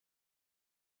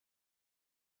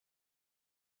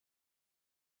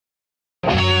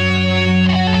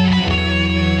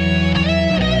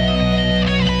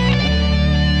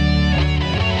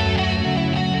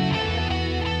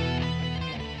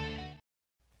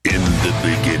the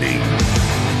beginning,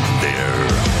 there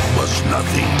was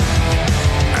nothing.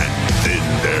 And then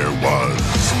there was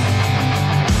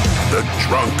the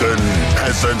Drunken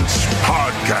Peasants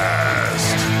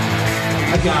Podcast.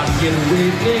 I gotta get a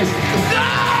witness. No!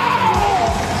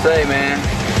 Say, man,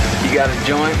 you got a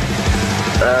joint?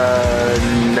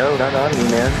 No, not on me,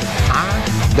 man.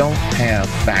 I don't have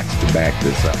facts to back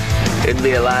this up. It'd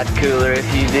be a lot cooler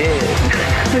if you did.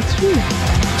 That's true.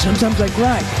 Sometimes I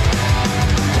cry.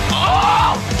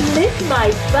 Oh! Lick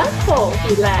my butthole,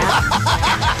 he laughed.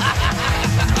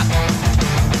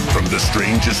 From the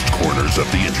strangest corners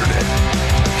of the internet,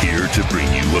 here to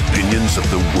bring you opinions of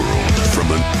the world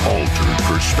from an altered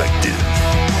perspective.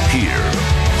 Here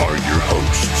are your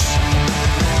hosts,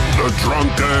 the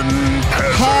Drunken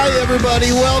Peasants. Hi,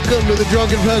 everybody. Welcome to the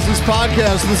Drunken Peasants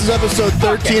Podcast. This is episode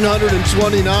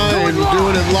 1329.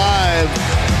 Doing it live.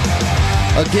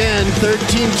 Again,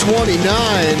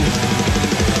 1329.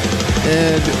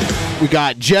 And we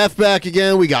got Jeff back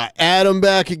again. We got Adam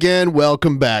back again.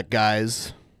 Welcome back,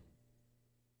 guys.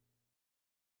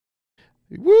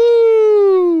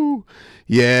 Woo!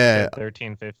 Yeah.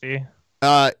 1350.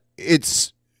 I'm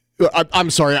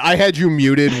sorry. I had you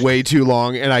muted way too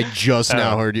long, and I just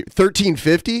now heard you.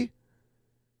 1350?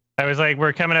 I was like,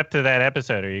 we're coming up to that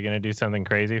episode. Are you going to do something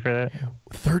crazy for that?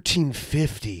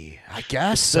 1350. I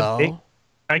guess so.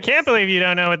 I can't believe you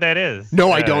don't know what that is.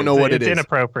 No, I don't know what it is. It's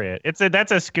inappropriate.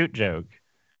 That's a Scoot joke.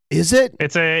 Is it?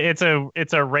 It's a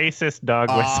racist dog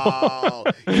whistle. Oh,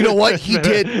 you know what he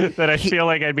did? That I feel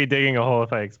like I'd be digging a hole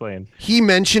if I explained. He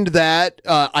mentioned that.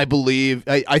 I believe.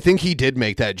 I think he did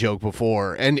make that joke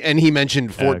before, and he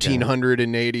mentioned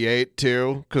 1488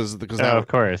 too, because of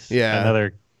course, yeah,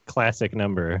 another classic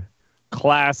number.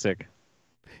 Classic.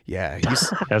 Yeah,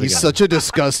 he's such a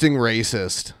disgusting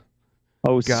racist.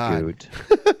 Oh, God. Scoot.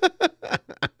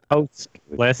 Oh, Scoot.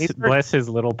 Bless his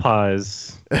little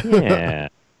paws. Yeah.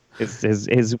 It's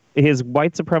his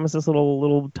white supremacist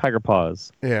little tiger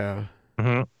paws. Yeah.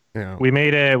 Mm-hmm. Yeah. We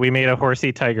made a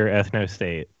horsey tiger ethno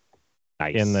state.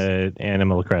 Nice. In the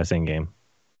Animal Crossing game.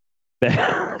 We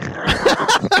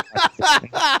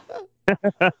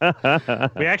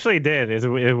actually did.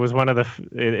 It was one of the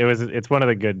it's one of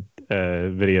the good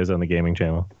videos on the gaming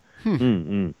channel.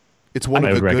 It's one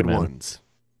of the good ones.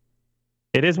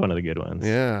 It is one of the good ones.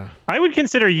 Yeah. I would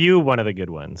consider you one of the good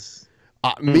ones.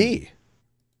 Me.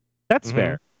 That's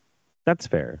fair. That's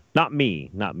fair. Not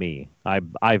me.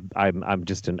 I'm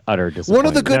just an utter disappointment. One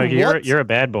of the good whats? You're a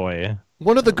bad boy.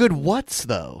 One of the good whats,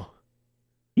 though?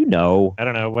 You know. I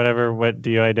don't know. What do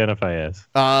you identify as?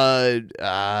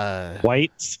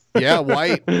 Whites. Yeah,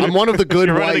 white. I'm one of the good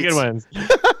You're whites. One of the good ones.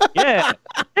 Yeah.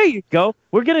 There you go.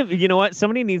 We're gonna. You know what?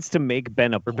 Somebody needs to make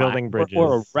Ben a building bridges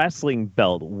or a wrestling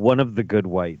belt. One of the good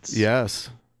whites. Yes.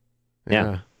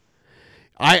 Yeah.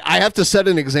 I have to set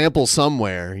an example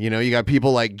somewhere. You know, you got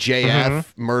people like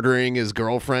JF murdering his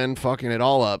girlfriend, fucking it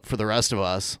all up for the rest of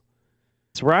us.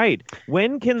 That's right.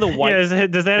 When can the white? Yeah,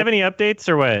 does that have any updates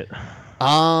or what?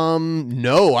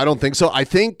 No, I don't think so. I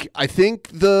think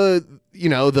the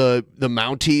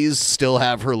Mounties still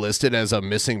have her listed as a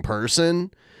missing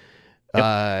person.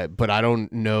 Yep. But I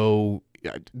don't know.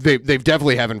 They've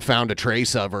definitely haven't found a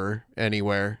trace of her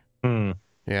anywhere.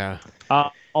 Yeah.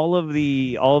 All of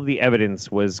the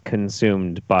evidence was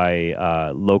consumed by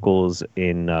locals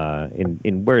in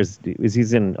where is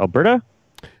he's in Alberta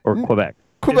or Quebec?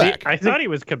 Quebec. I thought he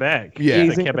was Quebec. Yeah,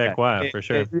 he's a Quebecois for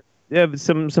sure.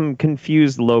 Some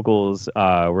confused locals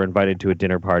were invited to a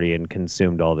dinner party and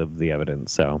consumed all of the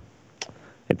evidence. So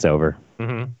it's over.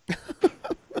 Mm-hmm.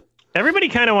 Everybody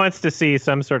kind of wants to see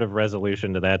some sort of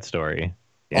resolution to that story.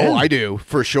 Yeah. Oh, I do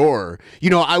for sure. You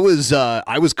know, I was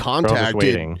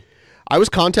contacted. I was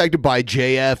contacted by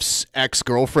JF's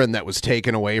ex-girlfriend that was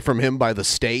taken away from him by the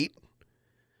state.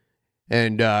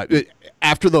 And after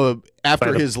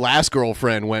his last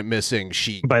girlfriend went missing,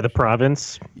 by the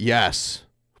province. Yes.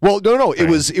 Well, no. It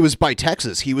was by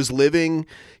Texas. He was living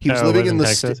in the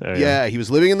Texas? he was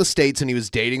living in the States, and he was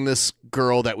dating this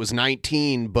girl that was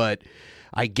 19, but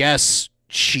I guess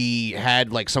she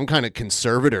had like some kind of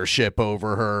conservatorship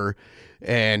over her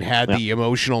and had the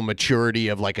emotional maturity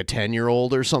of like a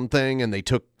 10-year-old or something, and they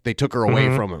took her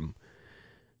away from him.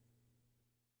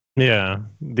 Yeah,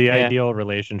 the ideal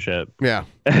relationship. Yeah.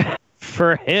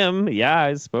 For him, yeah,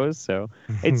 I suppose so.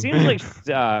 It seems like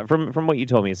from what you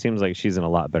told me, it seems like she's in a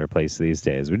lot better place these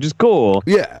days, which is cool.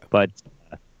 Yeah, but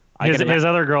his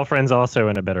other girlfriend's also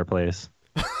in a better place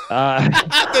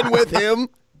than with him.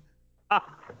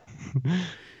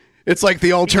 It's like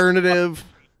the alternative.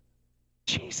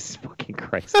 Jesus fucking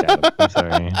Christ! Adam. I'm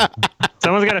sorry.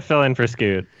 Someone's got to fill in for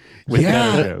Scoot. with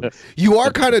Yeah. no jokes. You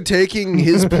are kind of taking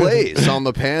his place on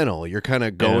the panel. You're kind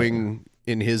of going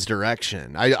in his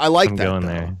direction. I like I'm that. going though.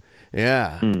 there.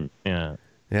 Yeah. Yeah.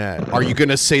 Yeah. Are you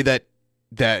gonna say that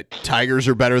tigers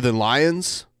are better than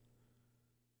lions?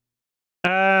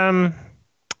 No.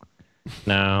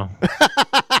 No,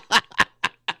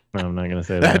 I'm not gonna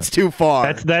say that. That's too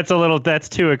far. That's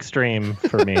too extreme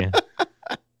for me.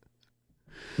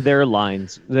 There are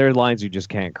lines you just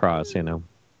can't cross, you know.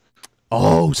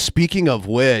 Oh, speaking of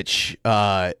which,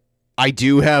 I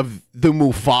do have the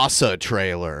Mufasa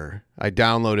trailer. I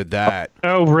downloaded that.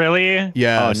 Oh, really?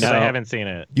 Yeah. Oh, no, I haven't seen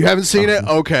it. You haven't seen it?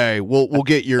 Okay. We'll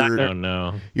get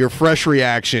your fresh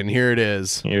reaction. Here it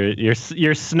is.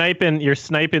 You're sniping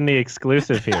the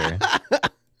exclusive here.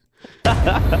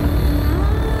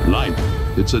 Life,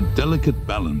 it's a delicate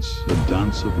balance, a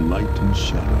dance of light and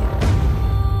shadow.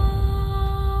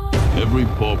 Every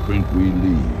paw print we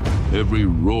leave, every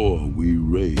roar we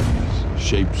raise,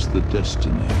 shapes the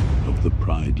destiny of the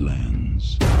Pride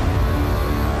Lands.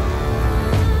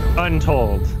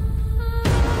 Untold.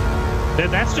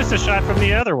 That's just a shot from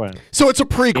the other one. So it's a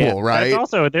prequel, right? That's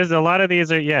also, there's a lot of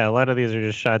these are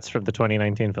just shots from the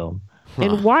 2019 film.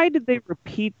 And why did they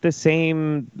repeat the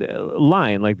same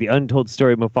line, like the untold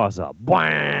story of Mufasa?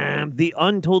 Wham! The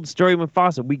untold story of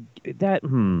Mufasa.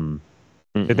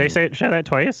 Did they show that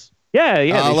twice?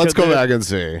 Yeah. Let's go back and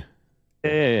see.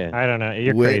 Yeah. I don't know.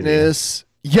 You're Witness.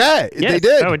 crazy. Yeah, they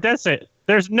did. Oh, it does say.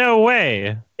 There's no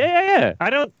way. Yeah. I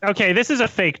don't. Okay, this is a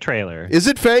fake trailer. Is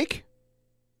it fake?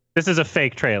 This is a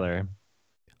fake trailer.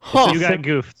 Huh. So you got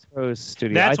goofed.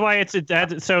 Studio. That's why it's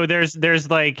so there's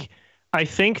like I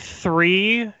think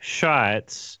 3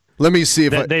 shots. Let me see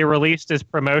if they released as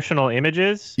promotional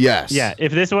images. Yes. Yeah.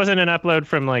 If this wasn't an upload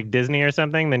from like Disney or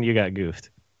something, then you got goofed.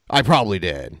 I probably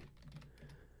did.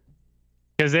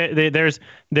 Because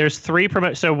there's 3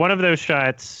 So one of those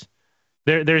shots.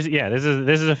 This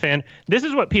is a fan. This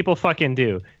is what people fucking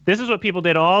do. This is what people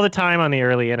did all the time on the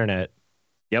early internet.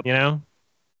 Yep. You know?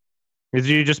 Is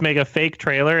you just make a fake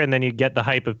trailer and then you get the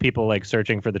hype of people like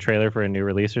searching for the trailer for a new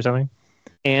release or something.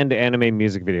 And anime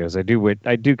music videos.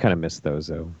 I do kind of miss those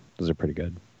though. Those are pretty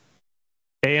good.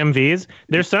 AMVs.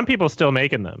 There's some people still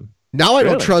making them. Now I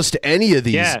don't trust any of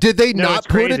these. Yeah. Did they No, not it's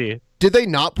put crazy. it? Did they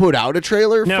not put out a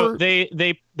trailer? No, for...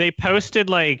 they posted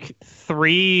like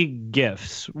 3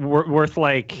 GIFs worth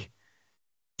like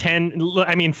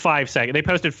 5 seconds. They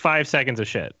posted 5 seconds of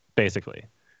shit basically.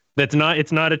 It's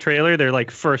not a trailer. They're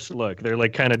like first look. They're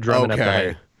like kind of drumming up the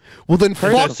hype. Well then,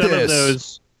 fuck some this. of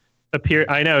those appear.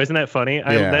 I know, isn't that funny?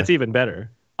 Yeah. That's even better.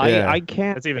 I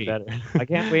can't. That's even better. I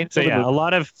can't wait. So yeah, a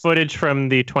lot of footage from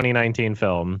the 2019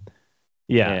 film.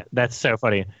 Yeah, that's so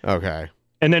funny. Okay.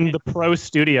 And then the Pro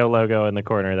Studio logo in the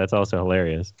corner. That's also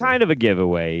hilarious. Kind of a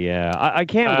giveaway. Yeah, I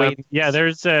can't wait. Yeah,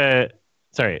 there's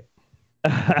sorry.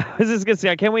 I was just gonna say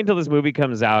I can't wait until this movie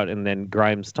comes out and then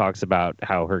Grimes talks about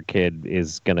how her kid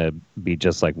is gonna be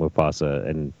just like Mufasa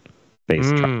and face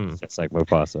traumas just like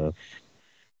Mufasa.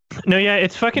 No, yeah,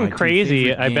 it's fucking My two crazy.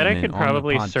 favorite I bet I gay could men on the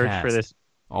probably search for podcast. this.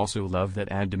 Also love that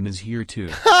Adum is here too.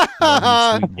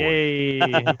 Love you, sweet boy.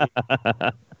 Yay!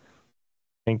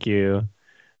 Thank you.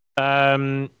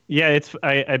 Yeah,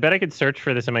 I bet I could search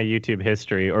for this in my YouTube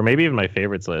history or maybe even my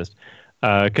favorites list.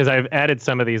 Because I've added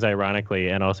some of these ironically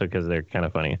and also because they're kind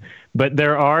of funny. But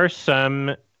there are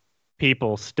some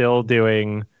people still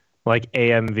doing like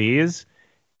AMVs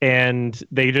and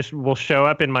they just will show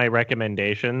up in my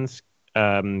recommendations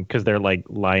because they're like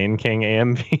Lion King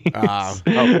AMVs.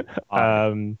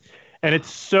 And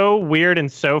it's so weird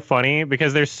and so funny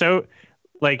because they're so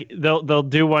like they'll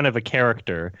do one of a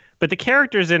character, but the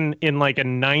character's in like a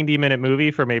 90-minute movie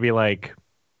for maybe like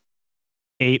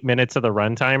 8 minutes of the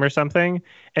runtime or something.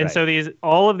 And so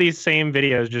all of these same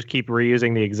videos just keep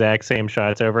reusing the exact same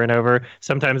shots over and over.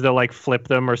 Sometimes they'll like flip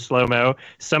them or slow-mo.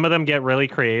 Some of them get really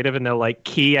creative and they'll like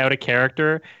key out a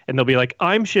character and they'll be like,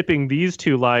 I'm shipping these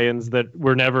 2 lions that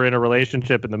were never in a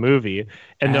relationship in the movie.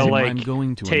 And they'll like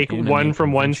take one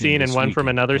from one scene and one from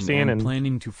another scene. And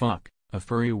planning to fuck a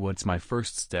furry. What's my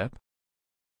first step?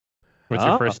 What's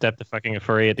your first step to fucking a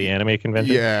furry at the anime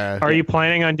convention? Yeah. Are you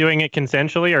planning on doing it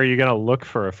consensually, or are you gonna look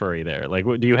for a furry there? Like,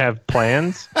 do you have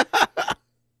plans?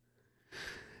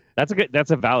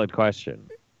 That's a valid question.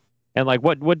 And like,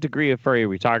 what degree of furry are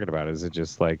we talking about? Is it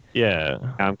just like,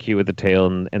 I'm cute with the tail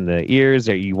and the ears?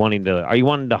 Are you wanting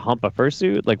to hump a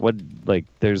fursuit? Like what? Like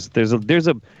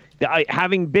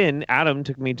having been, Adam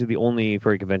took me to the only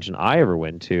furry convention I ever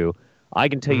went to. I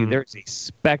can tell you there's a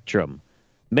spectrum.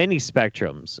 Many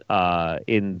spectrums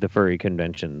in the furry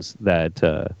conventions that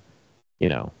a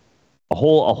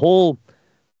whole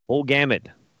gamut.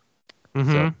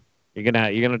 Mm-hmm. So, You're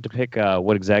gonna have to pick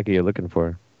what exactly you're looking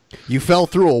for. You fell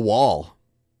through a wall.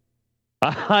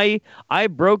 I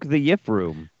broke the Yif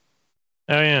room.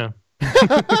 Oh yeah.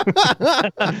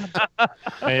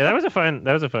 Hey, that was a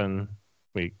fun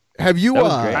week. Have you?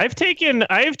 I've taken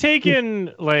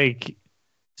like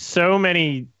so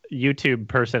many YouTube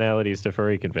personalities to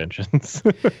furry conventions.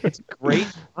 It's a great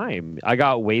time. I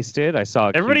got wasted. I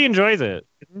saw everybody enjoys it.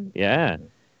 Yeah,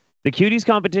 the cuties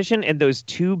competition and those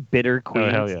two bitter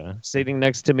queens sitting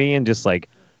next to me and just like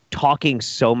talking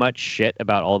so much shit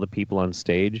about all the people on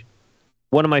stage.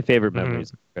 One of my favorite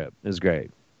memories of the trip. It was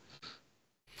great.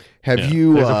 Have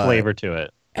you? There's a flavor to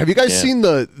it. Have you guys seen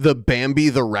the Bambi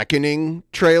the Reckoning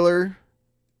trailer?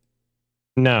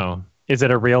 No. Is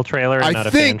it a real trailer and not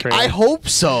a fan trailer? I hope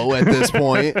so at this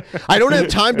point. I don't have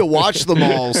time to watch them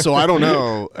all, so I don't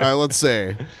know. Let's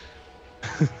see.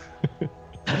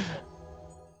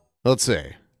 Let's see.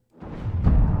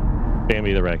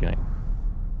 Bambi the Reckoning.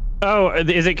 Oh,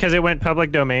 is it because it went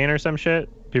public domain or some shit?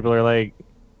 People are like...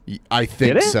 I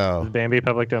think so. Is Bambi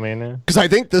public domain now? Because I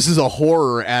think this is a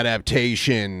horror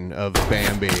adaptation of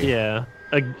Bambi. Yeah,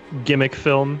 a gimmick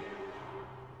film.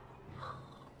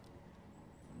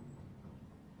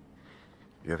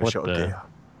 You ever shot a deer?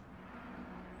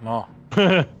 No.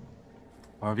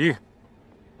 Have you?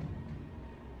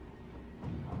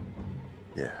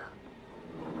 Yeah.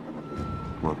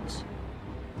 Once.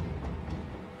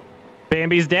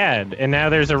 Bambi's dad, and now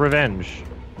there's a revenge.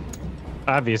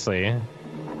 Obviously.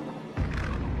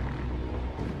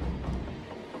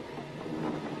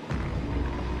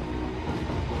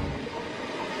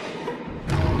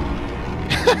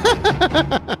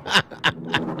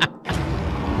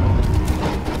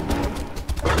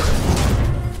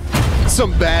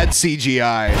 Some bad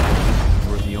CGI.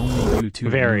 You're the only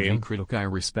YouTube movie critic I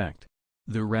respect.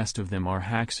 The rest of them are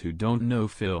hacks who don't know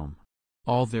film.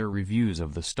 All their reviews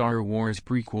of the Star Wars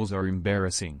prequels are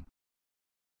embarrassing.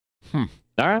 All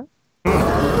right.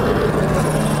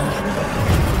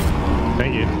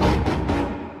 Thank you.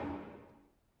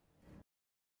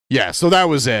 Yeah, so that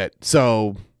was it.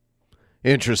 So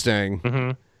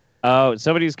interesting. Oh,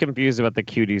 somebody's confused about the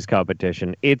cuties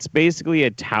competition. It's basically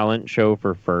a talent show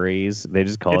for furries. They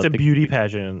just call it a beauty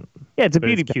pageant. Yeah, it's a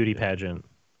cutie pageant.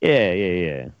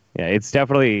 Yeah. It's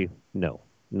definitely not.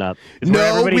 It's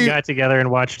where everybody got together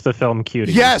and watched the film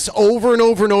Cutie. Yes, over and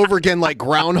over and over again, like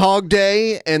Groundhog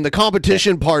Day. And the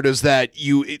competition part is that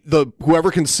whoever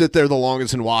can sit there the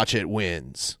longest and watch it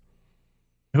wins.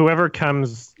 Whoever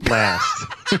comes last.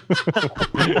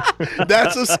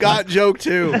 That's a Scott joke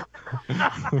too.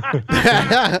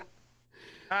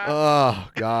 Oh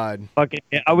God. Okay,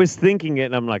 I was thinking it,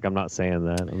 and I'm like, I'm not saying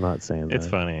that. I'm not saying that. It's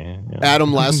funny. Yeah.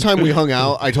 Adam, last time we hung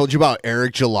out, I told you about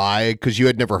Eric July because you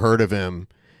had never heard of him,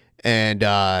 and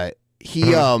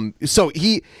he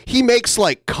makes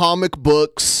like comic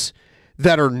books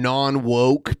that are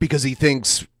non-woke because he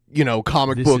thinks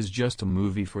comic book. This is just a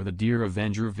movie for the Dear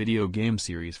Avenger video game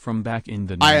series from back in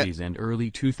the 90s and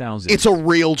early 2000s. It's a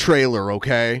real trailer,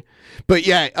 okay? But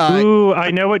yeah. Ooh,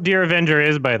 I know what Dear Avenger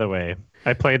is, by the way.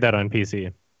 I played that on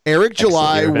PC. Eric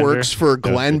July works for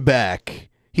Glenn Beck.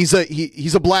 He's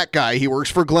a black guy. He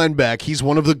works for Glenn Beck. He's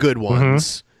one of the good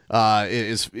ones. You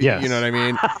know what I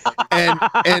mean?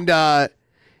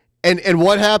 And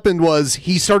what happened was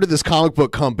he started this comic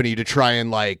book company to try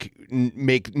and like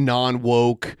make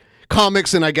non-woke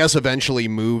comics and I guess eventually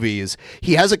movies.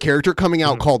 He has a character coming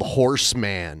out called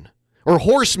Horseman or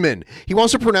Horseman. He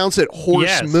wants to pronounce it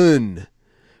Horseman,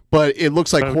 but it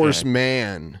looks like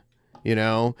Horseman,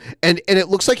 and it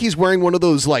looks like he's wearing one of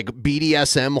those like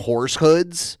BDSM horse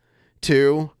hoods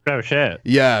too. Oh shit.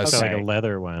 Yes. Like a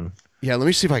leather one. Yeah, let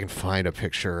me see if I can find a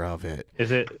picture of it.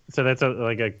 Is it so that's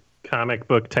like a comic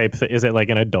book type is it like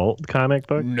an adult comic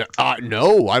book?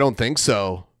 No, I don't think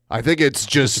so. I think it's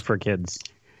just for kids.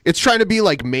 It's trying to be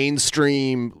like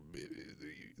mainstream,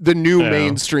 the new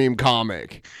mainstream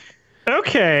comic.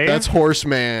 Okay. That's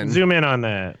Horseman. Zoom in on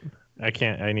that.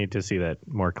 I need to see that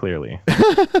more clearly.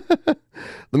 Let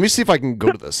me see if I can go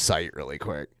to the site really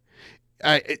quick.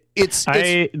 There's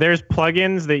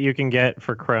plugins that you can get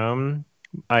for Chrome.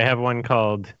 I have one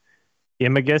called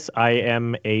Imagus,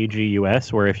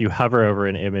 Imagus, where if you hover over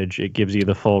an image, it gives you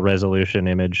the full resolution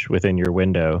image within your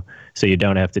window, so you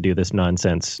don't have to do this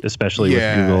nonsense, especially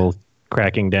with Google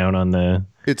cracking down on the...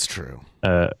 It's true.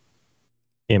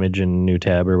 Image in new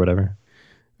tab or whatever.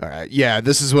 All right. Yeah,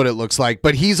 this is what it looks like.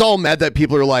 But he's all mad that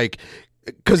people are like...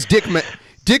 Because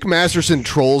Dick Masterson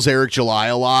trolls Eric July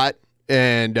a lot,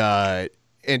 and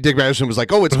and Dick Masterson was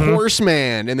like, "Oh, it's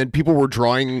Horseman," and then people were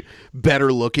drawing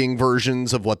better looking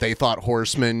versions of what they thought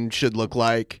Horseman should look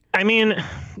like. I mean,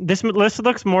 this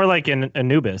looks more like an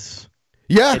Anubis.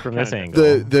 Yeah, from this angle.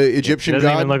 The Egyptian doesn't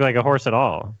god even look like a horse at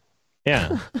all.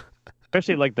 Yeah,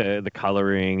 especially like the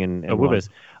coloring and Anubis.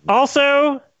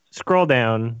 Also, scroll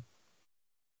down.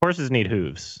 Horses need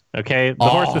hooves. Okay, the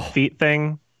horse with feet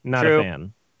thing. Not a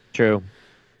fan. True.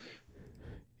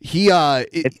 I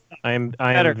am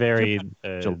very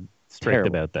strict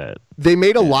about that. They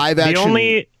made a live action.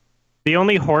 The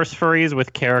only horse furries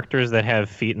with characters that have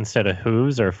feet instead of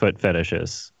hooves are foot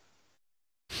fetishes.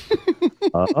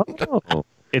 Oh.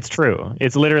 It's true.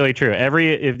 It's literally true.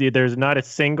 If there's not a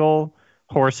single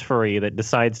horse furry that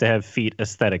decides to have feet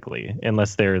aesthetically,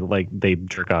 unless they're like they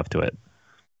jerk off to it.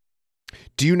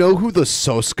 Do you know who the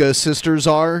Soska sisters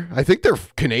are? I think they're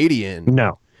Canadian.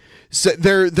 No. So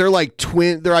they're like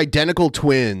they're identical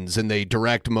twins, and they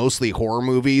direct mostly horror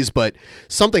movies. But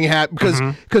something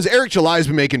happened because Eric July's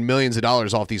been making millions of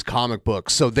dollars off these comic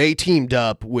books, so they teamed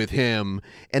up with him,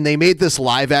 and they made this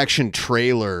live action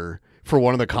trailer for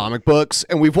one of the comic books.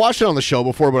 And we've watched it on the show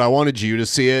before, but I wanted you to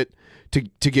see it to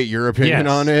get your opinion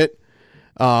on it.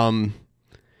 So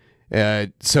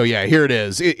yeah, here it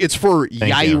is. It's for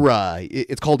Yaira.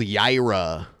 It's called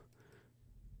Yaira.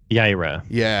 Yaira.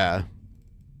 Yeah.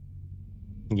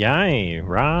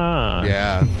 Yaira.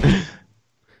 Yeah.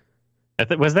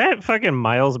 Was that fucking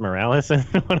Miles Morales in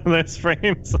one of those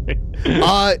frames?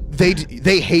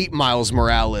 They hate Miles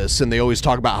Morales, and they always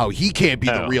talk about how he can't be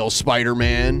the real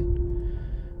Spider-Man.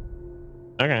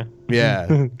 Okay.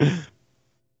 Yeah.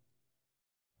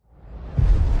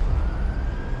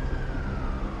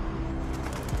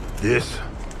 This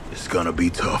is gonna be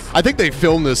tough. I think they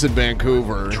filmed this in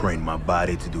Vancouver. Train my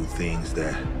body to do things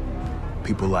that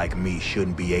people like me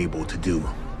shouldn't be able to do.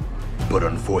 But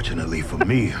unfortunately for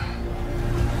me,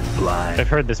 blind. I've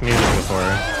heard this music before.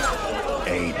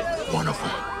 Ain't one of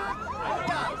them.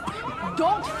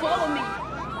 Don't follow me.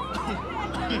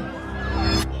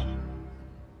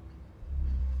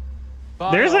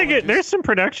 There's some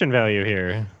production value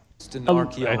here. I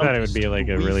thought it would be like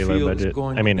a really low budget.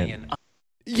 I mean,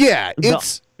 yeah,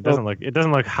 it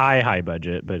doesn't look high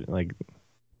budget, but like.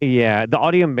 Yeah, the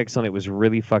audio mix on it was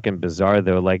really fucking bizarre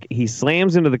though. Like he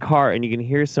slams into the car and you can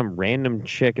hear some random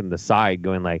chick in the side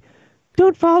going like,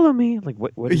 "Don't follow me." Like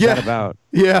what is that about?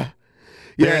 Yeah.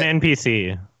 They're an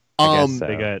NPC. I guess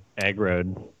they got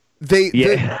aggroed.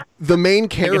 The main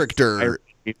character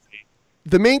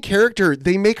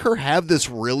they make her have this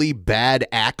really bad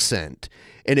accent,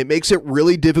 and it makes it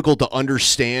really difficult to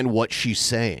understand what she's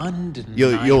saying.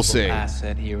 You'll see.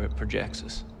 Asset here at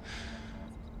Projexus.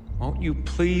 Won't you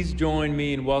please join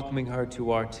me in welcoming her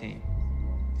to our team?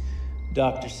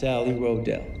 Dr. Sally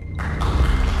Rodell.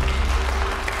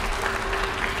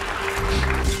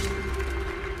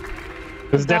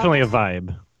 This is definitely a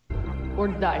vibe. Or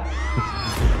die.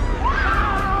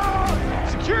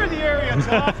 Secure the area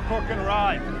until Oscorp can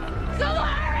arrive.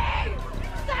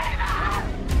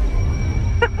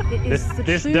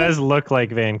 This does look like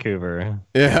Vancouver.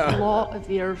 Yeah. The law of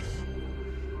the earth.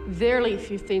 Very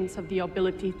few things have the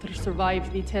ability to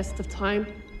survive the test of time.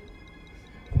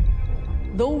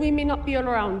 Though we may not be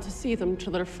around to see them to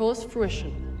their fullest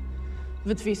fruition,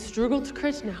 what we struggle to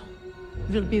create now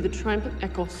will be the triumphant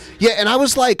echoes. Yeah, and I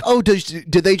was like, oh,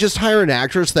 did they just hire an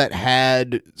actress that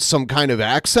had some kind of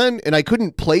accent? And I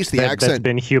couldn't place the accent. That's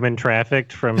been human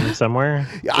trafficked from somewhere?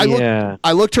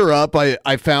 I looked her up.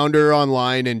 I found her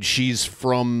online, and she's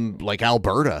from, like,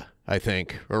 Alberta, I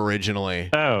think, originally.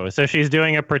 Oh, so she's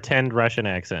doing a pretend Russian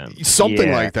accent.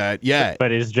 Something like that, yeah.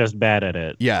 But is just bad at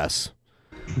it. Yes.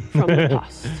 From the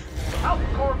past.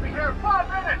 Oscorp will be here in 5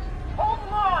 minutes. Hold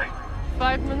the line.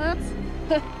 5 minutes?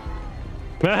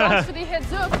 Thanks for the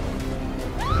heads up.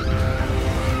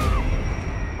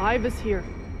 I was here.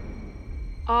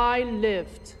 I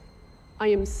lived. I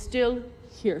am still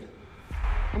here.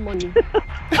 I'm on you.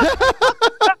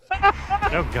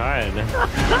 Oh, God.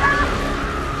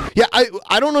 Yeah,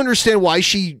 I don't understand why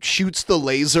she shoots the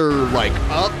laser, like,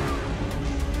 up.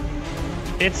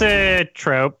 It's a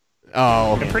trope.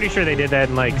 Oh. I'm pretty sure they did that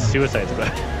in, like, Suicide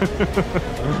Squad.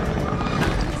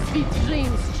 Sweet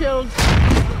dreams, children.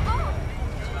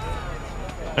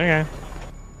 Okay.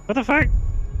 What the fuck?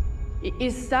 It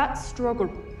is that struggle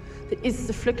that is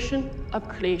the affliction of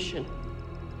creation.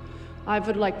 I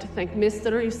would like to thank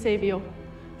Mr. Eusebio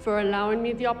for allowing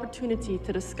me the opportunity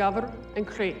to discover and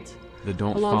create The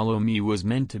 "don't follow me" was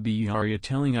meant to be Arya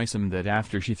telling Isom that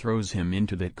after she throws him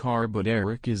into that car, but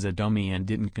Eric is a dummy and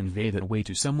didn't convey that way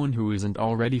to someone who isn't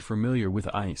already familiar with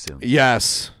Isom.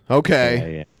 Yes.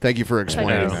 Okay. Yeah. Thank you for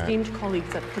explaining My that. esteemed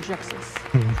colleagues at Projexus.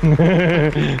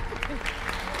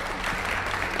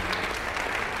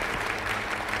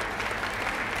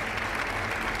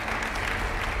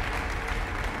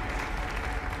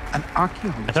 An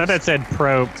archaeologist. I thought that said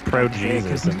pro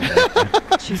Jesus.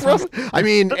 I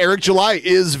mean, Eric July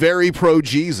is very pro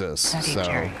Jesus. So.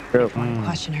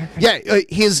 Question her. Yeah,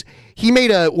 he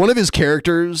made one of his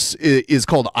characters is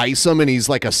called Isom, and he's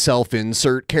like a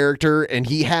self-insert character, and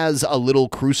he has a little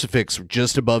crucifix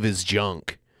just above his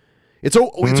junk. It's a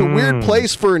weird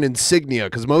place for an insignia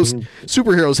because most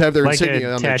superheroes have their like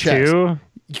insignia a on their tattoo?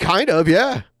 chest. Kind of,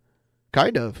 yeah,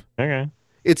 kind of. Okay.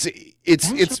 It's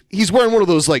he's wearing one of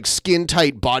those like skin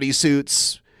tight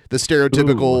bodysuits, the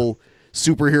stereotypical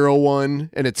superhero one,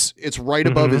 and it's right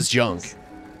above his junk.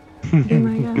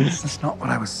 That's not what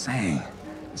I was saying.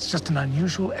 It's just an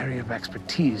unusual area of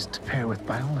expertise to pair with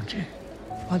biology.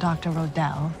 Well, Dr.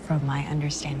 Rodell, from my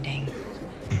understanding,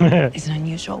 is an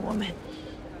unusual woman.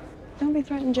 Don't be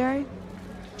threatened, Jerry.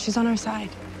 She's on our side.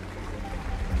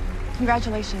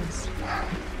 Congratulations.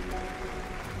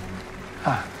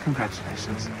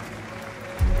 Congratulations.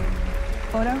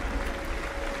 Photo?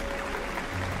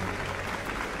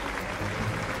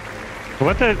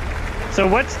 What's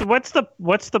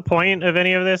the point of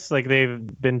any of this? Like, they've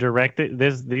been directed.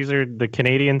 These are the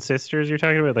Canadian sisters you're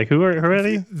talking about. Like, who are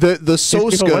they? The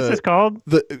Soska. What's this called?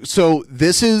 So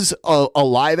this is a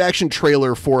live action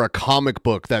trailer for a comic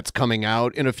book that's coming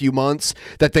out in a few months.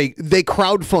 That they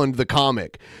crowdfund the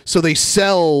comic, so they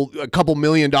sell a couple $1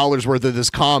 million worth of this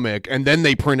comic, and then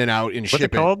they print it out and ship it.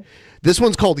 What's it called? This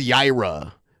one's called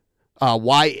Yaira.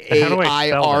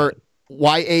 Yaira,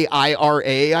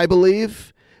 I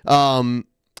believe. And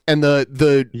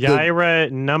the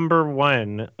Yaira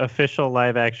 #1 official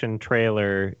live action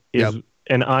trailer is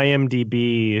an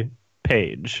IMDb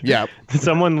page. Yeah.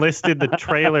 Someone listed the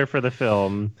trailer for the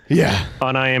film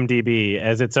on IMDb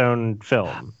as its own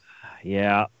film.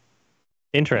 Yeah.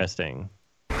 Interesting.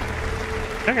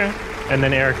 Okay. And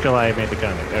then Eric July made the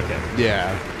comic. Okay.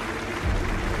 Yeah.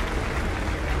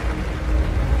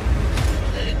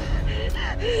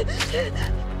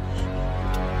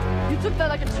 You took that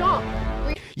like a chump.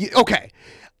 Okay.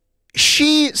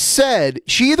 She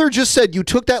either just said you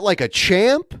took that like a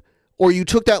champ or you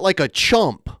took that like a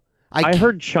chump. I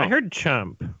heard chump. I heard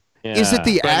chump. Yeah. Is it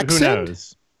the But accent? Who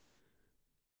knows?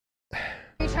 Are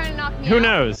you trying to knock me Who out?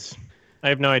 knows? I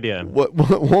have no idea.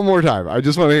 One more time. I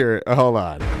just want to hear it. Hold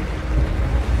on.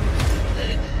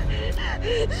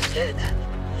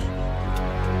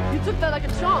 You took that like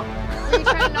a chump. Are you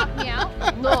trying to knock me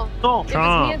out? No. Oh, It was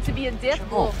chomp. meant to be a dick.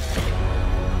 Oh.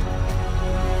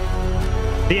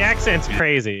 The accent's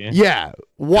crazy. Yeah.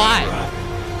 Why?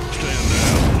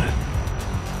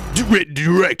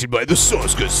 Directed by the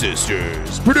Soska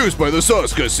sisters. Produced by the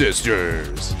Soska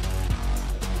sisters.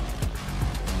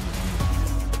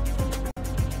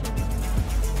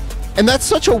 And that's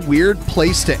such a weird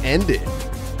place to end it.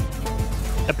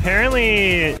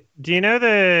 Apparently, do you know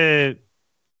the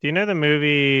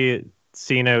movie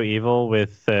See No Evil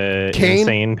with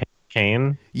Insane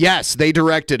Kane? Yes, they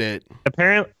directed it.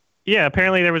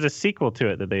 Apparently there was a sequel to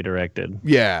it that they directed.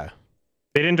 Yeah.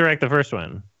 They didn't direct the first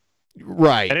one.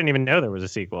 Right. I didn't even know there was a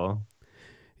sequel.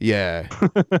 Yeah.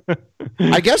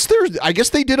 I guess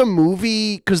they did a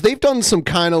movie because they've done some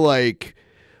kind of like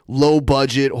low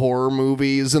budget horror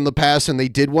movies in the past, and they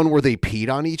did one where they peed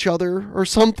on each other or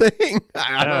something.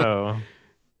 I don't know.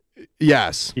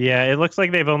 Yes. Yeah, it looks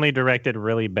like they've only directed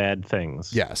really bad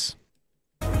things. Yes.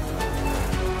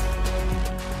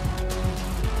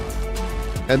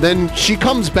 And then she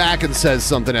comes back and says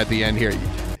something at the end here.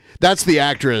 That's the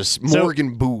actress,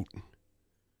 Morgan Boot.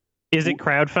 Is it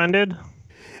crowdfunded?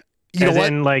 You know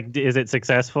what? Like, is it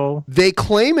successful? They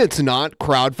claim it's not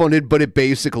crowdfunded, but it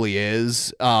basically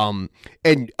is. And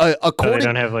according, they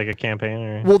don't have like a campaign,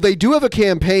 or well, they do have a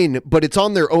campaign, but it's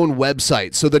on their own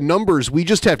website. So the numbers, we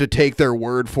just have to take their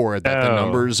word for it that the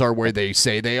numbers are where they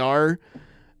say they are.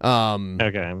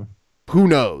 Okay. Who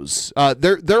knows?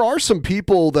 There are some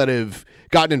people that have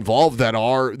gotten involved that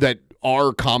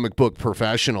are comic book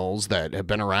professionals that have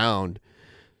been around.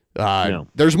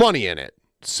 There's money in it,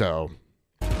 so.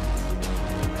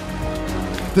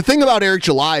 The thing about Eric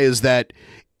July is that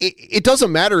it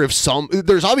doesn't matter if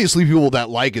there's obviously people that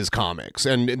like his comics,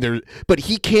 but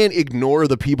he can't ignore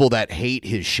the people that hate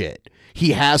his shit.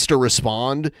 He has to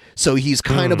respond, so he's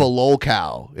kind of a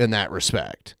lolcow in that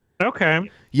respect. Okay.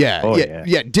 Yeah, Oh,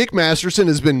 yeah. Dick Masterson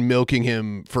has been milking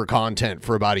him for content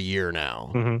for about a year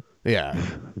now. Yeah.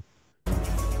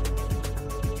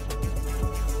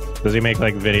 Does he make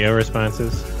like video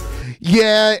responses?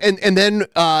 Yeah, and then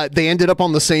they ended up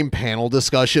on the same panel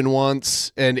discussion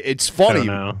once, and it's funny. Oh,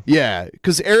 no. Yeah,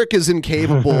 because Eric is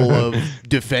incapable of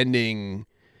defending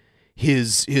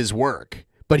his work,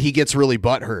 but he gets really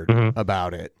butthurt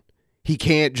about it. He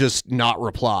can't just not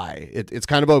reply. It's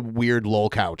kind of a weird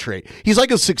lolcow trait. He's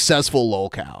like a successful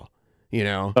lolcow, you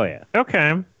know? Oh, yeah.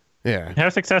 Okay. Yeah. How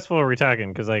successful are we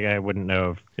talking? Because like I wouldn't know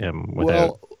of him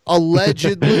without. Well,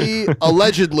 allegedly,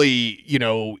 you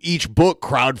know, each book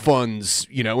crowdfunds,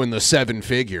 you know, in the 7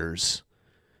 figures.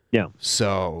 Yeah.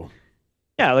 So.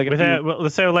 Yeah, like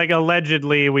so like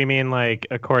allegedly, we mean like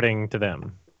according to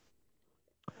them.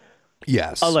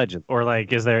 Yes. Allegedly. Or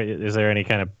like, is there any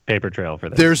kind of paper trail for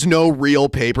this? There's no real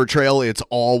paper trail. It's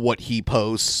all what he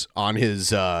posts on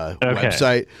his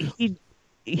website.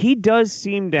 He does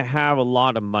seem to have a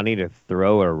lot of money to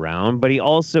throw around, but he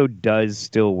also does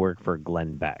still work for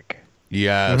Glenn Beck.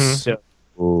 Yes.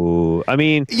 So, I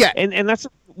mean, yeah, and that's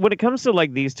when it comes to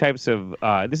like these types of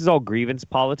this is all grievance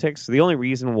politics. The only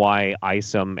reason why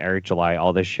ISOM, Eric July,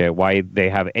 all this shit, why they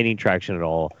have any traction at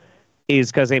all, is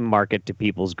because they market to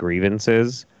people's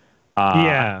grievances.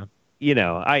 Yeah, you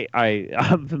know,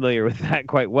 I'm familiar with that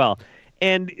quite well.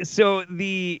 And so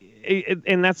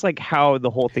and that's like how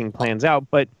the whole thing plans out.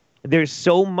 But there's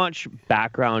so much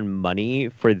background money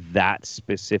for that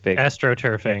specific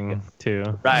astroturfing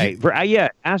too. Right.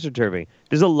 Astroturfing.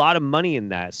 There's a lot of money in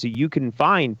that. So you can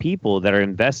find people that are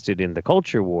invested in the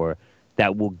culture war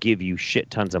that will give you shit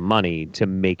tons of money to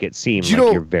make it seem like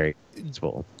you're very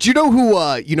useful. Do you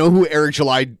know who Eric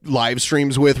July live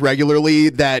streams with regularly?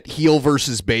 That heel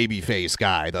versus babyface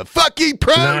guy, the fucking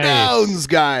pronouns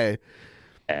guy.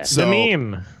 So, the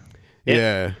meme.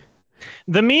 Yeah.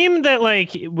 The meme that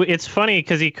like it's funny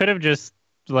because he could have just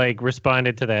like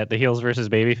responded to that, the heels versus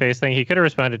babyface thing. He could have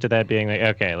responded to that being like,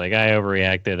 okay, like I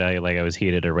overreacted, I was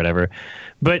heated or whatever.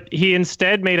 But he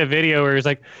instead made a video where he's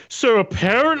like, so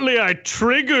apparently I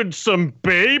triggered some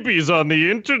babies on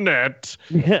the internet.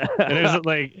 Yeah. And it was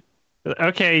like,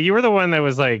 okay, you were the one that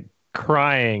was like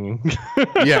crying.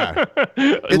 Yeah.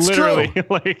 It's literally true.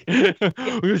 Like I'm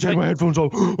gonna take my headphones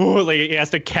off. Oh, like he has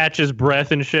to catch his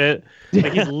breath and shit.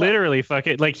 Like he's literally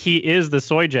fucking like he is the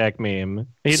soy jack meme.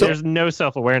 There's no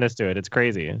self-awareness to it. It's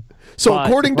crazy. So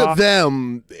according to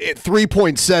them,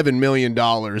 $3.7 million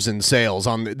in sales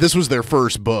on this was their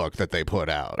first book that they put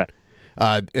out.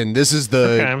 And this is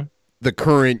the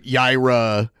current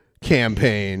Yaira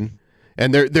campaign,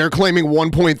 and they're claiming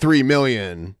 1.3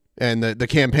 million. And the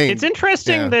campaign. It's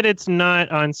interesting that it's not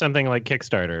on something like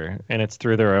Kickstarter and it's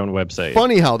through their own website.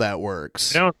 Funny how that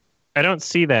works. I don't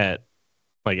see that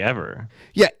like ever.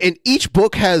 Yeah, and each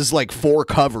book has like 4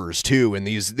 covers too, and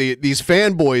these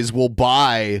fanboys will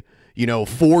buy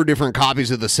 4 different copies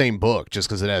of the same book just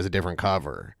because it has a different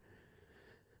cover.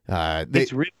 That's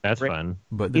fun.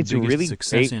 But the biggest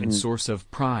success and source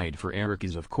of pride for Eric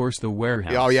is, of course, the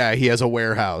warehouse. Oh yeah, he has a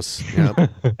warehouse.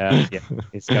 Yep. Yeah,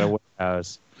 he's got a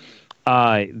warehouse.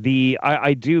 I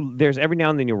do. There's every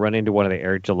now and then you'll run into one of the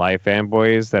Eric July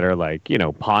fanboys that are like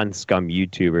pond scum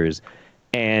YouTubers,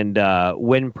 and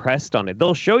when pressed on it,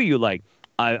 they'll show you like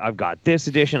I've got this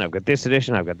edition, I've got this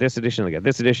edition, I've got this edition, I've got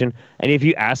this edition. And if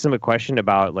you ask them a question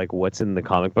about like what's in the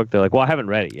comic book, they're like, well, I haven't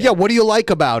read it yet. Yeah, what do you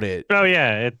like about it? Oh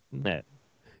yeah,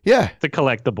 yeah, the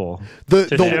collectable. To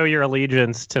show your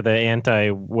allegiance to the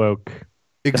anti-woke.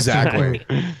 Exactly.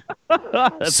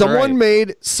 Someone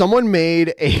made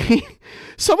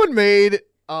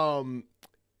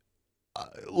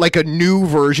like a new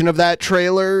version of that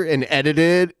trailer and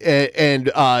edited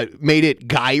and made it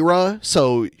Gyra,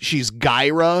 so she's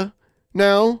Gyra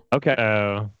now. Okay.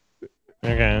 Oh.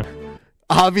 Okay.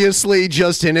 Obviously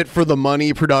just in it for the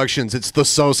money. Productions. It's the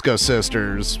Soska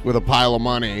sisters with a pile of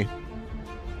money.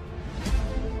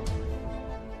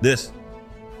 This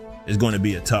is going to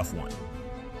be a tough one.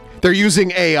 They're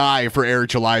using AI for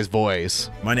Eric July's voice.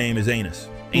 My name is Anus.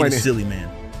 Anus Silly Man.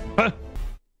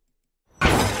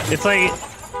 It's like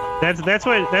that's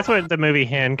what the movie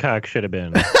Hancock should have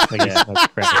been. Like,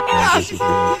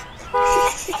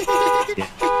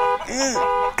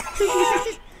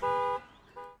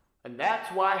 And that's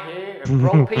why here at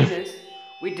Pro Penis,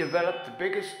 we developed the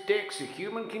biggest dicks a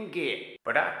human can get.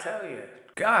 But I tell you,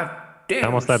 God damn. I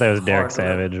almost thought that was Derek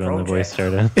Savage when the voice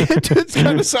started. It does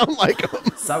kind of sound like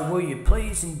him. So will you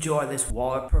please enjoy this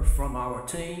wallop from our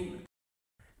team?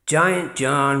 Giant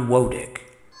John Wodick.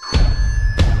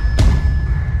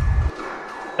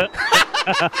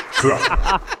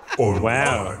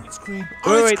 Wow. Ice cream.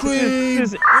 Wait, Ice cream.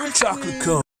 Chocolate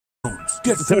cones.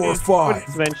 Get 4 or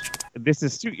 5. This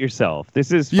is Suit Yourself.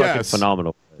 This is fucking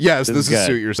phenomenal. Yes, this is good.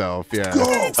 Suit Yourself. Yeah.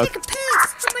 Go. Take a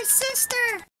piss on my sister.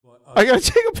 I gotta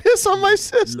take a piss on my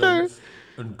sister. Length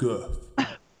and girth.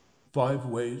 5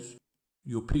 ways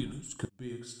your penis can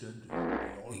be extended.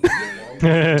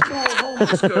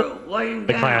 Homeless girl laying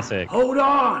The down. classic. Hold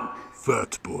on.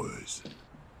 Fat boys.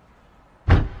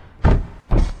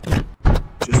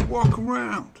 Just walk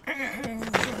around.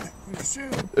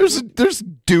 There's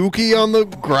Dookie on the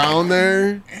ground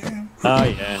there. Oh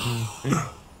yeah.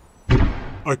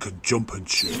 I could jump and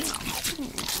shit.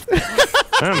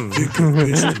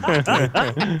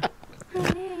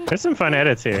 There's some fun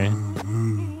edits here.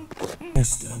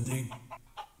 Standing,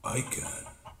 I can.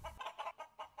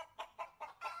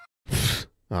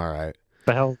 All right.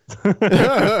 The hell.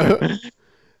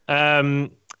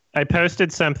 I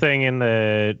posted something in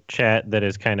the chat that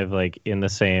is kind of like in the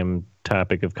same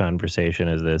topic of conversation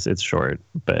as this. It's short,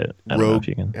 but I don't know if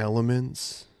you can.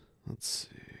 Elements. Let's see.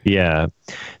 Yeah.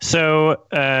 So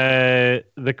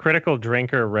the Critical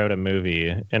Drinker wrote a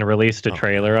movie and released a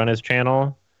trailer on his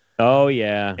channel. Oh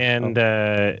yeah. And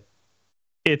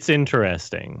it's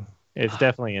interesting. It's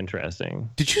definitely interesting.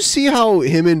 Did you see how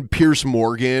him and Pierce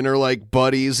Morgan are like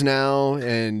buddies now?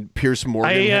 And Pierce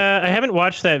Morgan. I haven't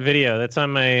watched that video. That's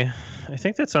on my. I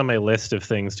think that's on my list of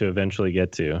things to eventually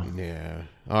get to. Yeah.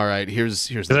 All right. Here's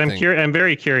the I'm thing. I'm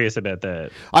very curious about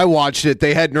that. I watched it.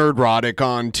 They had Nerdrotic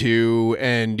on too,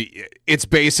 and it's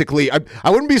basically. I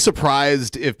wouldn't be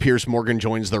surprised if Pierce Morgan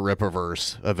joins the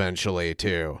Rippaverse eventually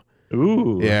too.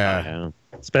 Ooh. Yeah.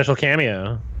 Special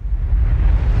cameo.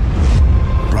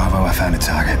 Bravo, I found a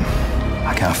target.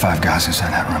 I count 5 guys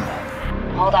inside that room.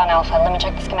 Hold on, Alpha. Let me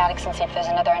check the schematics and see if there's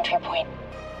another entry point.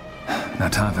 No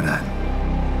time for that.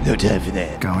 No time for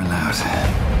that. Going loud.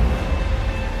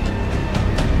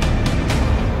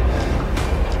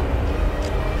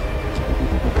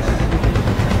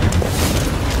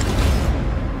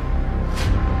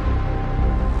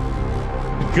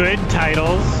 Good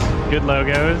titles, good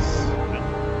logos.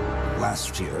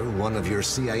 Last year, one of your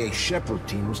CIA Shepherd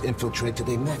teams infiltrated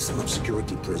a maximum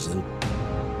security prison.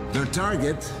 Their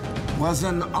target was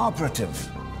an operative,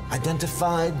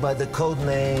 identified by the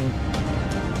codename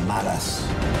Malas.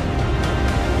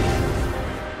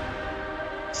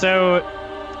 So,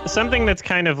 something that's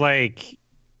kind of like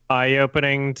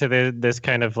eye-opening to this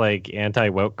kind of like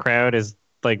anti-woke crowd is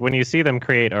like when you see them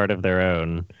create art of their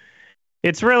own.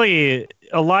 It's really,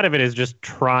 a lot of it is just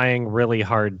trying really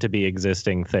hard to be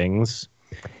existing things.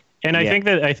 And I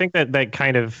think that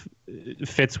kind of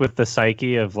fits with the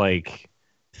psyche of like,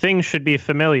 things should be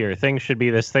familiar. Things should be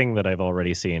this thing that I've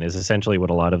already seen is essentially what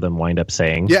a lot of them wind up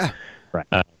saying. Yeah. Right.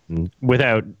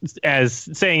 Without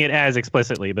saying it as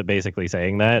explicitly, but basically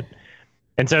saying that.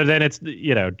 And so then it's,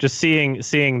 you know, just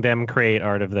seeing them create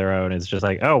art of their own is just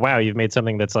like, oh, wow, you've made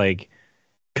something that's like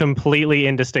completely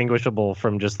indistinguishable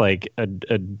from just like a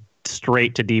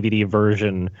straight to DVD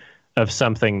version of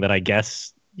something that I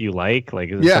guess you like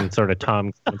some sort of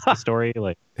Tom Clancy story.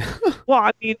 Like, well,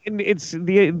 I mean, it's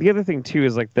the other thing too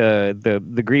is like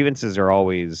the grievances are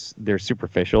always they're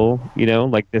superficial, you know,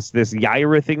 like this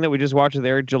Yaira thing that we just watched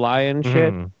there, July and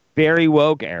shit. Very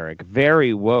woke, Eric.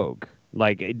 Very woke.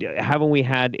 Like, haven't we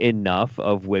had enough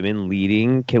of women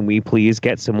leading? Can we please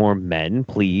get some more men,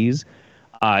 please?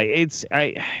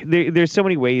 There's so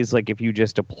many ways, like if you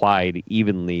just applied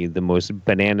evenly the most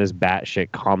bananas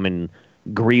batshit common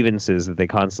grievances that they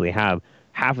constantly have,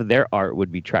 half of their art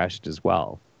would be trashed as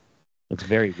well. It's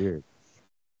very weird.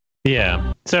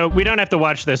 Yeah. So we don't have to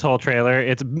watch this whole trailer.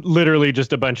 It's literally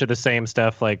just a bunch of the same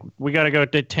stuff. Like, we got to go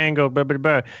to Tango, blah, blah,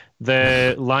 blah.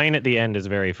 The line at the end is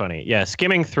very funny. Yeah.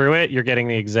 Skimming through it, you're getting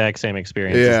the exact same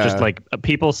experience. Yeah. It's just like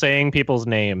people saying people's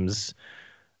names.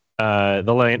 The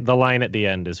line at the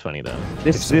end is funny though.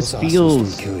 This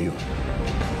feels. Kill you.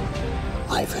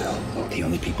 I will. The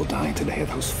only people dying today are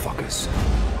those fuckers.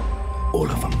 All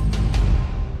of them.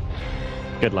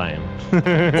 Good line.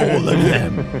 All of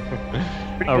them.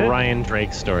 A Ryan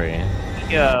Drake story.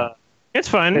 Yeah, it's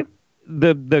fun.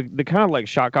 The kind of like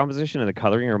shot composition and the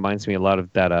coloring reminds me a lot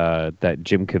of that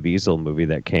Jim Caviezel movie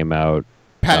that came out.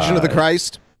 Passion of the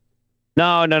Christ.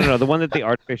 No. The one that they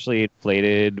artificially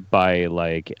inflated by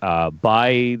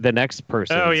by the next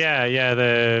person. Oh yeah,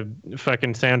 the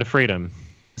fucking Sound of Freedom.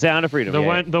 Sound of Freedom.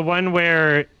 The one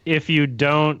where if you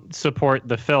don't support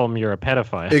the film, you're a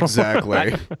pedophile.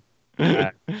 Exactly.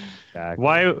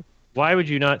 Exactly. Why would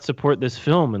you not support this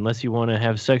film unless you want to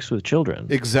have sex with children?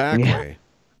 Exactly.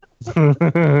 It's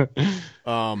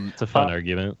a fun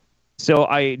argument. So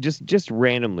I just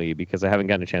randomly, because I haven't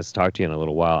gotten a chance to talk to you in a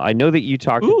little while. I know that you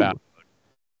talked about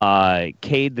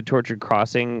Cade the Tortured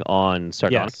Crossing on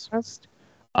Sardonicast. Yes,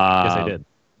 I did.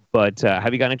 But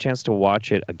have you gotten a chance to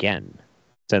watch it again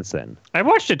since then? I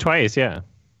watched it twice, yeah.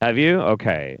 Have you?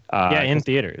 Okay. Yeah, in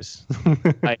theaters.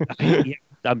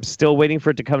 I'm still waiting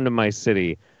for it to come to my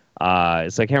city. So I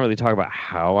can't really talk about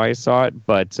how I saw it,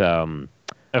 but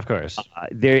of course,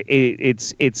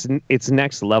 it's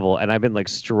next level, and I've been like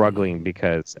struggling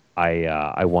because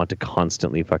I want to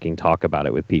constantly fucking talk about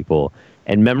it with people,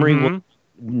 and memory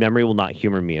will not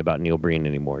humor me about Neil Breen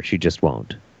anymore. She just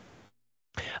won't.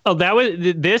 Oh,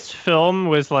 this film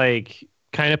was like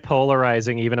kind of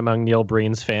polarizing even among Neil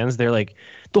Breen's fans. They're like,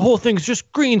 the whole thing's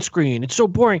just green screen. It's so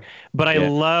boring. But I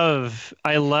love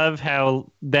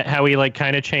how he like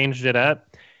kind of changed it up.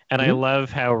 And I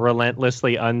love how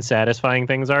relentlessly unsatisfying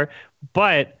things are.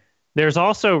 But there's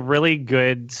also really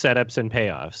good setups and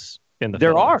payoffs in the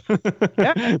film. There are.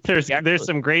 There's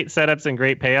some great setups and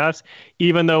great payoffs,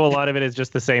 even though a lot of it is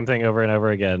just the same thing over and over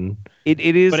again. It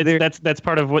is. But that's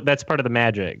part of the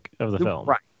magic of the film.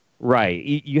 Right.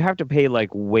 You have to pay like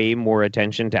way more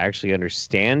attention to actually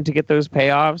understand to get those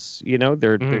payoffs. You know,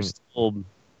 they're still,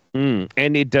 and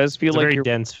it does feel like a very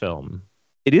dense film.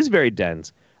 It is very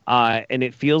dense. And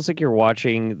it feels like you're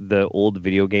watching the old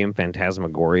video game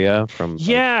Phantasmagoria from.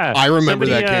 Yeah, I remember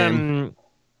that game.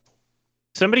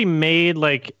 Somebody made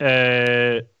like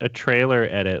a trailer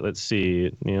edit. Let's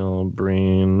see, Neil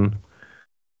Breen.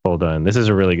 Hold on, this is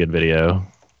a really good video.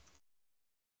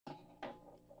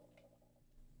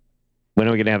 When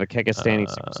are we gonna have a Kekistani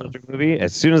soldier movie?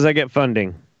 As soon as I get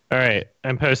funding. All right,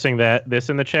 I'm posting this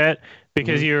in the chat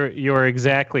because you're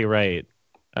exactly right.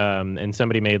 And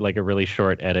somebody made like a really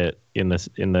short edit in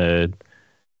the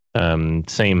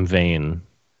same vein.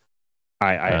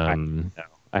 I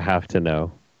have to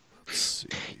know.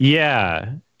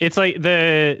 Yeah, it's like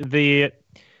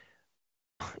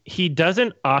he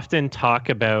doesn't often talk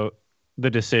about the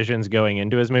decisions going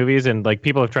into his movies, and like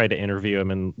people have tried to interview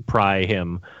him and pry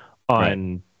him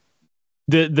on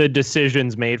the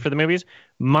decisions made for the movies.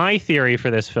 My theory for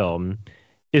this film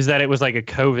is that it was like a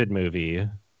COVID movie.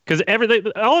 Because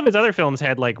all of his other films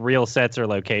had like real sets or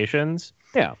locations.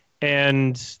 Yeah.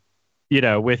 And,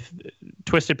 with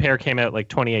Twisted Pair came out like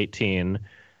 2018.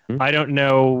 I don't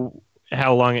know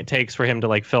how long it takes for him to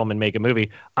like film and make a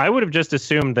movie. I would have just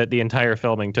assumed that the entire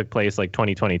filming took place like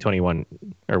 2020, 21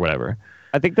 or whatever.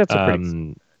 I think that's a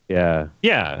pretty... Yeah.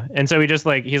 Yeah. And so he's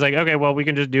like, okay, well, we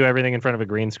can just do everything in front of a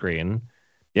green screen.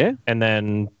 Yeah. And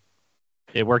then...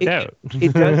 It worked out.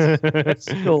 It does.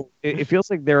 It feels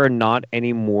like there are not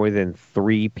any more than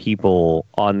 3 people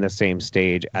on the same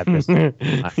stage at this time.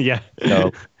 Yeah.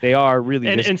 So they are really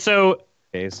and so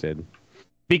pasted.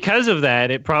 Because of that,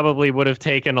 it probably would have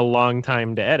taken a long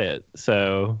time to edit.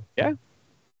 So yeah,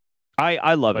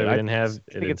 I love it. I didn't have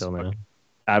it until now.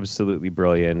 Absolutely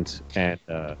brilliant, and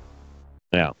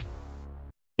yeah,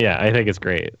 I think it's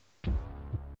great.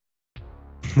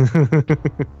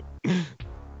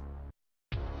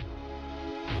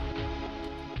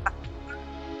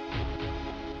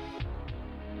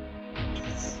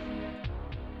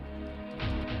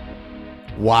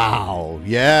 Wow.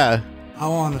 Yeah. I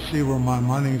want to see where my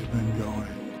money's been going.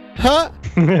 Huh?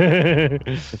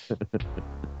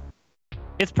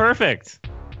 It's perfect.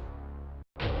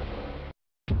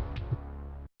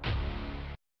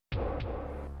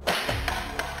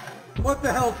 What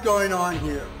the hell's going on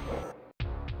here?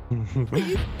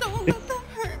 Please don't let them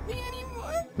hurt me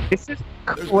anymore. This is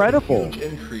incredible. There's been a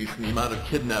huge increase in the amount of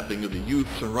kidnapping of the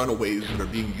youths and runaways that are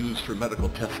being used for medical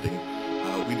testing.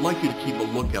 We'd like you to keep a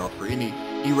lookout for any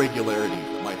irregularities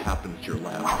that might happen at your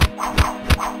lab.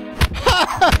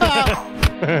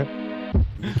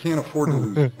 You can't afford to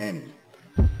lose any.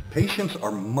 Patients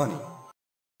are money.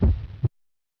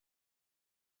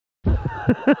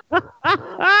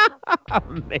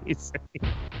 Amazing.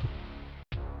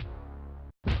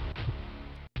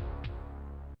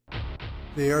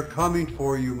 They are coming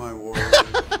for you, my warriors.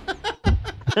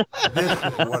 This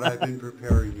is what I've been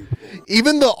preparing you for.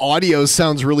 Even the audio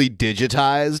sounds really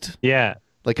digitized. Yeah.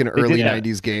 Like an early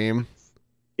 90s game.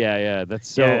 Yeah. That's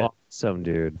so awesome,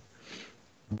 dude.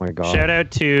 Oh my God. Shout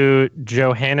out to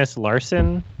Johannes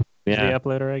Larson. Yeah. The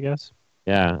uploader, I guess.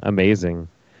 Yeah. Amazing.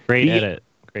 Great edit.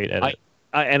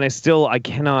 And I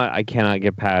cannot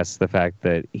get past the fact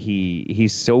that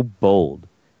he's so bold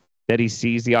that he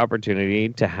sees the opportunity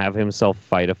to have himself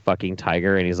fight a fucking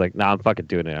tiger, and he's like, "Nah, I'm fucking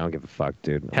doing it. I don't give a fuck,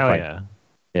 dude." Hell yeah.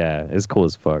 Yeah, it's cool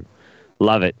as fuck.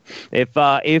 Love it.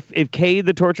 If Cade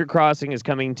the Torture Crossing is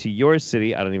coming to your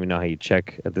city, I don't even know how you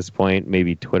check at this point.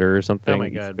 Maybe Twitter or something. Oh my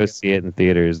God. Go see it in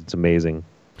theaters. It's amazing.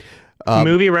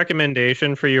 Movie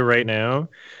recommendation for you right now.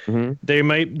 Mm-hmm.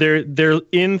 They're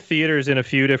in theaters in a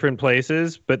few different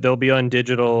places, but they'll be on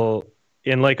digital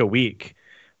in like a week.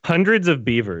 Hundreds of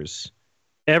Beavers.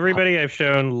 Everybody I've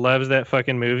shown loves that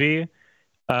fucking movie.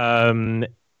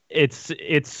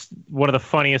 It's one of the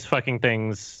funniest fucking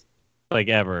things like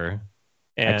ever,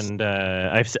 and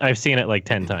I've seen it like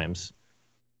 10 times.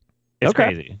 It's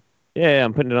crazy. Yeah,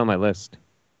 I'm putting it on my list.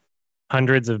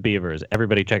 Hundreds of Beavers.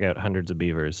 Everybody check out Hundreds of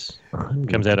Beavers.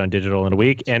 Comes out on digital in a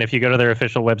week. And if you go to their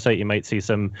official website, you might see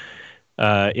some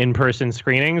in-person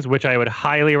screenings, which I would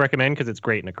highly recommend because it's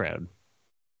great in a crowd.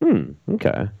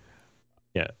 Okay.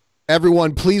 Yeah.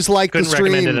 Everyone, please like the stream.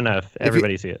 Couldn't recommend it enough.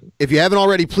 Everybody see it. If you haven't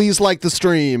already, please like the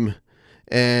stream.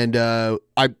 And I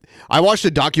watched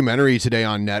a documentary today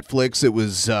on Netflix. It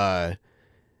was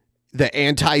the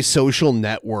Antisocial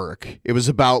Network. It was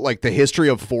about like the history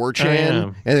of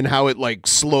 4chan and then how it like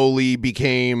slowly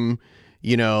became,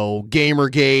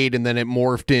 Gamergate, and then it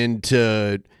morphed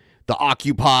into the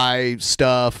Occupy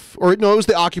stuff. Or no, it was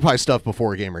the Occupy stuff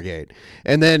before Gamergate.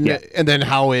 And then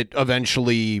how it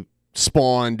eventually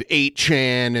spawned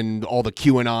 8chan and all the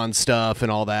QAnon stuff and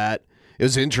all that. It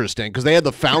was interesting because they had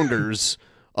the founders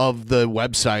of the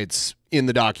websites in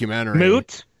the documentary.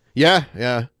 Moot? Yeah.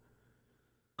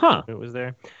 Huh. It was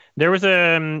there. There was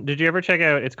a. Did you ever check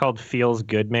out? It's called Feels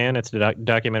Good Man. It's a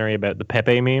documentary about the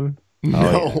Pepe meme.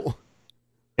 No.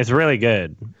 It's really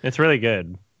good. It's really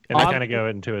good. And I kind of go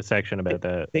into a section about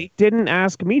that. They didn't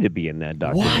ask me to be in that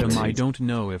documentary. I don't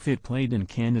know if it played in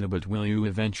Canada, but will you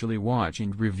eventually watch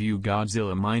and review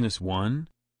Godzilla -1?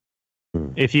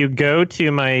 If you go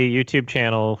to my YouTube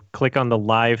channel, click on the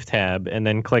live tab, and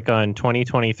then click on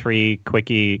 2023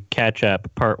 Quickie Catch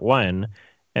Up Part 1,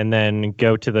 and then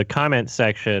go to the comments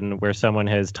section where someone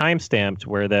has timestamped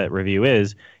where that review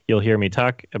is, you'll hear me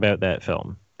talk about that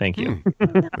film. Thank you.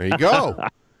 There you go.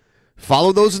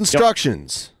 Follow those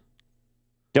instructions.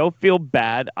 Don't feel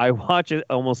bad. I watch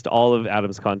almost all of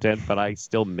Adam's content, but I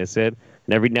still miss it.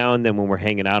 And every now and then when we're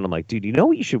hanging out, I'm like, dude, you know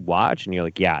what you should watch? And you're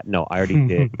like, yeah, no, I already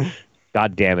did.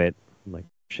 God damn it. I'm like,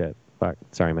 shit. Fuck.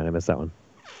 Sorry, man. I missed that one.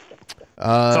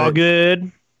 It's all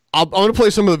good. I want to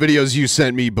play some of the videos you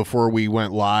sent me before we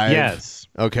went live. Yes.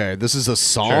 Okay. This is a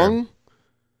song?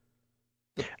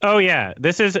 Sure. Oh, yeah.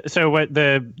 This is... So what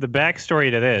the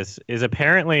backstory to this is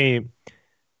apparently...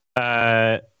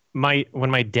 when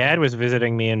my dad was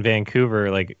visiting me in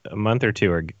Vancouver like a month or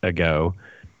two ago,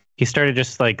 he started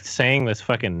just like saying this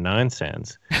fucking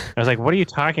nonsense. I was like, what are you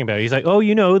talking about? He's like, oh,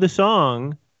 the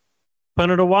song Put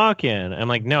It a Walk In. I'm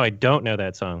like, no, I don't know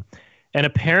that song. And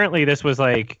apparently this was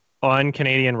like on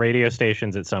Canadian radio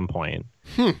stations at some point.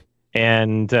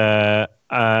 And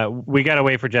we got to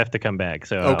wait for Jeff to come back.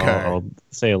 So I'll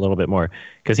say a little bit more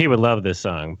because he would love this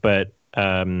song. But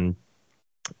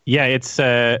yeah, it's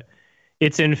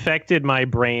infected my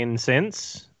brain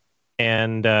since.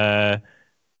 And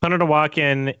Put It a Walk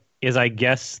In is, I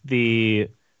guess, the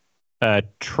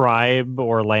tribe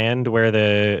or land where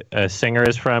the singer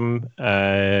is from.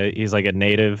 He's like a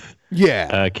native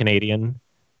Canadian.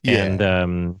 Yeah.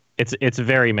 And it's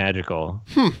very magical.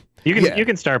 You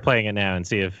can start playing it now and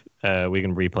see if we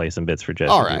can replay some bits for Jeff.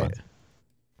 All right.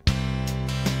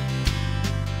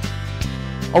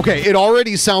 Okay, it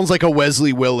already sounds like a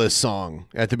Wesley Willis song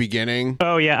at the beginning.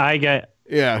 Oh, yeah,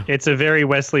 Yeah. It's a very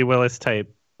Wesley Willis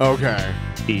type Okay.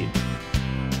 beat.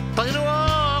 Bucket of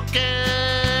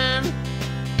walking,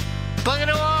 bucket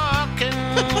of walking,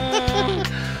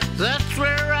 that's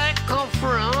where I come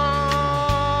from.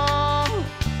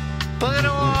 Bucket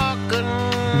of walking,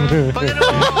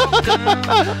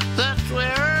 that's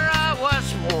where I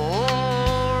was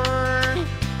born.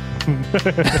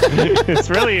 It's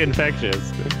really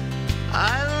infectious.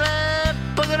 I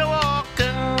left bucket of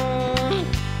walking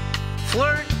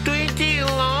for 20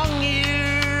 long years.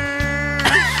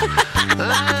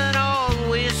 And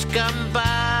always come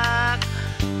back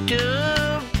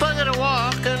to bucket of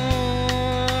walking.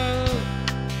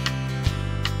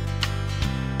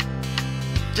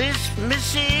 This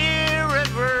Mississippi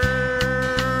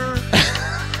River.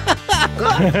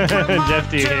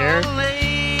 Jeff, do you hear?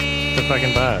 It's a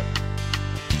fucking bot.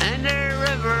 And the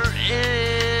river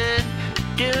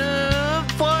into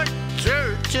Fort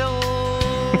Churchill.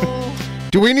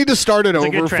 Do we need to start it It's a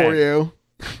good over track. for you?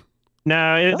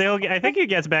 No, I think it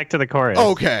gets back to the chorus.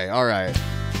 Okay, all right.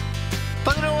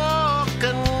 Bucket of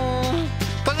walking,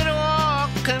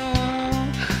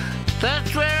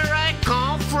 that's where I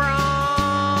come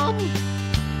from.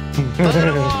 Bucket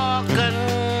of walking,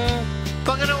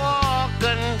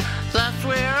 that's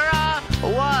where I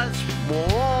was born.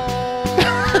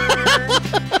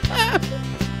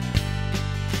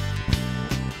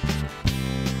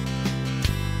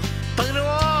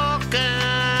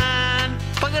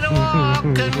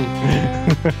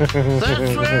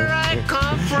 That's where I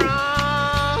come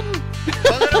from.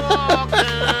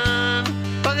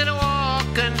 Bugging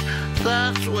walking.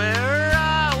 That's where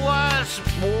I was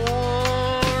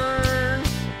born.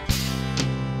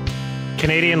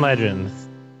 Canadian legends.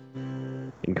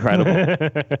 Incredible.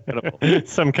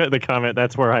 The comment,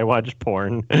 that's where I watch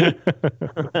porn. That's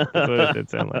what it did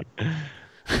sound like.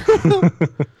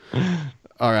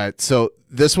 All right, so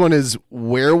this one is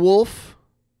werewolf.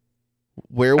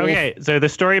 Okay, so the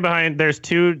story behind there's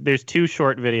two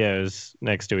short videos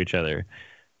next to each other.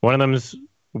 One of them's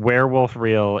werewolf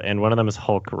reel and one of them is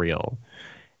Hulk reel.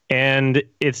 And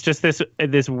it's just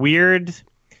this weird,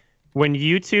 when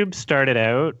YouTube started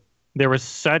out, there was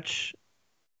such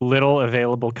little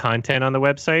available content on the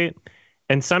website.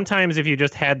 And sometimes if you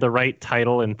just had the right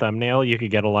title and thumbnail, you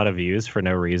could get a lot of views for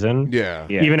no reason. Yeah.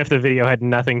 Even if the video had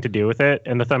nothing to do with it.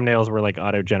 And the thumbnails were like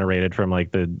auto-generated from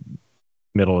like the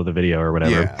middle of the video or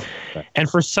whatever. Yeah. And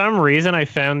for some reason, I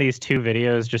found these two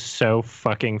videos just so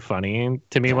fucking funny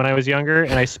to me when I was younger.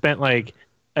 And I spent like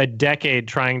a decade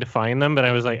trying to find them, but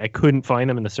I was like, I couldn't find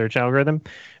them in the search algorithm.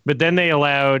 But then they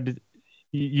allowed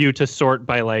you to sort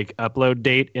by like upload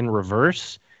date in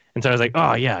reverse. And so I was like,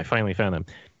 oh yeah, I finally found them.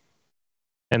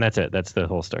 And that's it. That's the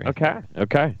whole story.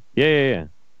 Okay. Yeah.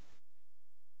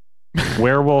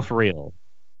 Werewolf reel.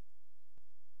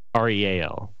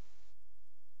 REAL.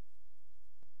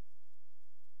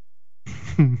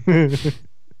 And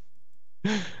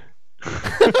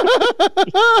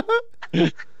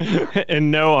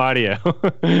no audio.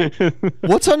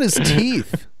 What's on his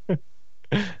teeth?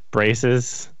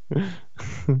 Braces.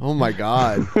 Oh my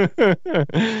god.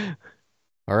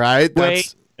 All right.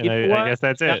 That's I guess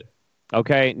that's it.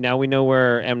 Okay, now we know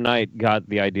where M. Night got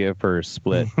the idea for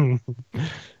Split.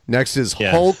 Next is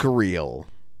Hulk reel.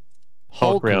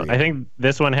 Hulk reel. I think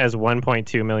this one has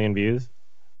 1.2 million views.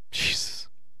 Jesus.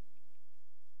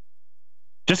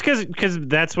 Just because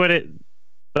that's what it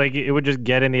would just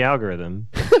get in the algorithm.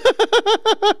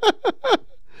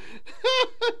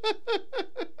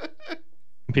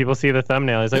 People see the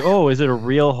thumbnail. It's like, oh, is it a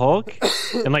real Hulk?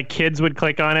 And like kids would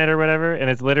click on it or whatever, and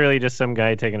it's literally just some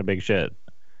guy taking a big shit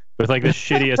with like the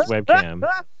shittiest webcam.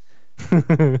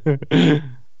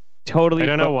 Totally. I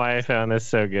don't know why I found this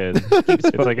so good.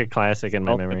 It's like a classic in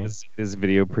my memory. This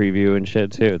video preview and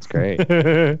shit too. It's great.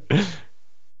 And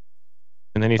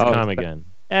then he's calm again.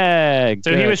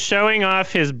 So he was showing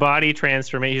off his body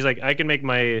transformation. He's like, I can make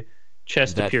my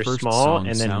chest appear small and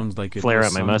then sounds like it flare was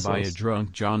up my sung muscles. by a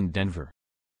drunk John Denver.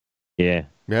 Yeah.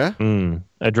 Yeah?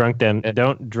 A drunk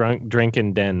don't drink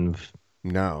in Denv.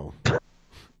 No.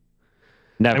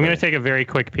 Never. I'm going to take a very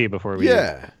quick pee before we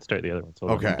start the other one. So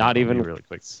Okay. Not even really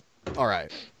quick. All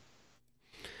right.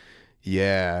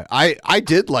 Yeah. I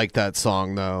did like that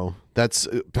song though. That's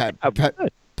Pateke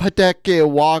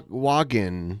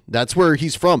Wagin. That's where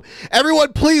he's from.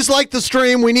 Everyone, please like the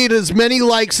stream. We need as many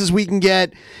likes as we can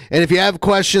get. And if you have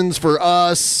questions for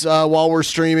us while we're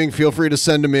streaming, feel free to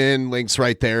send them in. Links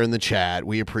right there in the chat.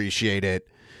 We appreciate it.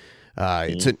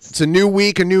 It's a new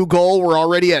week, a new goal. We're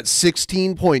already at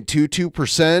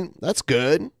 16.22%. That's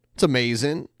good. It's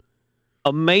amazing.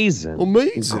 Incredible.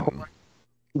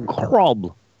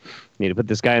 Need to put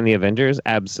this guy in the Avengers?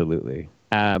 Absolutely.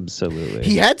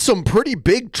 He had some pretty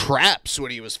big traps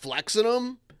when he was flexing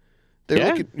them.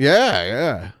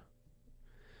 Yeah.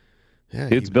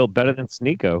 Dude's built better than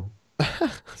Sneeko.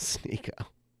 Sneeko.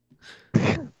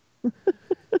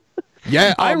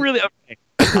 Yeah.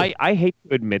 I hate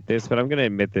to admit this, but I'm going to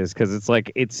admit this because it's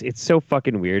like it's so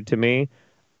fucking weird to me.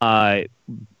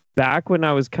 Back when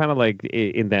I was kind of like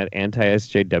in that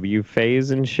anti-SJW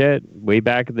phase and shit, way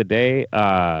back in the day,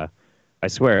 I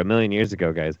swear, a million years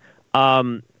ago, guys.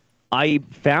 I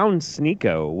found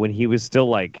Sneeko when he was still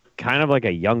like kind of like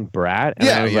a young brat. And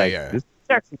I was like, this is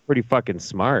actually pretty fucking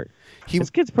smart. This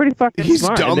kid's pretty fucking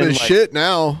smart. He's dumb as shit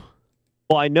now.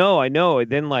 Well, I know. And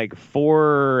then like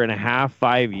 4.5,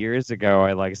 5 years ago,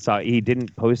 I like saw he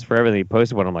didn't post forever. Then he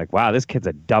posted one. I'm like, wow, this kid's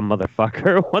a dumb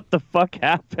motherfucker. What the fuck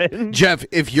happened? Jeff,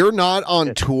 if you're not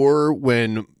on tour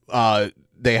when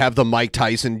they have the Mike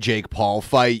Tyson Jake Paul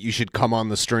fight, you should come on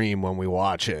the stream when we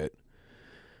watch it.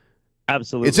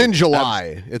 Absolutely. It's in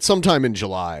July. It's sometime in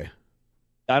July.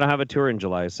 I don't have a tour in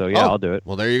July, so yeah, I'll do it.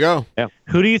 Well, there you go. Yeah.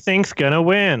 Who do you think's gonna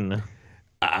win?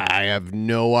 I have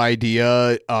no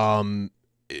idea.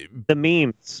 The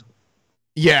memes.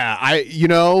 Yeah,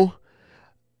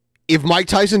 if Mike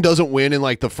Tyson doesn't win in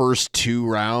like the first 2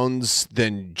 rounds,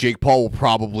 then Jake Paul will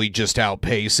probably just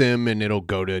outpace him and it'll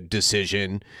go to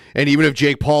decision. And even if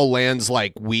Jake Paul lands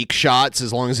like weak shots,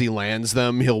 as long as he lands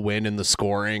them, he'll win in the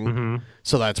scoring. Mm-hmm.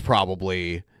 So that's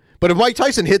probably. But if Mike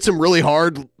Tyson hits him really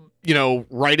hard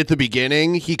right at the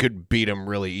beginning, he could beat him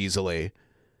really easily.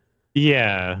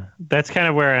 Yeah, that's kind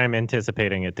of where I'm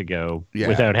anticipating it to go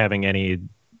without having any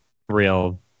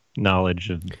real knowledge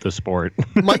of the sport.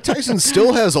 Mike Tyson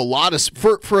still has a lot of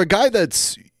for a guy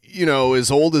that's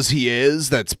as old as he is,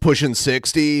 that's pushing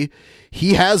 60.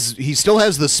 He still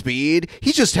has the speed.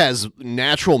 He just has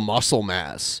natural muscle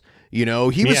mass. He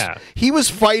was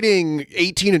fighting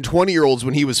 18 and 20-year-olds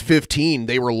when he was 15.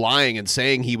 They were lying and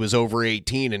saying he was over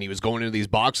 18, and he was going into these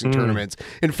boxing tournaments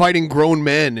and fighting grown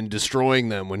men and destroying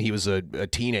them when he was a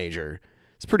teenager.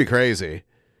 It's pretty crazy.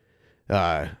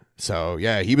 So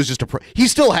yeah, he was just he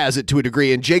still has it to a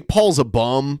degree, and Jake Paul's a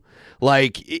bum.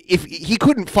 Like, if he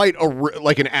couldn't fight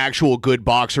an actual good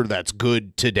boxer that's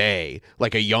good today,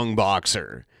 like a young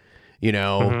boxer,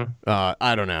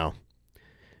 I don't know.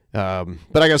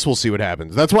 But I guess we'll see what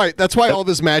happens. That's why all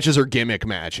these matches are gimmick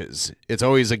matches. It's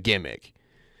always a gimmick.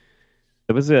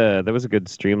 There was a good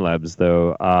Streamlabs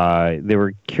though. They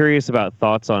were curious about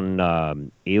thoughts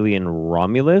on Alien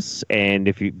Romulus,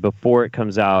 and before it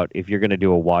comes out, if you're going to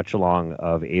do a watch along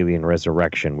of Alien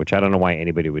Resurrection, which I don't know why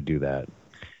anybody would do that.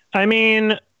 I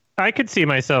mean, I could see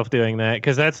myself doing that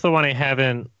because that's the one I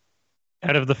haven't.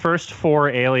 Out of the first 4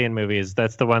 Alien movies,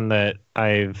 that's the one that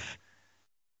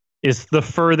is the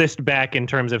furthest back in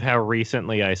terms of how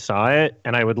recently I saw it,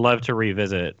 and I would love to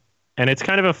revisit. And it's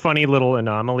kind of a funny little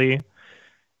anomaly.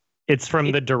 It's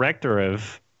from the director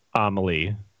of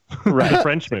Amelie, the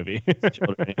French movie.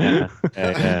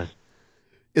 Yeah.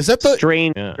 Is that the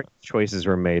strange choices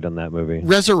were made on that movie?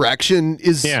 Resurrection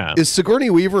is Sigourney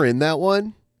Weaver in that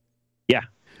one?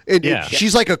 Yeah.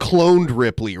 She's like a cloned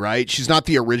Ripley, right? She's not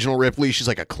the original Ripley. She's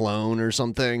like a clone or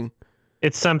something.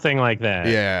 It's something like that.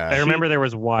 Yeah. I remember there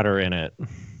was water in it.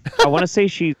 I want to say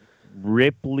she's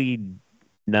Ripley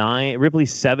 9, Ripley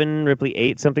 7, Ripley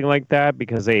 8, something like that,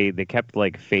 because they kept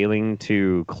like failing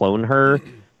to clone her,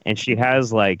 and she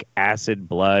has like acid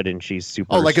blood, and she's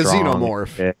super like strong. a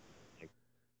xenomorph.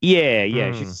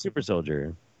 Yeah, she's a super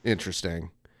soldier. Interesting.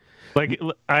 Like,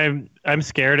 I'm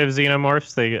scared of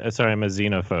xenomorphs. I'm a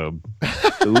xenophobe.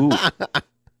 Ooh.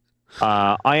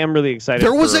 I am really excited.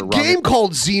 There was a game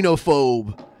called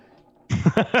Xenophobe.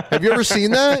 Have you ever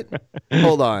seen that?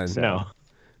 Hold on. No.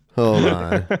 Hold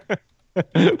on.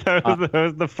 that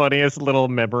was the funniest little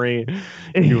memory.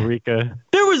 Eureka.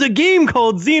 There was a game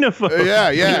called Xenophobe.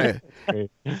 Yeah.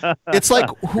 It's like...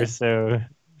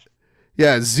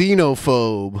 Yeah,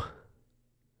 Xenophobe.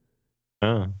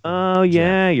 Oh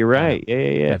yeah, you're right.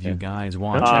 Yeah. Have you guys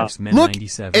watched X-Men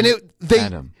 97? And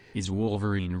Adam, is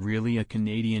Wolverine really a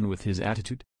Canadian with his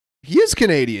attitude? He is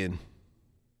Canadian.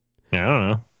 Yeah, I don't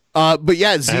know. But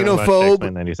yeah,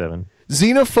 Xenophobe. 97.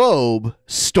 Xenophobe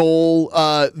stole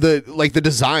the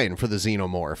design for the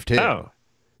Xenomorph too. Oh,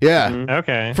 yeah.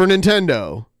 Okay. For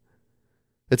Nintendo.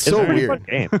 It's so weird.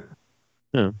 Game.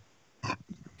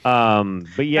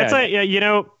 But yeah,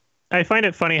 that's I find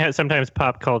it funny how sometimes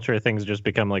pop culture things just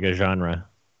become like a genre.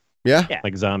 Yeah.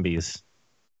 Like zombies.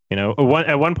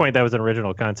 At one point that was an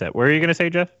original concept. What were you gonna say,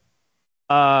 Jeff?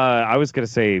 I was gonna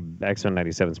say X-Men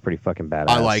 97 is pretty fucking badass.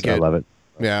 I like it. I love it.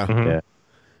 Yeah. Yeah.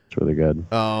 It's really good.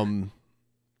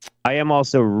 I am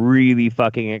also really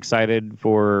fucking excited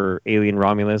for Alien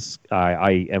Romulus.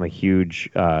 I am a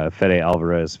huge Fede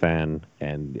Alvarez fan,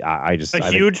 and I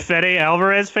huge Fede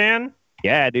Alvarez fan.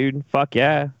 Yeah, dude. Fuck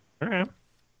yeah. All right.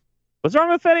 What's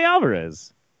wrong with Fede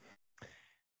Alvarez?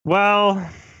 Well,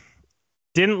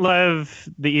 didn't love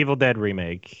the Evil Dead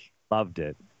remake. Loved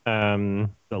it.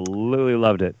 Absolutely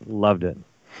loved it. Loved it.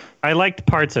 I liked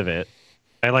parts of it.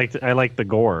 I liked the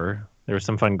gore. There was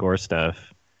some fun gore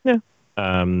stuff. Yeah.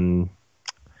 And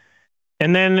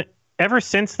then ever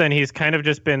since then, he's kind of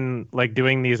just been like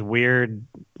doing these weird,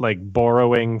 like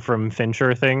borrowing from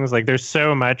Fincher things. Like there's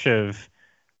so much of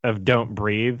Don't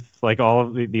Breathe, like all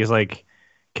of these like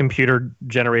computer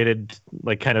generated,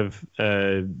 like kind of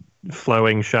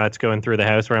flowing shots going through the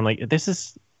house where I'm like, this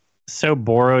is so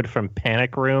borrowed from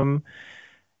Panic Room.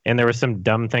 And there were some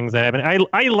dumb things that happened.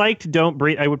 I liked Don't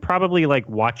Breathe. I would probably like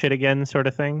watch it again, sort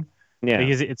of thing. Yeah,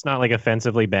 because it's not like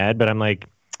offensively bad, but I'm like,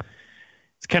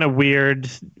 it's kind of weird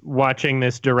watching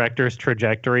this director's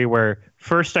trajectory where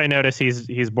first I notice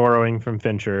he's borrowing from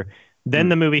Fincher. Then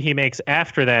the movie he makes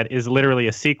after that is literally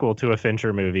a sequel to a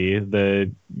Fincher movie,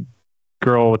 the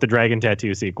Girl with the Dragon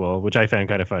Tattoo sequel, which I found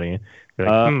kind of funny. Like,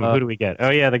 who do we get? Oh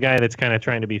yeah, the guy that's kind of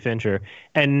trying to be Fincher.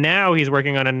 And now he's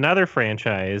working on another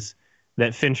franchise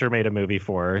that Fincher made a movie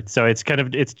for. So it's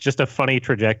just a funny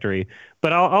trajectory.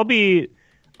 But I'll be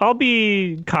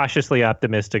cautiously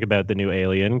optimistic about the new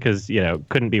Alien because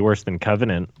couldn't be worse than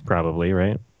Covenant, probably,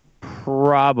 right?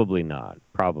 Probably not.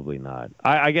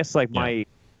 I guess like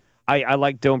I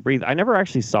like Don't Breathe. I never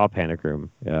actually saw Panic Room,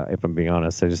 if I'm being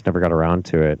honest. I just never got around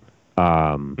to it.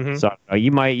 So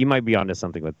you might be onto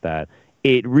something with that.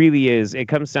 It really is. It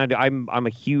comes down to I'm a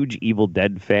huge Evil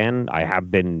Dead fan. I have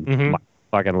been my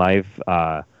fucking life.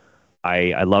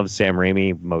 I love Sam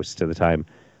Raimi most of the time.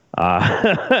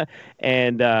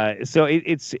 And so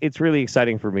it's really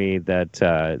exciting for me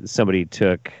that somebody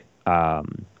took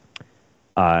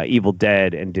Evil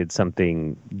Dead and did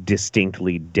something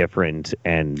distinctly different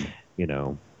and,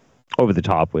 over the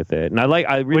top with it. And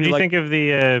I really What do you think of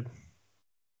the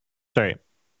sorry.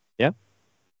 Yeah.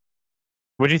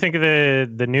 What do you think of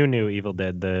the new Evil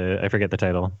Dead? I forget the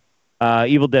title.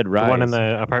 Evil Dead Rise. The one in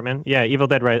the apartment? Yeah, Evil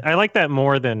Dead Rise. I like that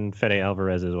more than Fede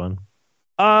Alvarez's one.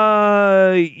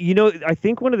 I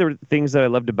think one of the things that I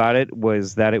loved about it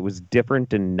was that it was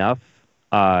different enough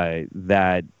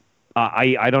that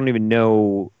I don't even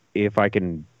know if I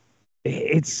can.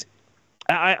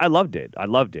 I loved it. I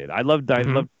loved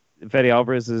Fede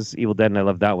Alvarez's Evil Dead, and I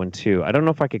loved that one too. I don't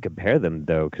know if I could compare them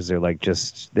though, because they're like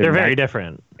they're very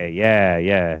different.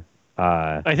 Yeah.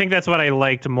 I think that's what I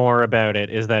liked more about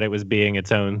it, is that it was being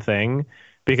its own thing.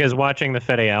 Because watching the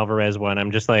Fede Alvarez one,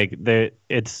 I'm just like,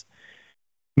 it's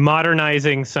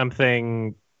modernizing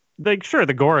something. Like, sure,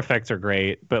 the gore effects are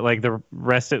great, but like the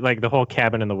rest of the whole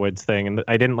cabin in the woods thing, and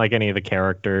I didn't like any of the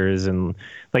characters. And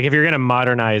like, if you're gonna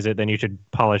modernize it, then you should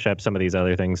polish up some of these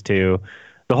other things too.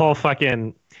 The whole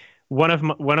fucking one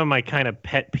of my kind of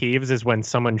pet peeves is when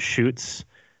someone shoots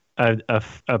a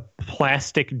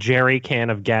plastic jerry can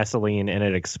of gasoline and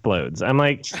it explodes. I'm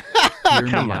like,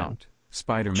 come on.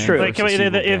 Spider-Man. True. Like,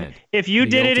 if you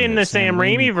did it in the Sam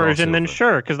Raimi version, then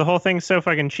sure, because the whole thing's so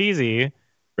fucking cheesy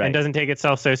and doesn't take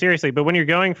itself so seriously. But when you're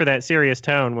going for that serious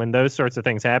tone, when those sorts of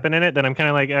things happen in it, then I'm kind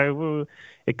of like,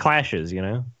 it clashes,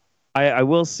 I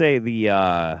will say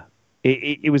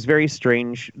it was very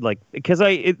strange, like, because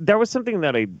there was something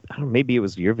that I don't know, maybe it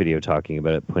was your video talking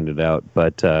about it, pointed out,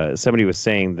 but somebody was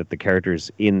saying that the characters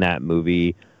in that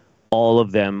movie, all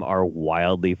of them are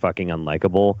wildly fucking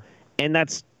unlikable, and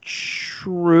that's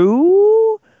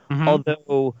true.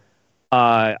 Although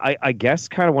I guess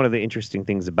kind of one of the interesting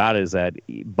things about it is that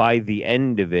by the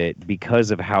end of it,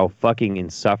 because of how fucking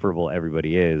insufferable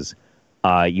everybody is,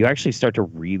 you actually start to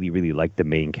really, really like the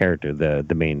main character, the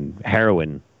main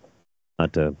heroine.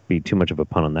 Not to be too much of a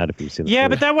pun on that if you've seen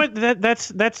but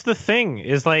that's the thing,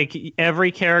 is like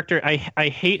every character, I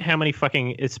hate how many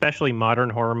fucking, especially modern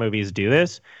horror movies do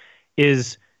this,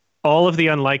 is all of the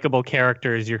unlikable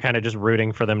characters, you're kind of just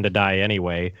rooting for them to die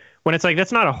anyway. When it's like,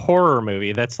 that's not a horror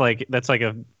movie. That's like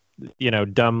a,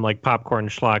 dumb, like popcorn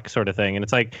schlock sort of thing. And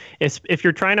it's like, if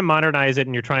you're trying to modernize it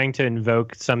and you're trying to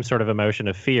invoke some sort of emotion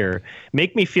of fear,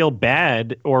 make me feel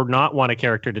bad or not want a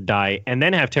character to die and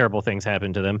then have terrible things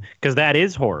happen to them, because that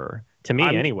is horror to me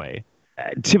anyway.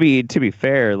 To be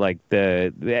fair, like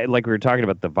we were talking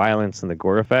about the violence and the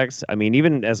gore effects. I mean,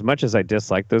 even as much as I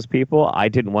dislike those people, I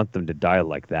didn't want them to die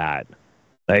like that.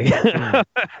 Like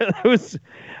it was,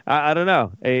 I don't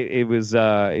know. It was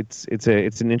it's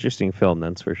an interesting film,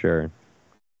 that's for sure.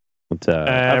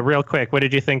 But, real quick, what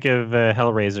did you think of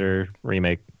Hellraiser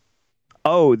remake?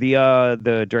 Oh,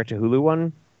 the direct to Hulu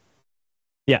one.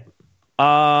 Yeah.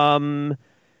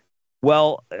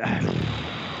 Well.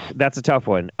 That's a tough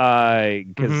one,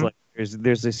 because like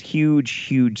there's this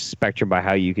huge spectrum by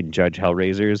how you can judge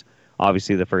Hellraisers.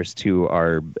 Obviously, the first two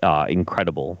are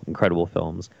incredible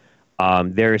films.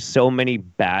 There are so many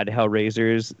bad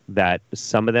Hellraisers that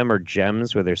some of them are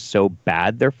gems where they're so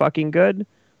bad they're fucking good.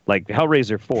 Like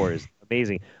Hellraiser 4 is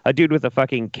amazing. A dude with a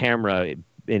fucking camera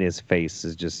in his face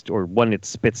is just, or one that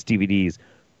spits DVDs,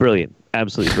 brilliant,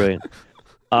 absolutely brilliant.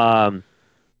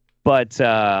 But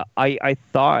I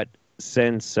thought.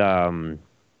 Since the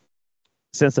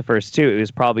first two, it was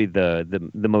probably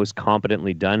the most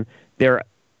competently done. There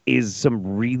is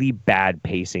some really bad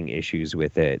pacing issues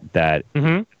with it that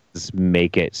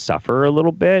make it suffer a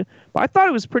little bit. But I thought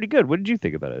it was pretty good. What did you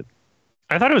think about it?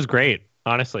 I thought it was great,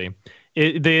 honestly.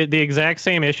 The exact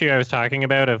same issue I was talking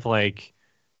about of like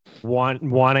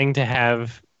wanting to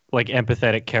have like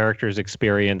empathetic characters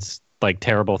experience like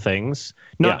terrible things,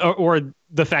 or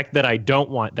the fact that I don't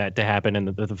want that to happen, and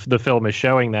the film is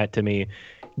showing that to me,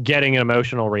 getting an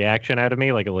emotional reaction out of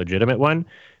me, like a legitimate one.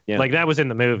 Like that was in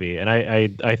the movie, and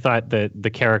I thought that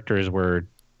the characters were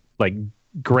like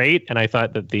great, and I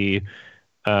thought that the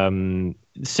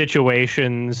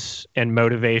situations and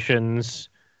motivations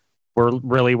were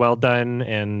really well done.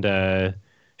 And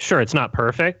sure, it's not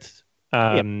perfect,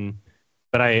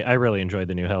 but I really enjoyed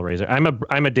the new Hellraiser.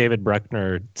 I'm a David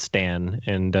Bruckner stan,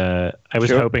 and I was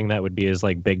hoping that would be his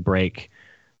like big break.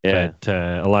 But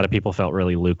a lot of people felt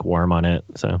really lukewarm on it.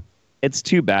 So It's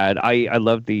too bad. I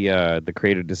love the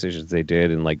creative decisions they did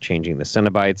and like changing the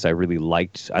Cenobites.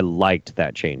 I liked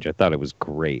that change. I thought it was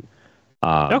great.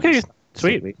 Okay,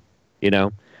 sweet. You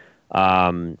know,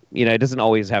 it doesn't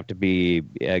always have to be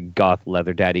a goth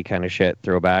leather daddy kind of shit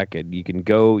throwback, and you can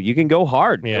go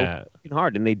hard. Yeah, go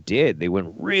hard, and they did. They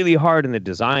went really hard in the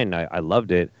design. I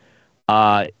loved it.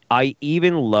 I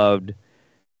even loved.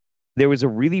 There was a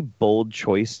really bold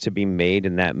choice to be made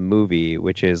in that movie,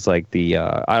 which is like the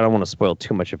I don't want to spoil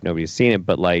too much if nobody's seen it,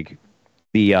 but like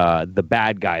the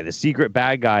bad guy, the secret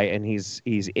bad guy, and he's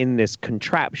in this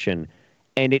contraption,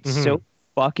 and it's so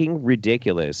fucking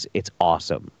ridiculous. It's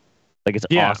awesome. Like it's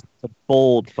awesome. It's a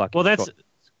bold fucking. Well, that's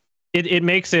it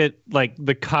makes it like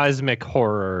the cosmic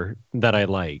horror that I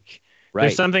like. Right.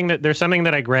 There's something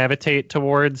that I gravitate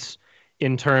towards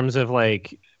in terms of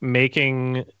like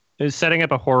setting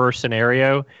up a horror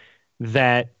scenario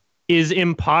that is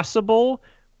impossible,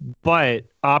 but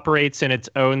operates in its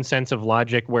own sense of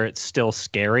logic where it's still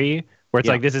scary, where it's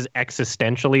like, this is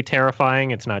existentially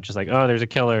terrifying. It's not just like, oh, there's a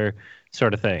killer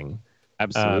sort of thing.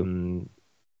 Absolutely.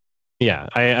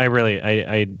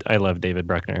 I love David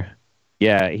Bruckner.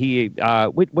 Yeah. He,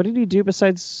 what did he do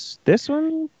besides this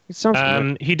one? It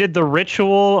sounds he did The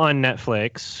Ritual on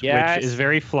Netflix, which is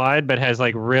very flawed, but has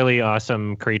like really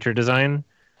awesome creature design.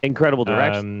 Incredible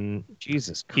direction.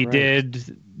 Jesus Christ. He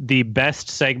did the best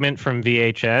segment from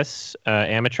VHS,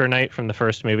 Amateur Night from the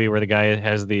first movie, where the guy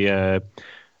has the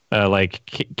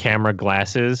camera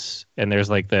glasses and there's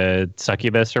like the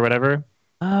succubus or whatever.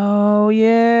 Oh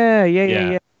yeah.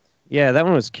 Yeah, that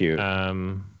one was cute.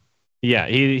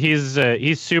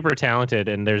 He's super talented,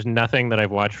 and there's nothing that I've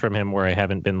watched from him where I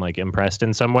haven't been like impressed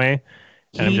in some way.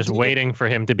 And I'm just waiting for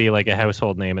him to be like a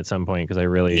household name at some point, because I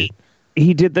really.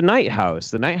 He did The Night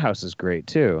House. The Night House is great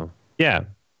too. Yeah,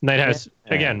 Night House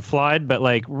again, flawed, but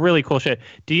like really cool shit.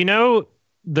 Do you know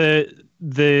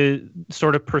the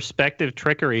sort of perspective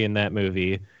trickery in that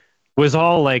movie was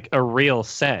all like a real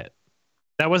set?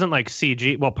 That wasn't like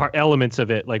CG. Well, elements of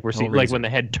it like we're like when the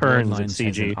head turns, it's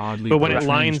CG. But when it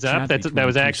lines up, that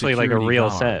was actually like a real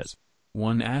set.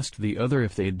 One asked the other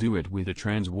if they'd do it with a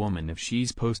trans woman if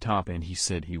she's post-op, and he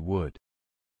said he would.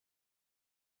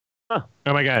 Huh.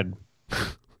 Oh my god.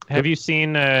 Have you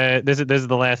seen this is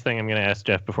the last thing I'm going to ask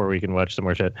Jeff before we can watch some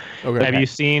more shit. Okay. Have you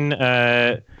seen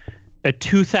a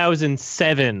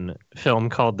 2007 film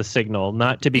called The Signal,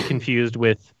 not to be confused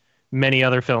with many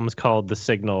other films called The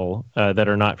Signal that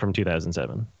are not from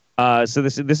 2007? So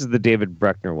this is the David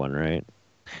Bruckner one, right?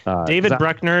 David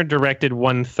Bruckner directed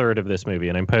 1/3 of this movie,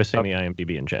 and I'm posting the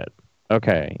IMDb in chat.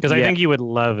 Okay. Because I think you would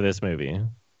love this movie.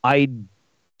 I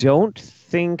don't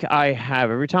think I have.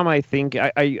 Every time I think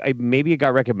I maybe it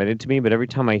got recommended to me, but every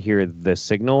time I hear The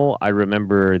Signal, I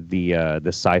remember the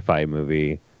sci-fi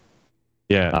movie.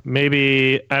 Yeah,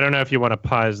 maybe I don't know if you want to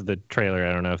pause the trailer.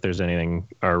 I don't know if there's anything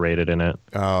R-rated in it.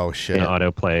 Oh shit! In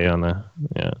autoplay on the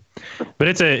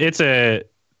but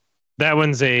that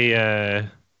one's a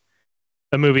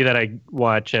movie that I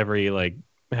watch every like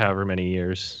however many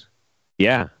years.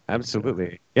 Yeah,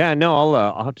 absolutely. Yeah, no,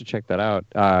 I'll have to check that out.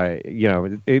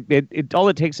 It all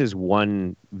it takes is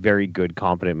one very good,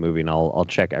 competent movie, and I'll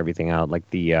check everything out. Like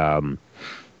the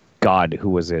God, who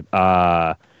was it?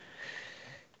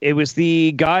 It was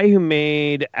the guy who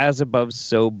made As Above,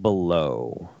 So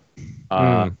Below.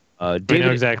 David, I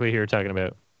know exactly who you're talking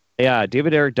about. Yeah,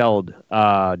 David Eric Dowdle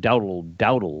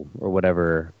or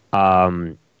whatever.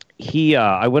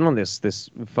 I went on this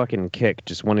fucking kick,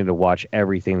 just wanting to watch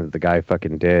everything that the guy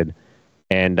fucking did,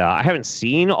 and I haven't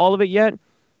seen all of it yet.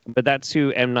 But that's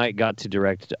who M. Night got to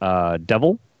direct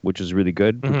Devil, which was really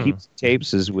good. Who Keeps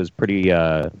Tapes was pretty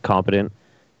competent.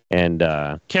 And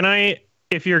can I?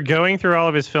 If you're going through all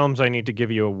of his films, I need to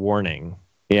give you a warning.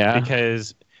 Yeah.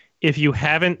 Because if you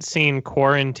haven't seen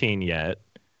Quarantine yet,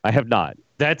 I have not.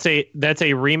 That's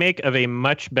a remake of a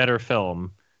much better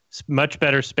film. Much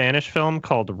better Spanish film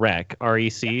called Rec,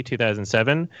 REC,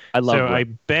 2007. I love So Rec. I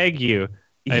beg you,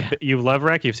 you love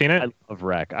Rec? You've seen it? I love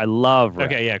Rec.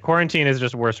 Okay, yeah. Quarantine is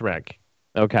just worse Rec.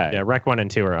 Okay. Yeah, Rec 1 and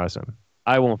 2 are awesome.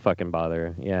 I won't fucking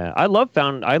bother. Yeah, I love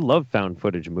found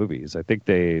footage movies. I think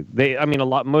they I mean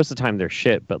most of the time they're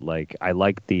shit, but like I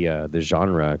like the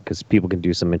genre because people can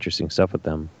do some interesting stuff with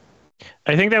them.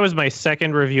 I think that was my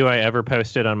second review I ever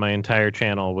posted on my entire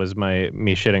channel was me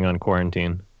shitting on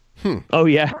Quarantine. Oh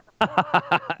yeah.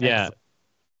 Yeah.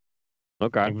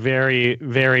 Okay. Like very,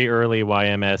 very early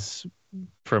YMS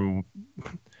from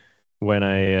when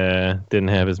I didn't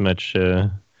have as much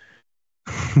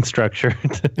structure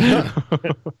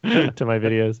to my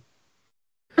videos.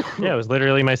 Yeah, it was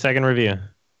literally my second review.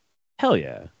 Hell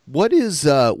yeah.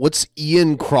 What's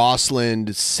Ian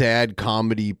Crossland's sad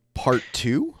comedy part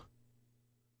 2?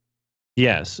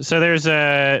 Yes. So there's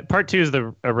part 2 is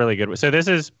a really good one. So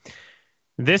this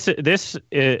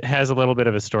it has a little bit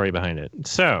of a story behind it.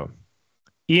 So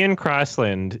Ian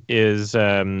Crossland is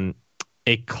a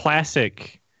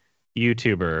classic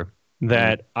YouTuber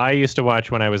that I used to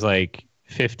watch when I was like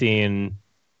 15,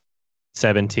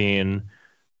 17.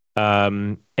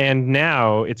 And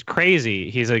now it's crazy.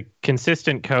 He's a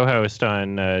consistent co-host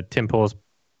on Tim Pool's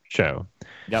show.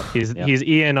 Yep. He's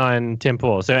Ian on Tim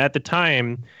Pool. So at the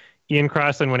time, Ian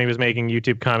Crossland, when he was making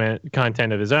YouTube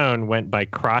content of his own, went by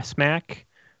Crossmac.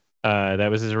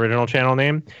 That was his original channel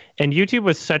name. And YouTube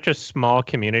was such a small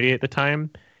community at the time.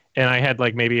 And I had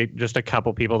like maybe just a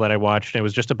couple people that I watched. And it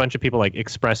was just a bunch of people like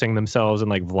expressing themselves and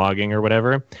like vlogging or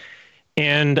whatever.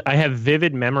 And I have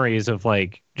vivid memories of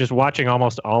like just watching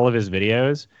almost all of his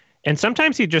videos. And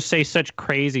sometimes he'd just say such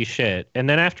crazy shit. And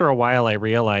then after a while, I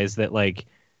realized that like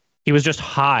he was just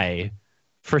high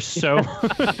for so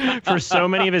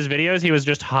many of his videos. He was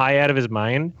just high out of his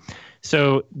mind.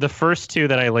 So the first 2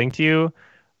 that I linked you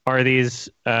are these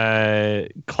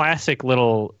classic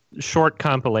little short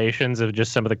compilations of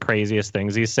just some of the craziest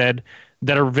things he said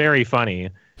that are very funny.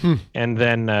 And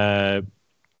then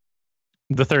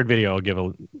the third video I'll give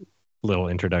a little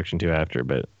introduction to after,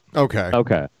 but okay.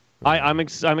 I'm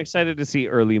excited to see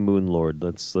Early Moon Lord.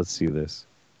 Let's see this.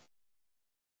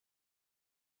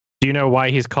 Do you know why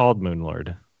he's called Moon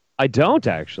Lord? I don't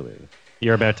actually.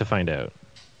 You're about to find out.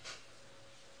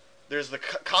 There's the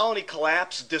colony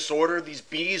collapse disorder. These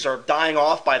bees are dying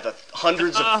off by the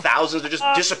hundreds of thousands. They're just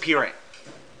disappearing.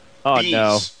 Oh, bees.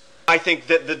 no. I think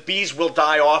that the bees will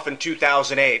die off in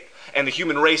 2008, and the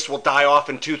human race will die off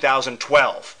in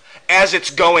 2012. As it's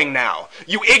going now.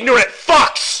 You ignorant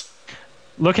fucks!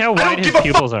 Look how wide his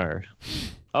pupils are.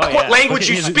 Oh, what language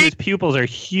you speak? His pupils are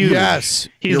huge. Yes.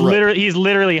 He's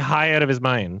literally high out of his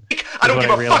mind. I don't give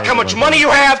a fuck how much money you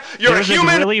have. You're a human.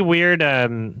 This really weird.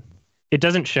 It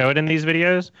doesn't show it in these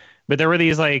videos, but there were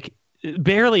these like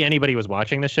barely anybody was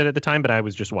watching this shit at the time, but I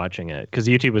was just watching it because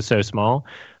YouTube was so small.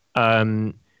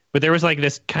 But there was like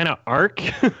this kind of arc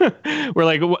where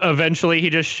like eventually he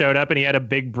just showed up and he had a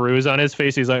big bruise on his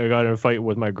face. He's like, I got in a fight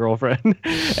with my girlfriend.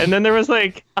 And then there was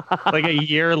like a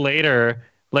year later,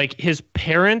 like his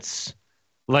parents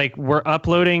like were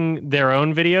uploading their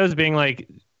own videos being like,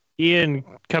 Ian,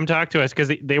 come talk to us,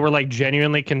 because they were like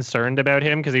genuinely concerned about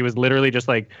him because he was literally just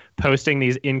like posting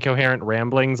these incoherent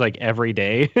ramblings like every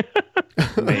day.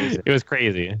 It was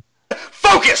crazy.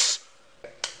 Focus!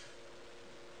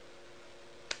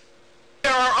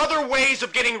 There are other ways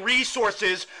of getting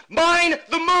resources. Mine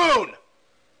the moon!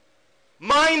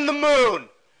 Mine the moon!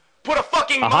 Put a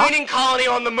fucking mining colony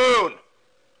on the moon!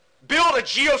 Build a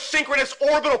geosynchronous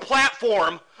orbital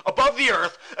platform above the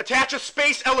Earth, attach a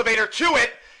space elevator to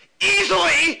it,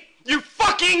 easily! You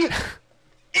fucking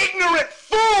ignorant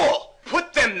fool!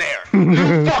 Put them there!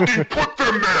 You fucking put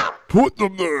them there! Put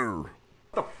them there! What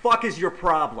the fuck is your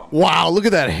problem? Wow, look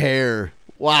at that hair.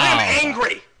 Wow. I'm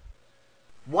angry!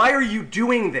 Why are you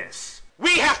doing this?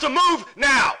 We have to move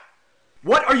now!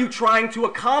 What are you trying to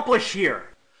accomplish here?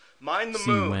 Mind the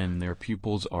moon. See, when their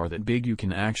pupils are that big, you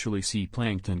can actually see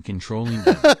plankton controlling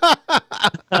them.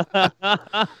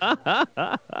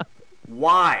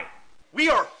 Why? We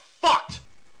are fucked!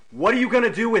 What are you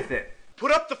gonna do with it?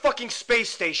 Put up the fucking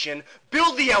space station,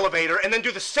 build the elevator, and then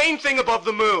do the same thing above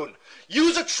the moon.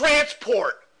 Use a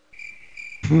transport!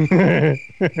 Build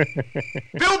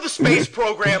the space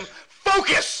program.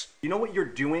 Focus! You know what you're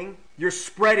doing? You're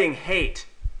spreading hate.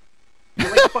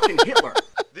 You're like fucking Hitler.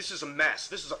 This is a mess.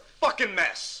 This is a fucking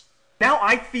mess. Now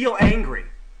I feel angry.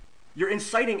 You're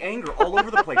inciting anger all over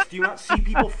the place. Do you not see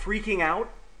people freaking out?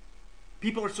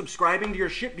 People are subscribing to your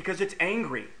shit because it's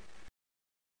angry.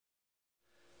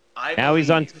 I now he's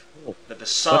on that the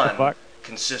sun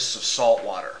consists of salt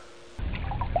water.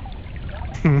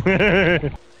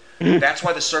 That's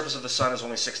why the surface of the sun is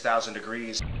only 6,000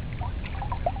 degrees.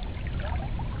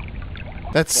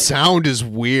 That sound is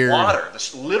weird. Water,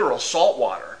 this literal salt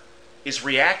water, is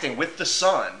reacting with the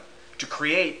sun to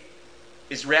create,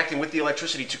 is reacting with the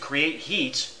electricity to create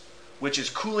heat, which is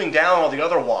cooling down all the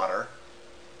other water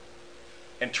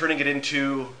and turning it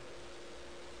into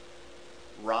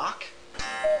rock.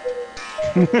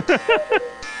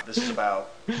 This is about...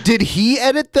 Did he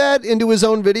edit that into his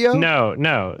own video?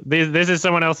 No. This is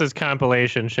someone else's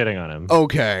compilation shitting on him.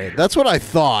 Okay, that's what I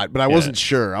thought, but I wasn't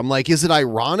sure. I'm like, is it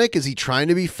ironic? Is he trying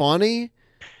to be funny?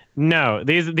 No,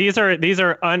 these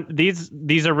original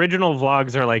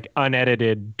vlogs are like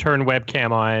unedited. Turn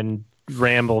webcam on,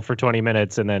 ramble for 20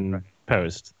 minutes, and then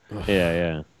post.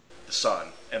 Yeah. The sun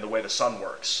and the way the sun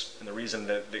works, and the reason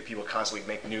that people constantly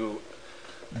make new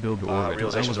Build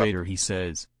orbital elevator, he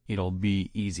says. It'll be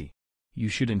easy. You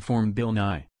should inform Bill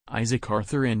Nye, Isaac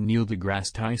Arthur, and Neil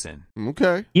deGrasse Tyson.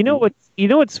 Okay. You know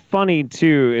what's funny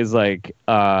too is like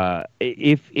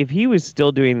if he was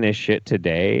still doing this shit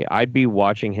today, I'd be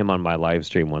watching him on my live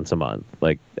stream once a month.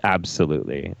 Like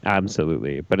absolutely.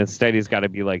 But instead he's got to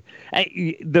be like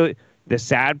the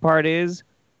sad part is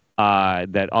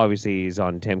that obviously he's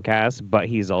on Timcast, but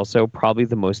he's also probably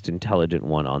the most intelligent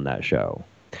one on that show.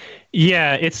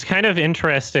 Yeah, it's kind of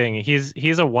interesting.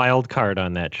 He's a wild card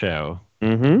on that show.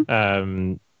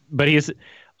 Mm-hmm. But he's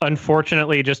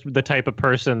unfortunately just the type of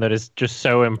person that is just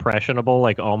so impressionable,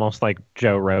 like almost like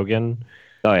Joe Rogan.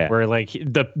 Oh yeah. Where like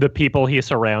the people he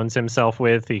surrounds himself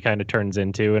with, he kind of turns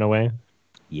into in a way.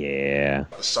 Yeah.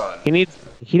 The sun.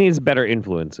 He needs better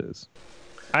influences.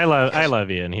 I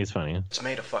love Ian. He's funny. It's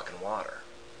made of fucking water.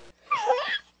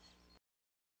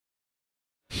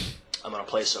 I'm gonna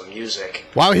play some music.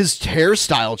 Wow, his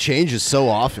hairstyle changes so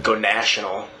often. Go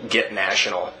national. Get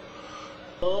national.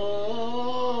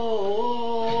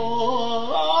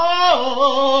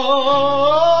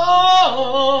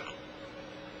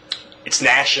 It's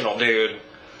national, dude.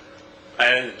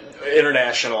 And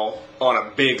international on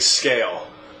a big scale.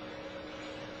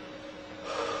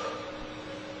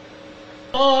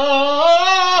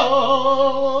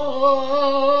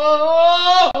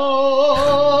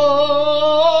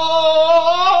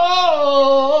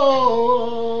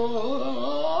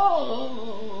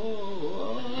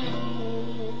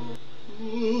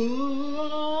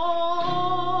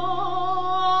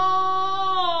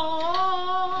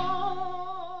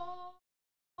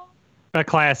 A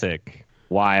classic.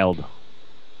 Wild.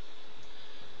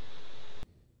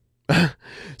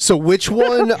 So which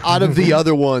one out of the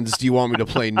other ones do you want me to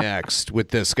play next with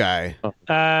this guy?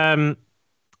 Well,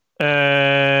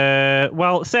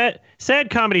 Sad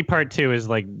Comedy Part 2 is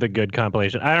like the good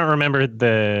compilation. I don't remember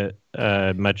the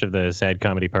much of the Sad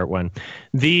Comedy Part 1.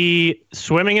 The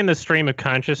Swimming in the Stream of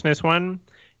Consciousness one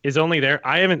is only there.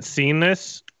 I haven't seen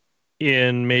this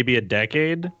in maybe a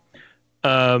decade.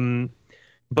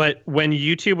 But when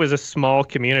YouTube was a small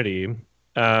community,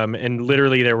 and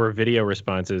literally there were video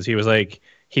responses,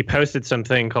 he posted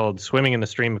something called Swimming in the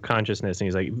Stream of Consciousness, and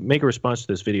he's like, make a response to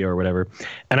this video or whatever.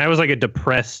 And I was like a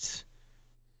depressed,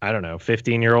 I don't know,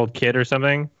 15-year-old kid or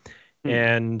something.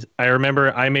 And I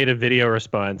remember I made a video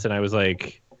response, and I was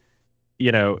like,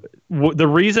 you know, the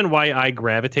reason why I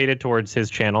gravitated towards his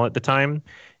channel at the time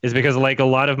is because like a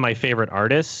lot of my favorite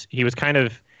artists, he was kind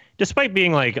of, despite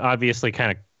being like obviously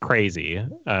kind of crazy,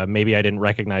 maybe I didn't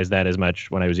recognize that as much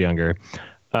when I was younger.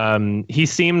 He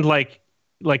seemed like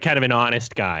kind of an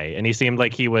honest guy, and he seemed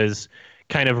like he was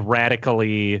kind of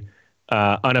radically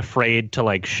unafraid to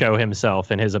like show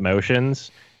himself and his emotions,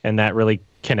 and that really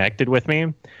connected with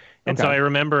me. And so I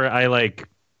remember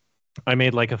I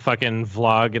made like a fucking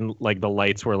vlog, and like the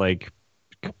lights were like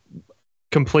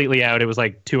completely out. It was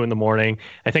like 2 a.m.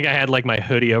 I think I had like my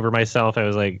hoodie over myself. I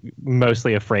was like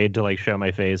mostly afraid to like show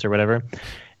my face or whatever.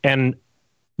 And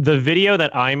the video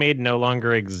that I made no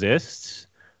longer exists.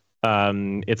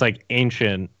 It's like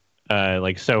ancient,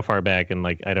 like so far back, and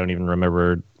like I don't even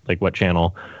remember like what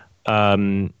channel.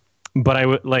 But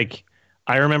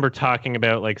I remember talking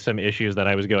about like some issues that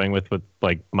I was going with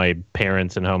like my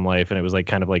parents and home life, and it was like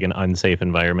kind of like an unsafe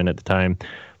environment at the time.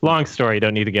 Long story,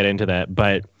 don't need to get into that.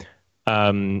 But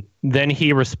then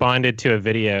he responded to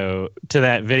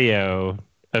that video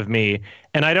of me,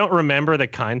 and I don't remember the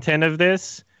content of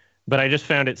this, but I just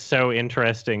found it so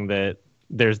interesting that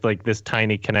there's like this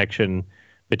tiny connection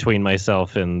between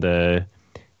myself and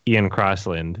Ian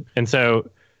Crossland. And so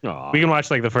we can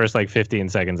watch like the first like 15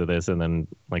 seconds of this and then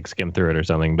like skim through it or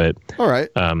something. But all right.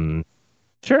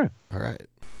 Sure. All right.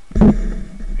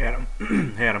 Adam.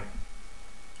 Adam.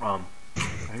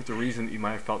 I think the reason that you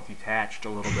might have felt detached a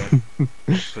little bit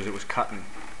because it was cutting.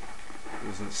 It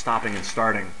was stopping and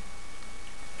starting.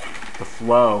 The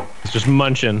flow. It's just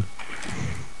munching.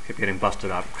 Kept getting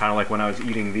busted up. Kind of like when I was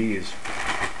eating these.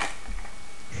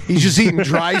 He's just eating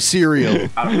dry cereal.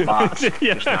 Out of the box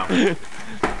just now.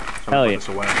 Hell yeah. This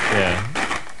away.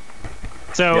 Yeah.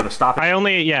 So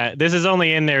this is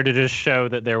only in there to just show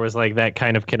that there was like that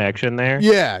kind of connection there.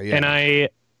 Yeah. And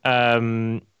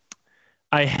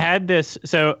I had this,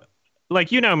 so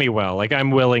like, you know me well, like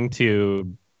I'm willing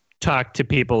to talk to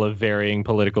people of varying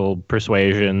political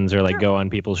persuasions or like go on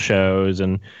people's shows.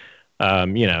 And,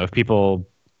 you know, if people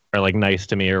are like nice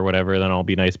to me or whatever, then I'll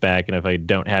be nice back. And if I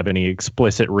don't have any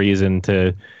explicit reason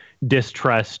to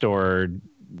distrust or,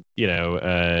 you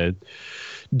know,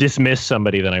 dismiss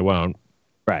somebody, then I won't.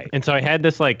 Right. And so I had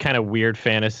this like kind of weird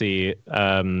fantasy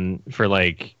for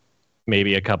like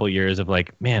maybe a couple years of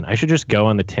like, man, I should just go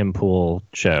on the Tim Pool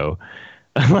show.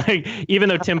 Like, even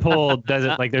though Tim Pool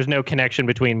doesn't, like, there's no connection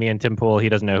between me and Tim Pool. He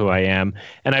doesn't know who I am.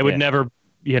 And I would never,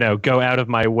 go out of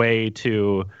my way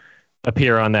to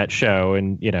appear on that show.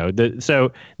 And,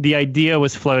 so the idea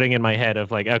was floating in my head of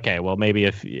like, okay, well, maybe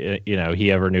if,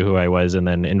 he ever knew who I was and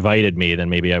then invited me, then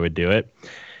maybe I would do it.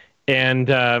 And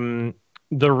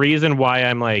the reason why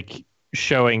I'm like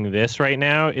showing this right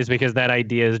now is because that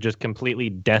idea is just completely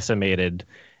decimated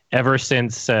ever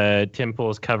since Tim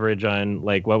Pool's coverage on,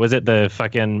 like, what was it? There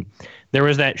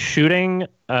was that shooting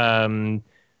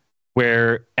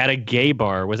where at a gay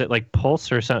bar, was it like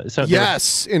Pulse or something?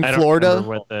 Yes, in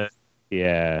Florida.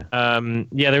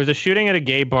 There was a shooting at a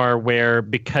gay bar where,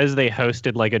 because they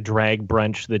hosted like a drag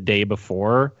brunch the day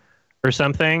before or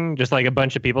something, just like a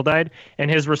bunch of people died.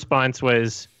 And his response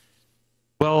was,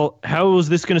 well, how is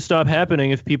this going to stop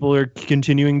happening if people are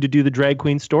continuing to do the drag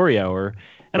queen story hour?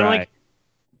 And I'm like,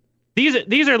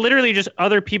 these are literally just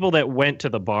other people that went to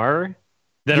the bar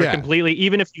that are completely,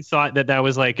 even if you thought that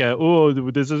was like,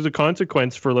 this is a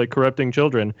consequence for like corrupting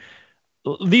children.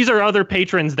 These are other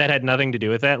patrons that had nothing to do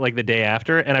with that, like the day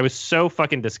after. And I was so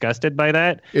fucking disgusted by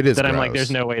that. It is that gross. I'm like,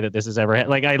 there's no way that this has ever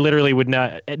like, I literally would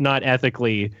not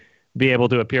ethically be able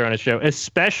to appear on a show,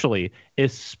 especially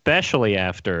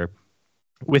after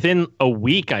within a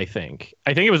week, I think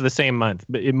it was the same month,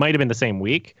 but it might've been the same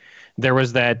week. There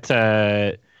was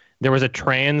there was a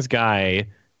trans guy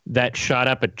that shot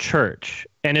up a church,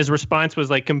 and his response was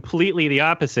like completely the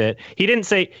opposite. He didn't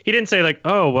say like,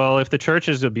 oh, well, if the church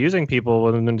is abusing people,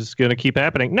 well, then it's just going to keep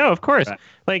happening. No, of course. Right.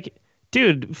 Like,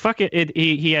 dude, fuck it.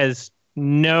 He has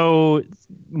no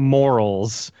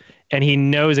morals, and he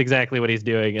knows exactly what he's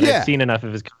doing. And I've seen enough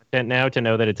of his content now to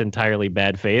know that it's entirely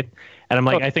bad faith. And I'm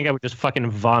like, I think I would just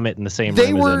fucking vomit in the same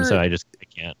room as him, so I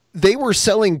can't. They were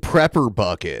selling prepper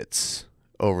buckets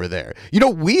over there.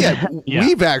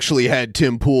 We've actually had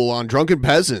Tim Pool on Drunken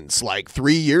Peasants like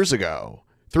 3 or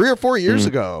 4 years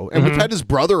ago. And we've had his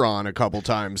brother on a couple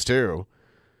times too.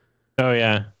 Oh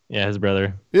yeah. Yeah, his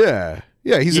brother. Yeah.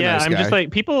 Yeah, he's a nice guy. I'm just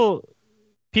like, people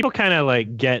kind of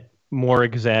like get more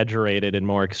exaggerated and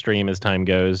more extreme as time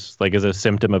goes, like as a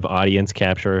symptom of audience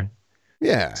capture.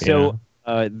 Yeah. So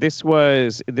this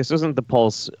wasn't the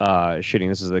Pulse shooting.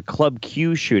 This is the Club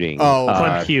Q shooting.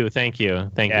 Club Q. Thank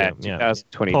you. Yeah,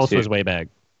 2022. Pulse was way back.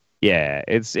 Yeah,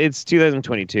 it's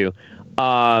 2022.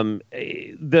 So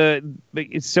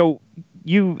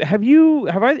have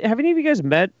any of you guys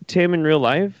met Tim in real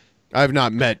life? I've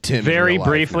not met Tim very in real life,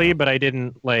 briefly, no. But I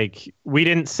didn't we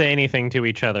didn't say anything to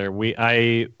each other.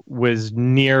 I was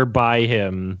nearby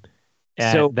him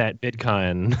at that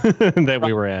VidCon that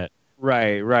we were at.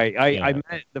 Right. I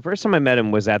met the first time I met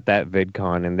him was at that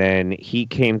VidCon, and then he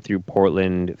came through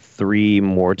Portland three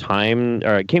times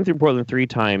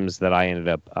that I ended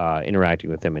up interacting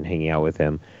with him and hanging out with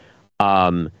him.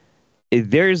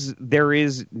 There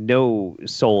is no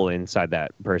soul inside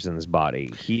that person's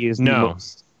body. He is the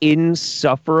most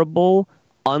insufferable,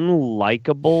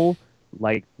 unlikable,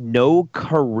 like no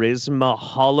charisma,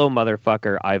 hollow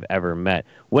motherfucker I've ever met.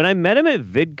 When I met him at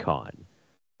VidCon,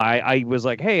 I was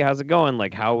like, hey, how's it going?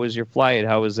 Like, how was your flight?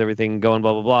 How was everything going?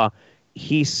 Blah, blah, blah.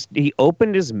 He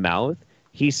opened his mouth.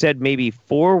 He said maybe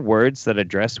 4 words that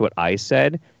addressed what I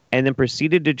said, and then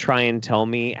proceeded to try and tell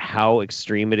me how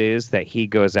extreme it is that he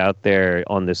goes out there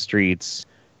on the streets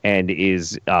and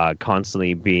is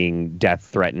constantly being death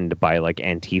threatened by like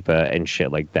Antifa and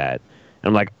shit like that. And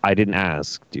I'm like, I didn't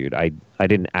ask, dude. I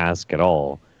didn't ask at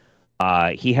all.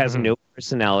 He has no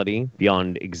personality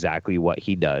beyond exactly what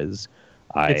he does.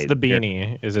 It's the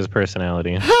beanie is his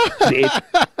personality.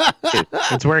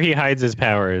 It's where he hides his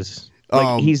powers.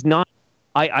 Like he's not.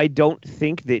 I don't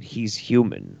think that he's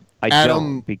human.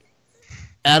 Adam,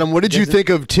 what did you think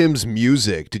of Tim's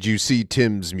music? Did you see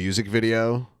Tim's music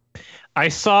video? I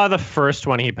saw the first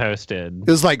one he posted. It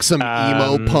was like some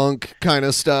emo punk kind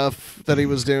of stuff that he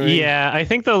was doing. Yeah, I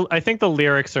think the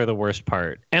lyrics are the worst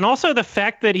part, and also the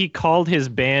fact that he called his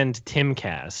band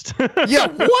Timcast. Yeah,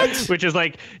 what? Which is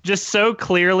like just so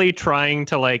clearly trying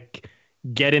to like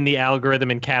get in the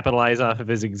algorithm and capitalize off of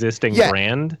his existing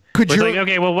brand. It's like,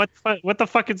 okay, well, what the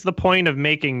fuck is the point of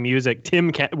making music?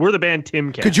 We're the band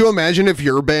Timcast. Could you imagine if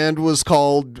your band was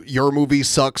called Your Movie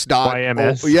Sucks?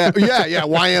 YMS. Oh, yeah,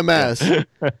 YMS.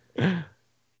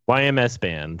 YMS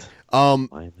band.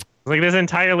 It's like this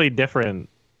entirely different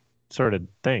sort of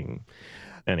thing.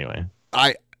 Anyway.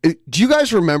 Do you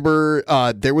guys remember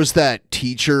there was that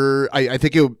teacher, I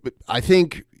think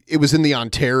it was in the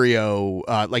Ontario,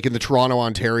 like in the Toronto,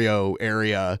 Ontario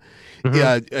area.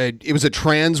 Mm-hmm. It was a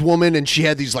trans woman, and she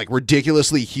had these like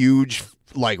ridiculously huge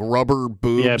like rubber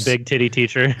boobs. Yeah, big titty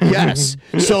teacher. Yes.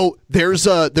 So there's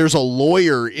a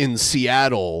lawyer in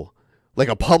Seattle, like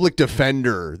a public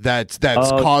defender that's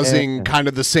causing kind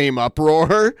of the same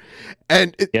uproar.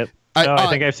 And I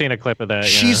think I've seen a clip of that.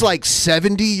 She's like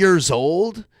 70 years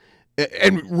old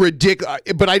and ridiculous.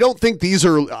 But I don't think these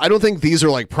are like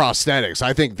prosthetics.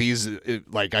 I think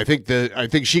I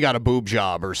think she got a boob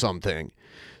job or something.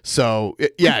 So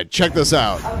yeah, check this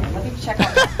out. Okay, let me check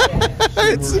out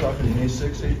this. We're talking May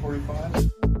 6,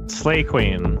 8:45. Slay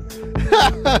Queen.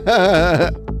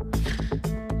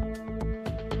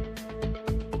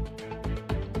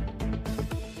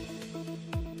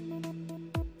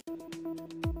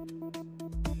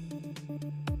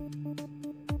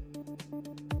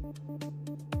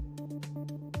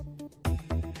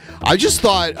 I just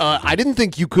thought I didn't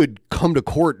think you could come to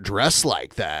court dressed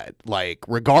like that, like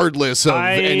regardless of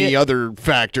any other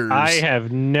factors. I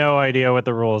have no idea what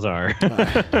the rules are.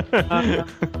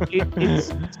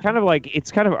 It's kind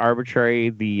of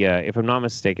arbitrary. The if I'm not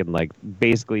mistaken, like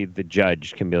basically the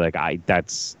judge can be like,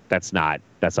 that's not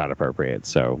appropriate,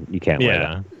 so you can't wear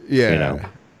that. Yeah, you know,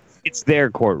 it's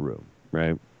their courtroom,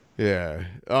 right? Yeah.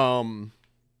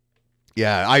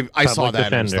 Yeah, I saw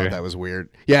that and thought that was weird.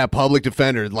 Yeah, public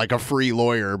defender, like a free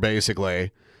lawyer,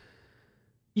 basically.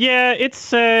 Yeah,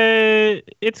 it's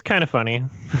kind of funny.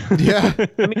 Yeah,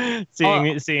 I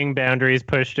mean, seeing boundaries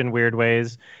pushed in weird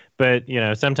ways, but you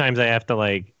know, sometimes I have to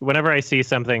like, whenever I see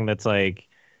something that's like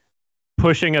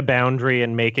pushing a boundary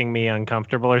and making me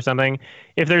uncomfortable or something,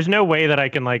 if there's no way that I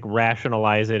can like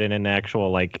rationalize it in an actual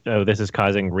like, oh, this is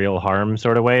causing real harm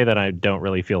sort of way, then I don't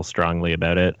really feel strongly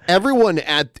about it. Everyone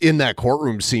in that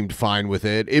courtroom seemed fine with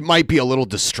it. It might be a little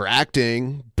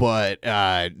distracting, but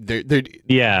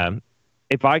yeah.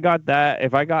 If I got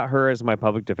her as my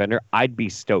public defender, I'd be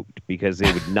stoked because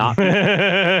they would not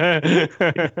they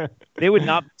would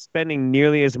not be spending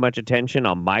nearly as much attention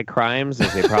on my crimes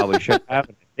as they probably should have.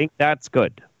 I think that's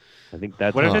good. I think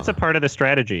that's What if it's a part of the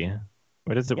strategy?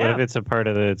 What is it? Yeah. What if it's a part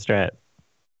of the strat?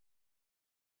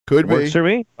 Could be. Works for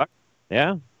me.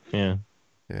 Yeah. Yeah.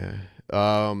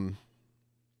 Yeah.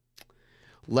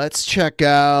 Let's check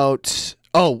out.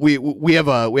 Oh, we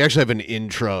actually have an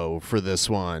intro for this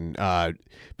one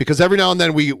because every now and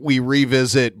then we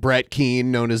revisit Brett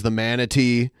Keane, known as the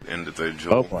Manatee.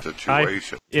 Individual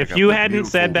situation. If you hadn't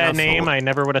said that name, I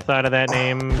never would have thought of that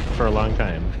name for a long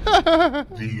time.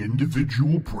 The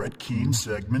individual Brett Keane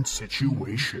segment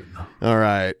situation. All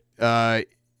right.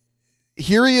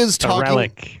 Here he is talking. A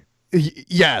relic.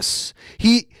 Yes.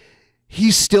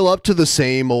 He's still up to the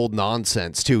same old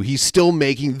nonsense too. He's still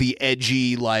making the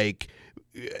edgy, like,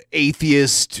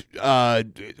 atheist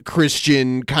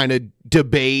Christian kind of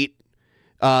debate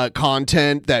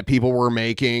content that people were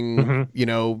making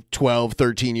 12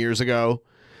 13 years ago.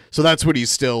 So that's what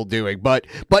he's still doing, but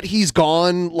he's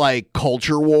gone like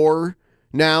culture war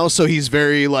now, so he's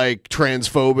very like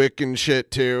transphobic and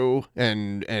shit too,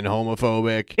 and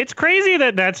homophobic. It's crazy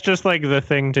that that's just like the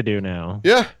thing to do now.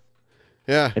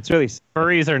 Yeah, it's really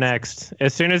furries are next.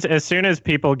 As soon as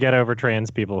people get over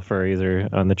trans people, furries are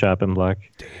on the chopping block.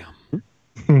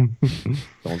 Damn.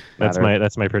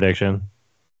 That's my prediction.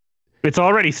 It's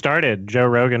already started. Joe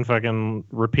Rogan fucking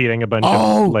repeating a bunch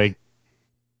of like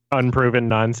unproven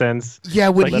nonsense. Yeah,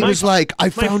 when he was like, I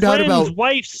found out about my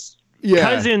wife's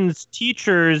cousin's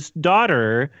teacher's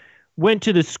daughter went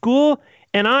to the school,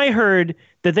 and I heard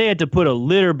that they had to put a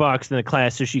litter box in the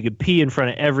class so she could pee in front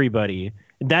of everybody.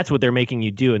 That's what they're making you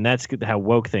do, and that's how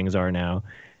woke things are now.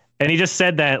 And he just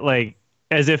said that like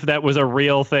as if that was a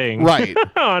real thing, right?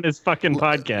 On his fucking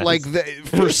podcast. Like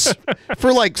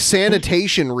for like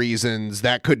sanitation reasons,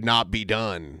 that could not be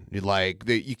done. Like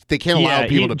they can't allow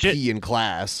people to pee in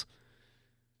class.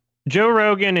 Joe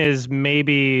Rogan is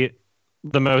maybe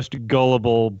the most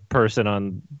gullible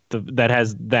person that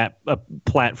has that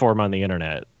platform on the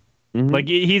internet. Mm-hmm. Like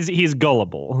he's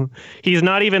gullible. He's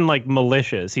not even like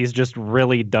malicious. He's just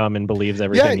really dumb and believes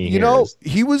everything he hears.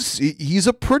 He's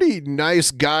a pretty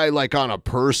nice guy, like on a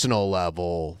personal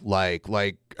level.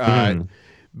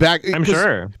 Back, I'm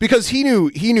sure, because he knew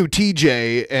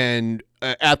TJ, and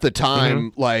at the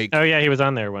time, like, oh yeah, he was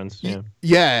on there once.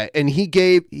 Yeah, and he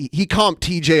comped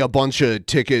TJ a bunch of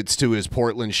tickets to his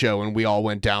Portland show, and we all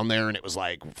went down there, and it was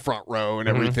like front row and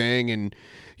everything, and.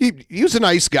 He was a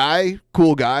nice guy,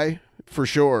 cool guy, for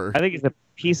sure. I think he's a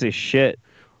piece of shit.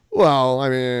 Well, I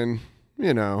mean,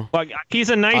 you know. He's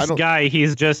a nice guy.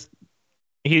 He's just,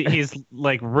 he's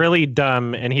like really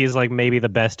dumb, and he's like maybe the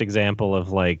best example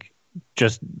of like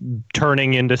just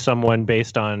turning into someone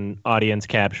based on audience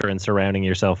capture and surrounding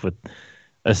yourself with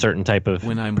a certain type of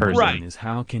When I'm person. wondering is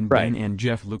how can Ben and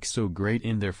Jeff look so great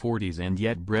in their 40s and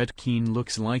yet Brett Keane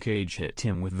looks like age hit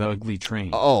him with the ugly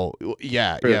train. Oh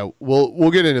yeah, yeah.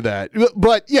 We'll get into that,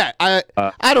 but yeah,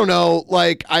 I don't know.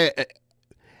 Like I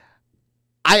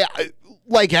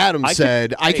like Adam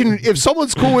said, I can if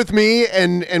someone's cool with me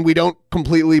and we don't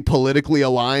completely politically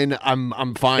align,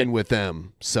 I'm fine with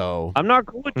them. So I'm not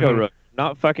cool with Joe Rogan.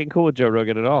 Not fucking cool with Joe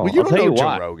Rogan at all. Well, you I'll don't tell know you Joe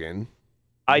why. Rogan.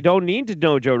 I don't need to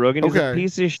know Joe Rogan. He's a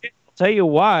piece of shit.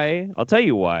 I'll tell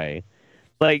you why.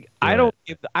 Like I don't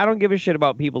give a shit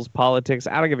about people's politics.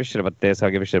 I don't give a shit about this. I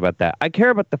don't give a shit about that. I care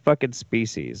about the fucking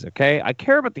species, okay? I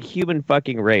care about the human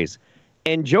fucking race.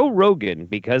 And Joe Rogan,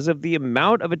 because of the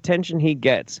amount of attention he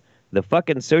gets, the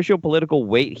fucking socio-political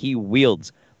weight he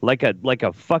wields, like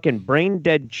a fucking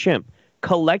brain-dead chimp,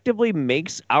 collectively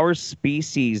makes our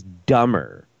species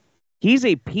dumber. He's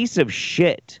a piece of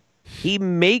shit. He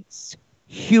makes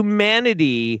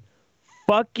humanity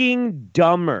fucking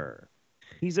dumber.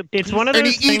 It's one of those and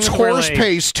he eats things where, horse like-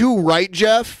 paste too, right,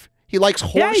 Jeff? He likes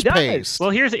horse paste.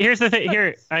 Well, here's the thing.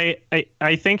 Here,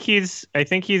 I think he's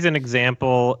an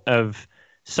example of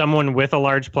someone with a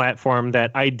large platform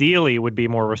that ideally would be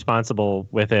more responsible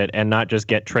with it and not just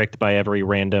get tricked by every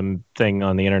random thing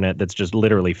on the internet that's just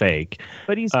literally fake.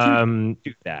 But he's too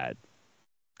do that.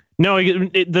 No,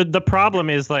 the problem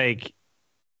is like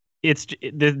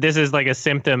this is like a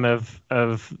symptom of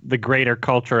the greater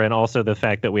culture and also the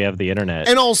fact that we have the internet.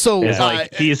 And also, it's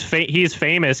like he's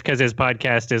famous because his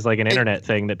podcast is like an internet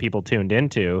thing that people tuned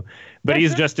into, but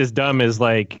he's just as dumb as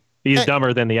like he's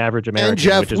dumber than the average American,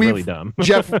 Jeff, which is really dumb.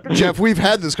 Jeff, we've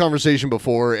had this conversation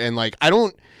before, and like I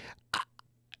don't.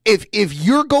 If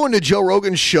you're going to Joe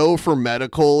Rogan's show for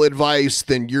medical advice,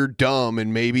 then you're dumb,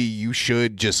 and maybe you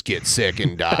should just get sick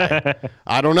and die.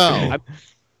 I don't know.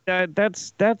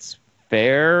 That's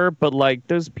fair, but like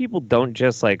those people don't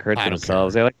just like hurt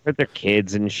themselves; they like hurt their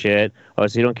kids and shit. Oh,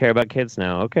 so you don't care about kids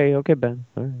now? Okay, Ben.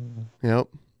 All right. Yep.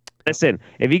 Listen,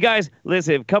 if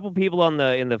a couple people in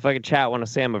the fucking chat want to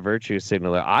say I'm a virtue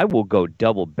signaler, I will go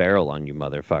double barrel on you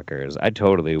motherfuckers. I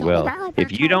totally will.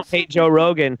 If you don't hate Joe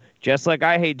Rogan, just like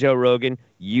I hate Joe Rogan,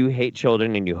 you hate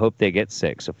children and you hope they get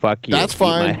sick. So fuck you. That's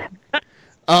fine.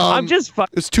 I'm just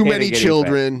fucking. There's too many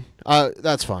children.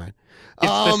 That's fine.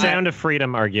 It's the sound of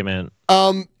freedom argument.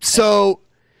 So,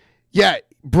 yeah,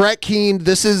 Brett Keane,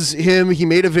 this is him. He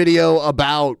made a video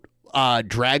about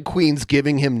drag queens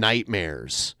giving him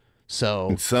nightmares. So,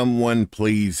 Can someone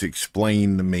please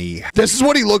explain to me? This is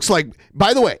what he looks like.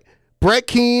 By the way, Brett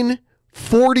Keane,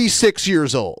 46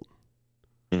 years old.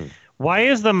 Why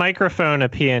is the microphone a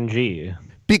PNG?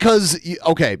 Because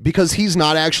he's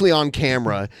not actually on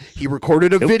camera. He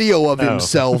recorded a video of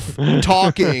himself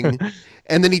talking,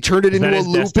 and then he turned it into a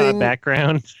looping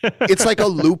background. It's like a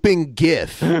looping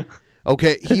GIF.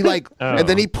 Okay, he and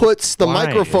then he puts the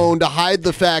microphone to hide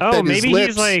the fact that his maybe lips.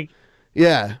 He's like,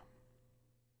 yeah.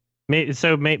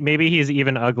 So maybe he's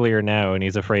even uglier now, and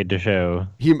he's afraid to show.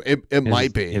 It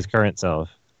might be his current self.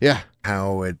 Yeah.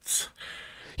 How it's.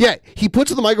 Yeah, he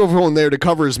puts the microphone there to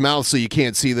cover his mouth so you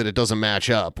can't see that it doesn't match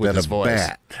up with his voice.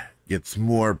 Bat gets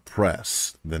more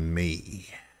press than me.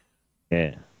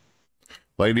 Yeah.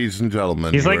 Ladies and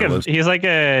gentlemen, he's like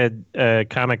a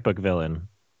comic book villain.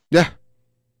 Yeah.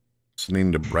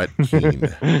 Listening to Brett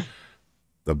Keane,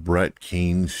 the Brett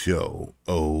Keane Show.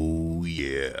 Oh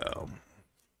yeah.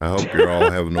 I hope you're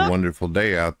all having a wonderful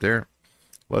day out there.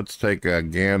 Let's take a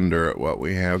gander at what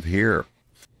we have here.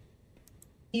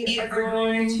 You are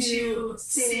going to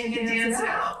sing and dance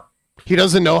out. He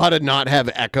doesn't know how to not have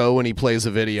echo when he plays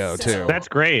a video, too. That's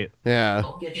great. Yeah.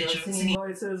 Get your singing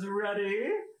voices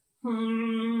ready.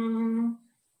 And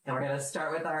we're going to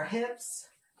start with our hips.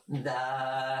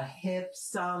 The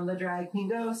hips on the drag queen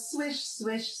go swish,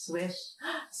 swish, swish.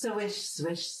 Swish,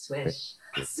 swish, swish.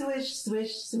 Swish,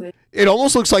 swish, swish. It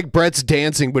almost looks like Brett's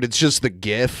dancing, but it's just the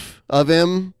GIF of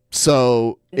him.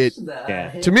 So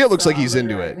to me, it looks like he's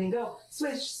into it.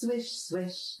 Swish, swish,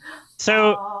 swish.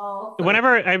 So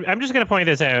whenever I'm just gonna point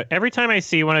this out, every time I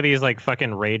see one of these like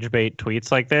fucking rage bait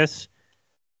tweets like this,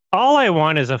 all I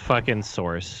want is a fucking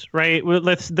source, right?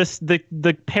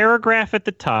 The paragraph at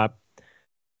the top,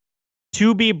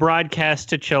 to be broadcast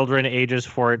to children ages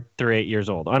 4 through 8 years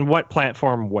old. On what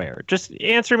platform, where? Just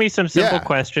answer me some simple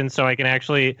questions so I can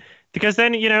actually, because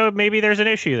then, maybe there's an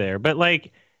issue there. But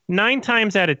like 9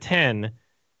 times out of 10,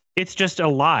 it's just a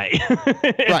lie.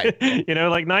 Right.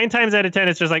 Like 9 times out of 10,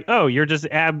 it's just like, oh, you're just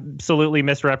absolutely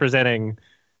misrepresenting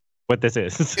what this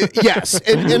is. Yes.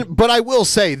 But I will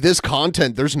say this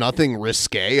content, there's nothing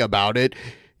risque about it.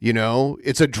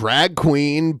 It's a drag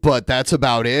queen, but that's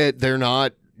about it. They're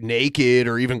not naked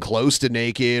or even close to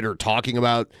naked or talking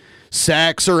about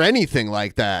sex or anything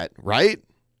like that, right?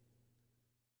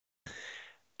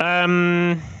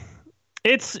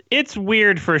 It's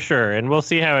weird for sure, and we'll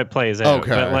see how it plays out. Okay.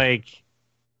 But like,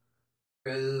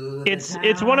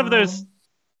 it's one of those.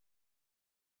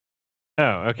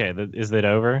 Oh, okay. Is it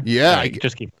over? Yeah, Right,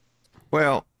 just keep.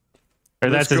 Well, or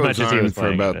that's this as goes much as he on was for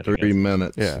playing about it, I 3 guess.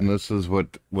 minutes, Yeah. and this is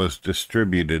what was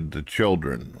distributed to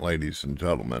children, ladies and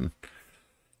gentlemen.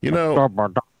 You know,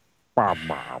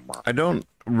 I don't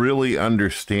really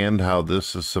understand how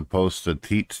this is supposed to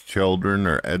teach children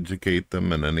or educate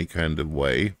them in any kind of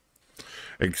way,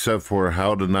 except for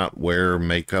how to not wear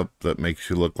makeup that makes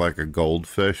you look like a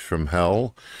goldfish from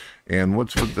hell. And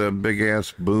what's with the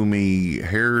big-ass boomy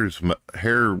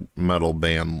hair metal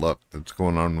band look that's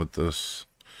going on with this?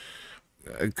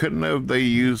 Couldn't have they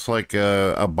used like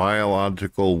a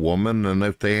biological woman? And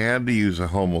if they had to use a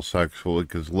homosexual,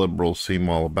 because liberals seem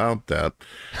all about that,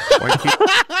 why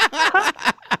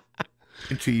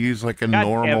can't you use like a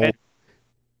normal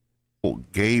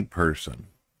gay person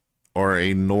or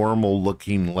a normal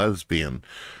looking lesbian?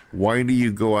 Why do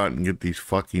you go out and get these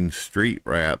fucking street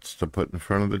rats to put in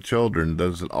front of the children?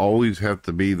 Does it always have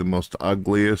to be the most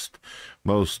ugliest,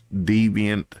 most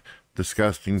deviant,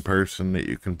 disgusting person that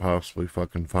you can possibly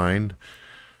fucking find?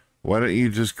 Why don't you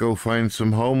just go find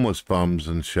some homeless bums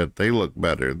and shit? They look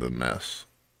better than this.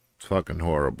 It's fucking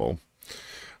horrible.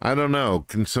 I don't know.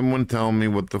 Can someone tell me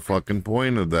what the fucking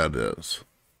point of that is?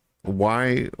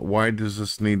 Why does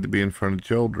this need to be in front of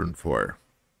children for?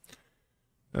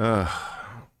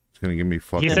 It's gonna give me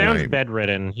fucking. He sounds nightmares.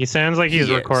 bedridden. He sounds like he's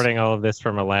recording all of this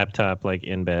from a laptop, like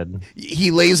in bed.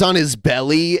 He lays on his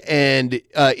belly and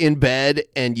in bed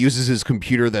and uses his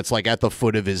computer that's like at the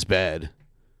foot of his bed.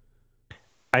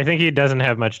 I think he doesn't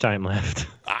have much time left.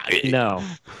 No.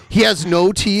 He has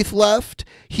no teeth left.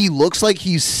 He looks like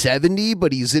he's 70,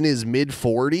 but he's in his mid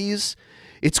 40s.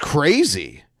 It's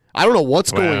crazy. I don't know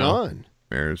what's going on.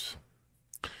 There's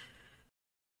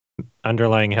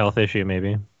underlying health issue,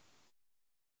 maybe.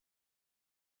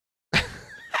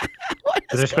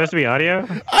 Is there supposed to be audio?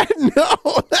 I know.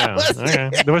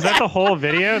 Was that the whole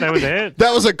video? That was it?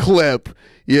 That was a clip.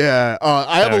 Yeah.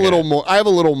 I have a little more. I have a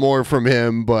little more from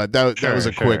him, but that was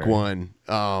a quick one.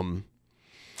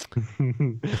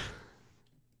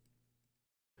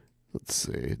 Let's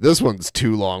see. This one's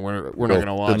too long. We're not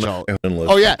gonna watch all.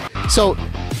 Oh yeah. So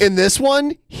in this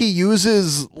one, he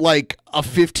uses like a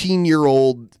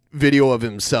 15-year-old video of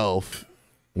himself.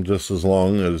 just as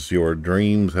long as your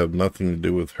dreams have nothing to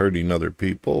do with hurting other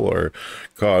people or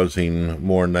causing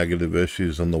more negative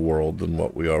issues in the world than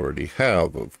what we already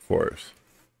have, of course.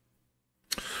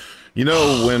 You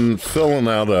know, when filling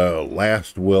out a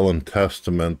last will and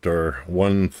testament or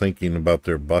one thinking about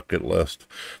their bucket list,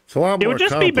 it's a lot more. It would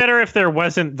just be better if there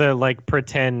wasn't the like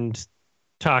pretend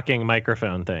talking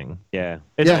microphone thing. Yeah.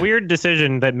 It's a weird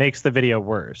decision that makes the video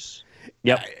worse.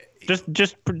 Yep.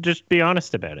 Just be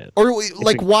honest about it. Or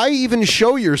like, why even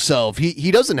show yourself?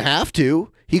 He doesn't have to.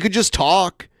 He could just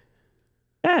talk.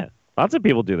 Yeah. Lots of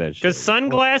people do that shit. Because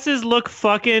sunglasses look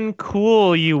fucking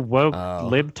cool, you woke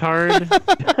libtard.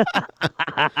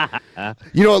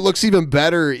 You know what looks even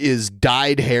better is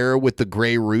dyed hair with the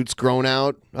gray roots grown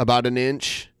out about an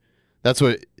inch. That's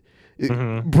what...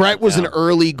 Brett was an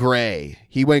early gray.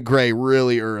 He went gray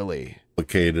really early.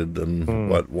 Complicated than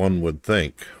what one would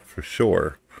think, for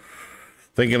sure.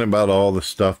 Thinking about all the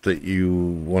stuff that you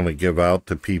want to give out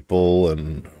to people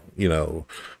and... you know,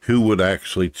 who would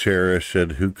actually cherish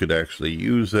it, who could actually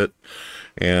use it.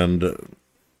 And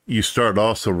you start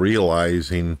also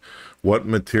realizing what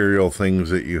material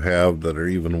things that you have that are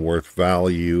even worth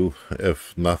value,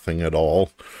 if nothing at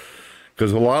all.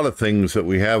 Because a lot of things that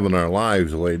we have in our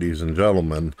lives, ladies and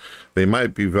gentlemen, they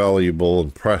might be valuable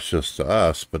and precious to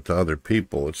us, but to other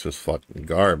people, it's just fucking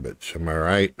garbage. Am I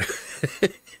right?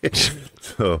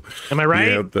 So, am I right?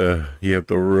 You have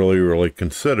to really, really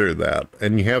consider that,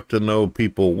 and you have to know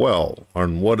people well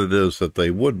on what it is that they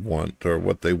would want, or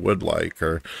what they would like,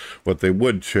 or what they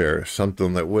would cherish.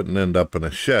 Something that wouldn't end up in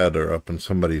a shed or up in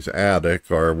somebody's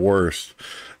attic, or worse,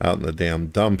 out in the damn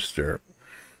dumpster.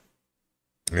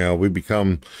 You know, we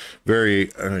become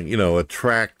very,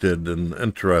 attracted and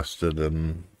interested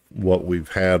in what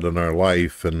we've had in our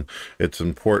life, and it's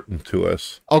important to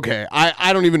us. Okay,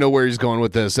 I don't even know where he's going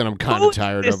with this, and I'm kind of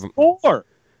tired of him.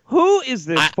 Who is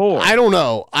this for? I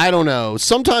don't know.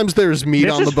 Sometimes there's meat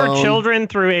on the bone. This is for children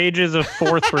through ages of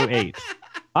 4 through 8.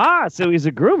 So he's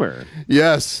a groomer.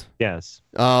 Yes.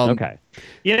 Okay.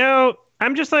 You know,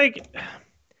 I'm just like,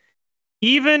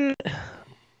 even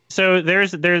so.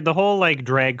 There's the whole like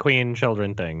drag queen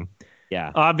children thing.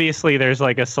 Yeah. Obviously, there's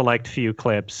like a select few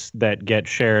clips that get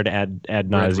shared ad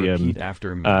nauseum. Repeat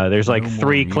after me. There's like No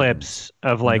 3 more clips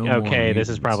of like, No more okay, this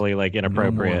is mutants. probably like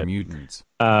inappropriate. No more mutants.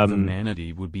 The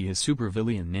Manatee would be his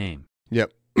supervillain name.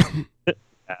 Yep.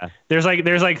 There's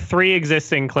like 3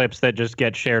 existing clips that just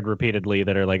get shared repeatedly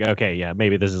that are like, okay, yeah,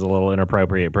 maybe this is a little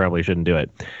inappropriate, probably shouldn't do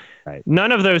it. Right.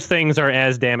 None of those things are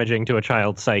as damaging to a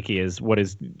child's psyche as what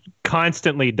is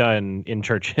constantly done in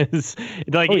churches.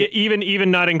 Like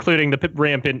even not including the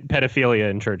rampant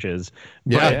pedophilia in churches.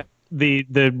 Yeah.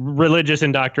 The religious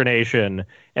indoctrination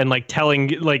and like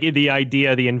telling like the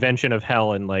idea, the invention of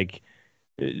hell, and like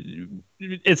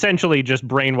essentially just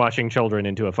brainwashing children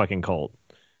into a fucking cult.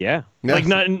 Yeah. Like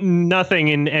nothing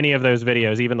in any of those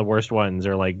videos, even the worst ones,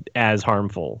 are like as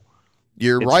harmful.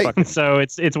 You're right. So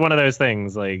it's one of those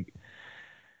things like,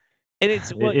 and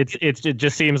it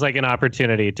just seems like an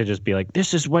opportunity to just be like,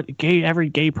 this is what every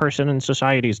gay person in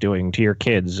society is doing to your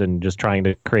kids, and just trying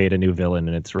to create a new villain,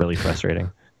 and it's really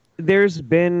frustrating. There's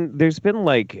been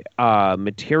like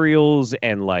materials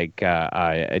and like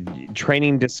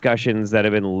training discussions that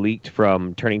have been leaked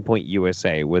from Turning Point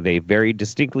USA, where they very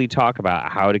distinctly talk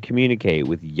about how to communicate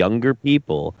with younger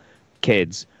people,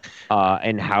 kids,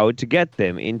 and how to get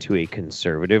them into a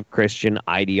conservative Christian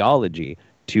ideology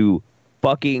to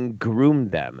fucking groom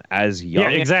them as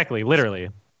young. Yeah, exactly. Literally.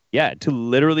 Yeah, to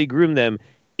literally groom them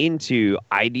into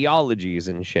ideologies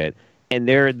and shit. And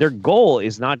their goal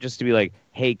is not just to be like,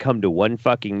 hey, come to one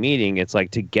fucking meeting. It's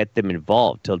like to get them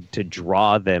involved, to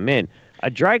draw them in. A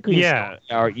drag queen,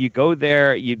 you go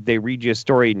there, they read you a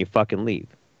story, and you fucking leave.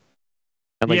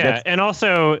 And like, and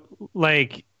also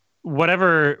like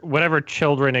whatever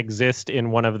children exist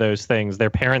in one of those things, their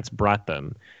parents brought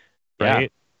them, right? Yeah.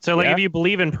 So like if you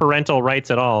believe in parental rights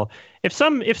at all, if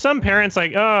some parents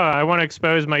like, oh, I want to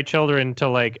expose my children to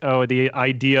like, oh, the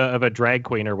idea of a drag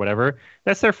queen or whatever,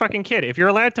 that's their fucking kid. If you're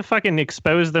allowed to fucking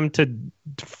expose them to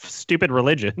stupid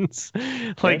religions,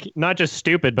 like not just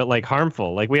stupid, but like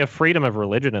harmful, like we have freedom of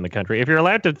religion in the country. If you're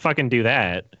allowed to fucking do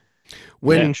that,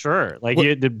 then sure. Like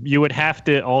you would have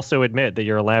to also admit that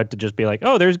you're allowed to just be like,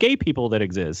 oh, there's gay people that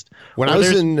exist. When I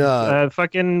was in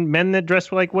fucking men that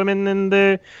dress like women, and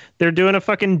they're doing a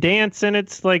fucking dance, and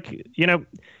it's like, you know,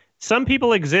 some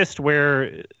people exist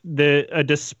where a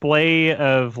display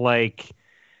of like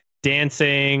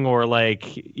dancing or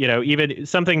like, you know, even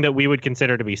something that we would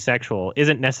consider to be sexual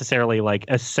isn't necessarily like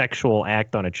a sexual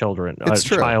act on a child or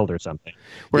something.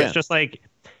 Where it's just like,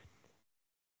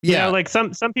 you know, like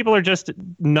some people are just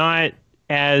not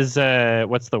as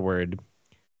what's the word?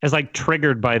 As like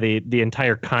triggered by the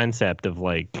entire concept of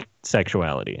like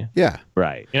sexuality. Yeah.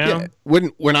 Right. You know? Yeah.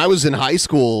 When I was in high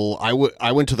school,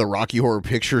 I went to the Rocky Horror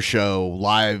Picture Show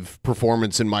live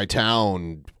performance in my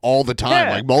town all the time,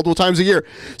 like multiple times a year.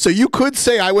 So you could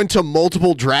say I went to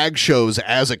multiple drag shows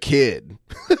as a kid.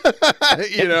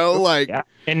 You know, like. Yeah.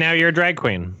 And now you're a drag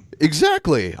queen.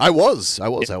 Exactly. I was at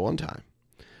one time.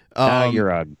 You're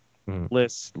a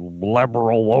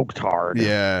liberal woke-tard.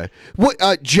 Yeah.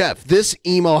 What, Jeff? This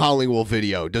emo Howling Wolf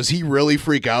video. Does he really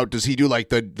freak out? Does he do like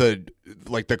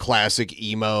the classic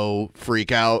emo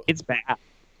freak out? It's bad.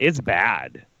 It's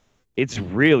bad. It's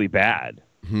really bad.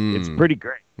 It's pretty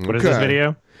great. What is this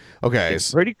video? Okay,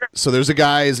 it's pretty great. So there's a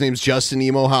guy. His name's Justin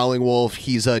Emo Howling Wolf.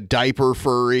 He's a diaper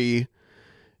furry.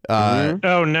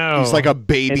 Oh no! He's like a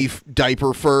baby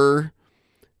diaper fur.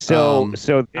 So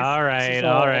all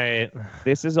right.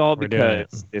 This is all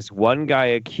because this one guy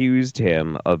accused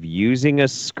him of using a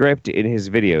script in his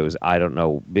videos. I don't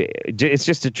know. It's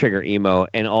just to trigger emo,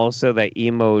 and also that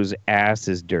emo's ass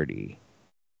is dirty.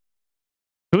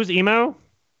 Who's emo?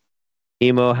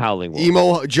 Emo Howling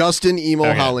Wolf. Justin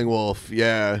Emo Howling Wolf.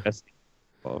 Yeah.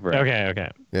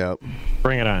 Okay. Yeah.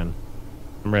 Bring it on.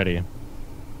 I'm ready.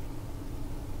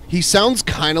 He sounds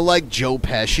kind of like Joe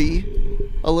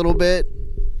Pesci, a little bit.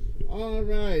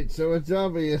 Alright, so it's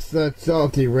obvious that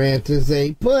Salty Rant is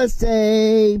a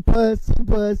pussy.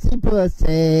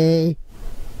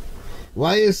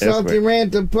 Why is Salty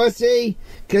Rant a pussy?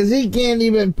 Because he can't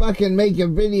even fucking make a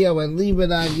video and leave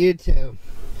it on YouTube.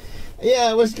 Yeah,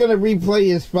 I was going to replay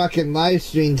his fucking live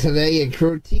stream today and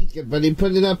critique it, but he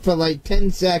put it up for like 10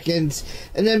 seconds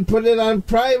and then put it on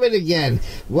private again.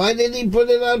 Why did he put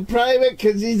it on private?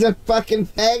 Because he's a fucking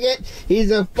faggot?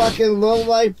 He's a fucking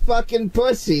low-life fucking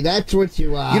pussy. That's what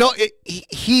you are. You know,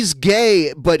 he's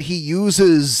gay, but he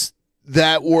uses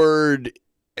that word.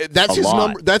 That's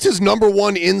his number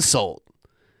one insult.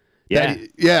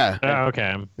 Yeah. Oh,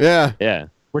 okay. Yeah. Yeah.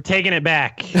 We're taking it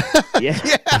back. Yeah.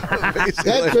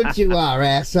 That's what you are,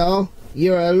 asshole.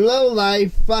 You're a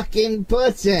low-life fucking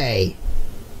pussy.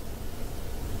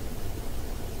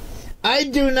 I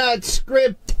do not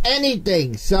script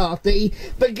anything, Salty,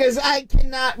 because I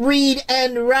cannot read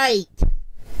and write.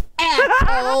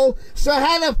 Asshole! So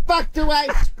how the fuck do I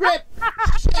script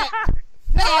shit?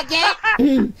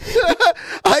 Faggot!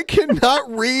 I cannot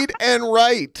read and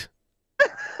write.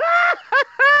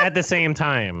 At the same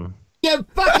time. You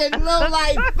fucking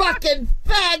low-life fucking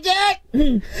faggot!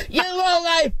 You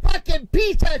low-life fucking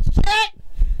piece of shit!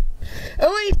 At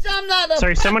least I'm not a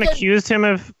Sorry, someone accused him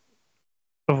of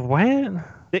what?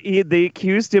 They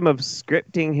accused him of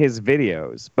scripting his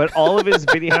videos, but all of his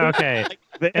videos. Okay.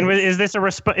 And is this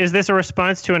a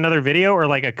response to another video or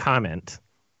like a comment?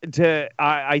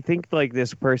 I think like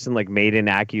this person like made an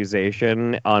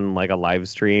accusation on like a live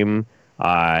stream,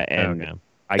 and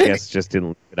I guess just didn't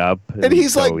look it up. And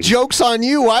he's so like, "Joke's on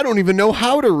you! I don't even know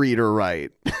how to read or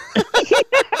write."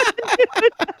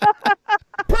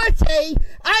 Pussy,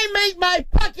 I make my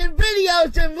fucking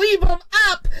videos and leave them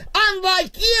up,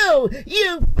 unlike you,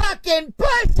 you fucking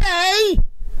pussy!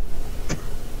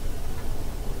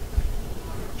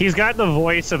 He's got the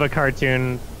voice of a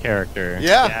cartoon character.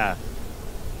 Yeah.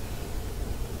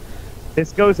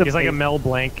 This goes. He's like a Mel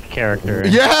Blanc character.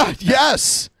 Yeah.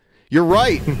 Yes. You're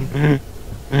right.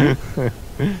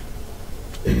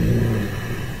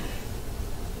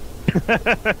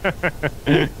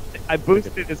 I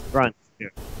boosted his grunt.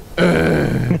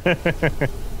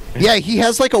 Yeah, he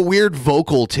has like a weird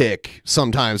vocal tick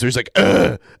sometimes. Where he's like,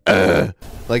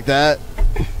 like that.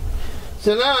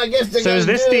 So now I guess they're So is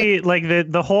this do...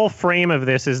 the whole frame of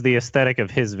this is the aesthetic of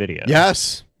his video?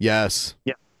 Yes. Yes.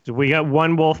 Yeah. So we got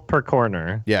one wolf per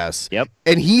corner. Yes. Yep.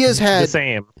 And he has had the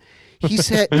same.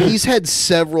 he's had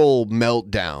several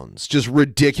meltdowns, just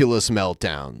ridiculous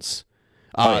meltdowns.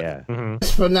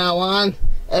 From now on,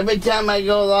 every time I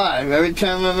go live, every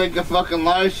time I make a fucking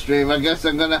live stream, I guess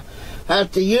I'm gonna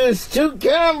have to use 2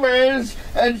 cameras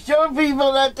and show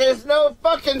people that there's no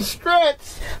fucking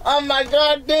scripts on my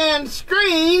goddamn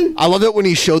screen. I love it when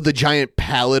he showed the giant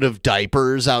pallet of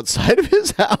diapers outside of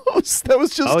his house that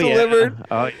was just delivered.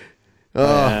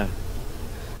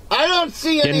 I don't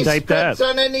see any scripts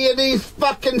on any of these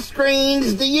fucking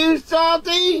screens. Do you,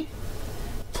 Salty?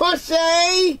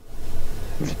 Pussy!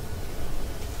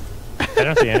 I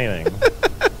don't see anything.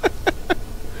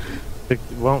 It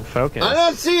won't focus. I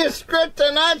don't see a script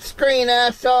on that screen,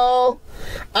 asshole.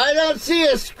 I don't see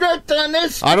a script on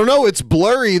this. I don't know. It's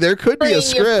blurry. There could be a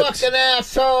screen, script. You fucking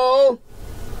asshole.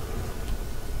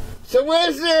 So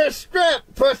where's there a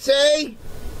script, pussy?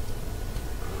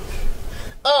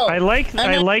 Oh, I like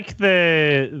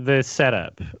the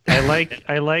setup. I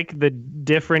like the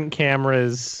different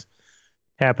cameras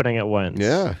happening at once.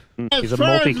 Yeah. He's as a far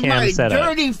multi-cam as my setup.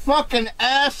 dirty fucking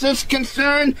ass is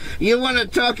concerned, you want to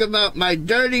talk about my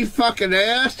dirty fucking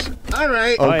ass? All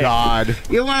right. Oh, God.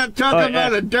 You want to talk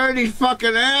about a dirty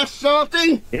fucking ass,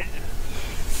 Salty? Yeah.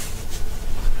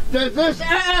 Does this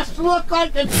ass look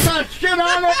like it's got shit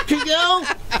on it to you?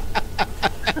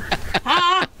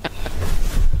 Huh?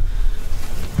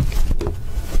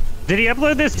 Did he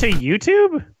upload this to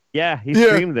YouTube? Yeah, he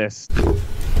streamed this.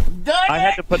 I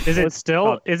had to put. Is it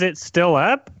still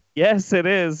up? Yes, it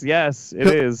is. Yes, it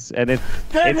is, and it's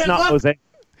not mosaic.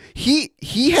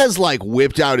 He has like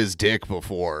whipped out his dick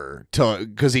before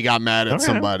because he got mad at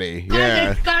somebody.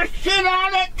 Yeah. It's got shit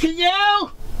on it to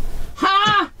you?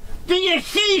 Huh? Do you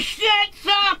see shit,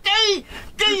 Salty?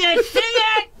 Do you see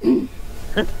it?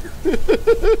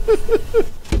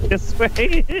 This way.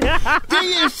 Do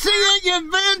you see it, you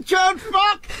van-chode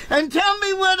fuck? And tell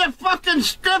me where the fucking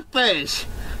script is.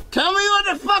 Tell me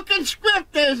where the fucking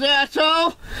script is,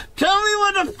 asshole. Tell me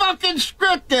where the fucking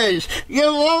script is. You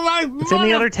low-life It's in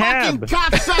the other tab.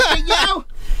 Cocksucker, you.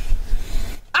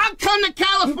 I'll come to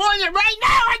California right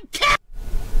now and kill.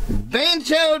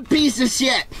 Van-chode piece of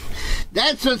shit.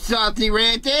 That's what Salty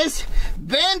Rant is.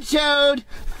 Van-chode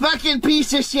fucking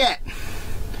piece of shit.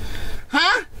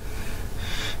 Huh?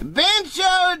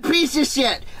 Van-chode piece of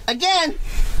shit. Again.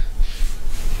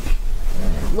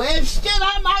 Where's shit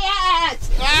on my ass?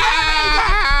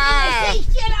 Ah! You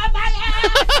see shit on my ass?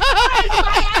 Where's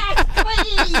my ass,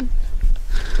 please?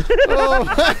 Oh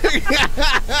my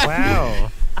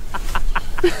Wow.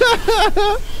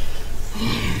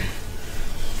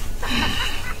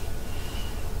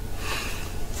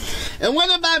 And what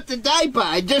about the diaper?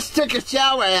 I just took a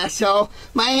shower, asshole.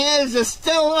 My hands are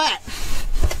still wet.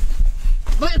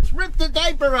 Let's rip the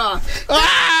diaper off.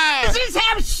 Ah! Does this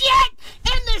have shit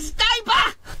in this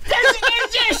diaper? Is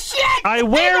there shit? I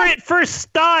wear it for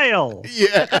style.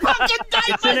 Yeah.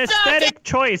 It's an aesthetic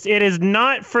choice. It is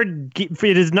not for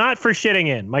shitting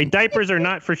in. My diapers are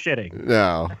not for shitting.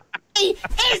 No. Is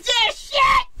there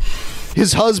shit?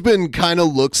 His husband kind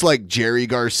of looks like Jerry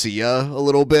Garcia a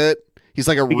little bit. He's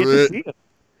like a. We get to see him.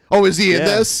 Oh, is he in Yeah.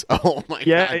 this? Oh my god.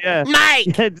 Yeah.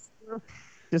 Mike.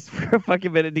 Just for a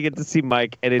fucking minute to get to see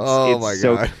Mike, and it's Oh it's my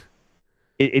so God.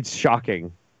 It's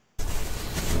shocking.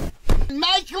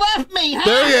 Mike left me, huh?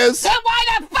 There he is. Then why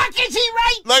the fuck is he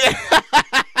right? Look at.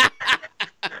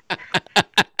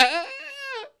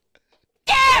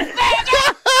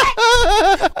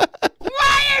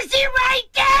 Why is he right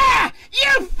there?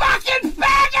 You fucking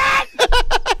faggot!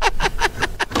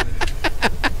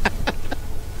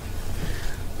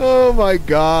 Oh my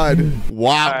god.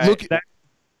 Wow. All right, Look.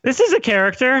 This is a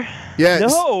character. Yeah.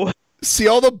 No. See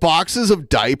all the boxes of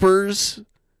diapers?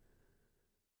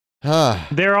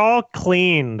 They're all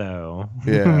clean though.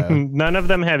 Yeah. None of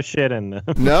them have shit in them.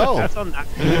 No. That's on that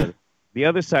side. The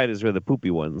other side is where the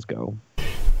poopy ones go.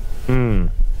 We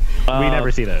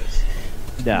never see those.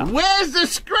 No. Where's the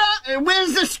script?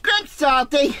 Where's the script,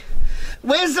 Salty?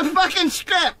 Where's the fucking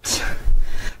script?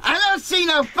 I don't see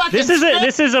no fucking script.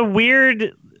 This is a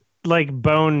weird like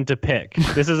bone to pick.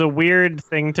 This is a weird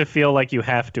thing to feel like you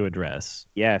have to address.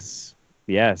 Yes.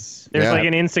 There's Yeah. like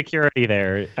an insecurity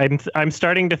there. I'm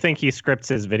starting to think he scripts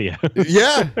his videos.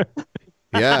 Yeah.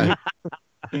 Yeah.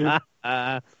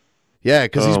 Yeah,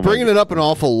 because he's bringing it up an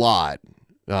awful lot.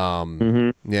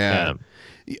 Yeah.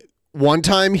 One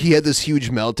time he had this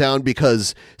huge meltdown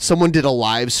because someone did a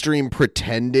live stream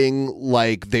pretending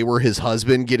like they were his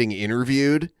husband getting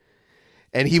interviewed.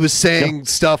 And he was saying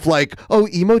stuff like, oh,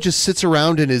 Emo just sits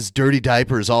around in his dirty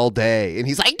diapers all day. And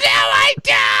he's like, no, I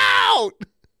don't!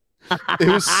 It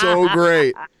was so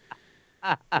great.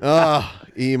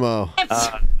 Emo.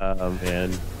 Oh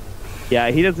man. Yeah,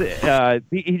 he doesn't.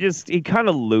 He kind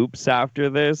of loops after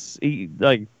this. He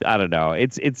I don't know.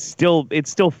 It's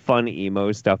still fun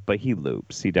emo stuff, but he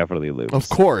loops. He definitely loops. Of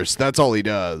course, that's all he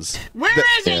does. Where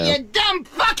is it, you dumb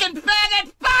fucking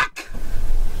faggot? Fuck!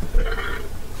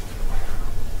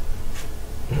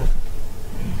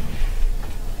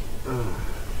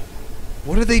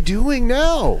 What are they doing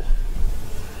now?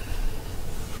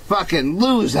 Fucking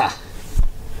loser.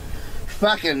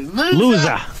 Fucking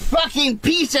loser. Fucking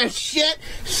piece of shit.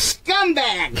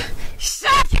 Scumbag.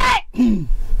 Suck it!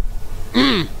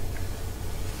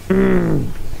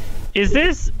 Is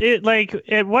this it? Like,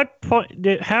 at what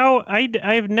point? How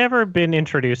I've never been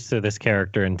introduced to this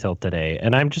character until today,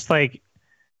 and I'm just like,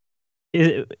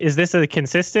 is this a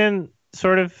consistent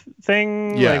sort of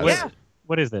thing? Yeah. Like,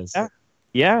 what is this?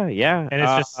 Yeah. And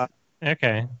it's just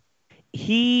okay.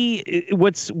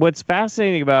 What's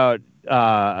fascinating about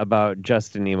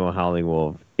Justin Emo Howling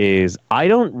Wolf is I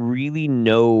don't really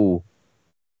know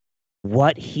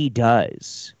what he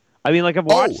does. I mean, like I've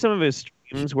watched some of his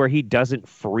streams where he doesn't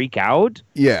freak out.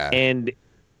 Yeah. And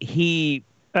he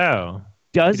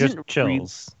doesn't really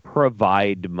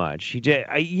provide much. He just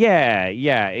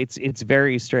it's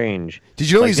very strange. Did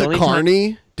you know Like, he's the a only time-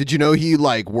 carny? Did you know he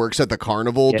like works at the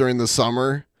carnival during the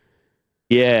summer?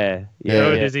 Yeah.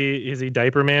 Oh, is he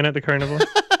diaper man at the carnival?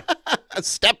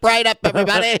 Step right up,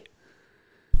 everybody.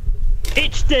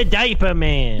 It's the diaper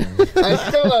man. I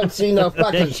still don't see no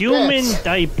fucking The human scripts.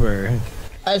 diaper.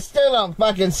 I still don't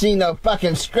fucking see no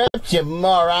fucking scripts, you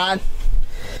moron.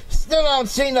 Still don't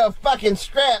see no fucking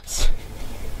scripts.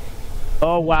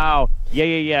 Oh wow.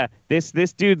 Yeah. This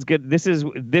dude's good. This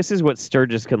is what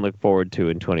Sturgis can look forward to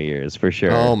in 20 years for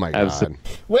sure. Oh my god.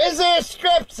 Where's the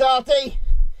script, Salty?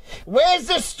 Where's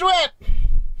the strip?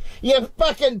 You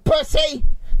fucking pussy.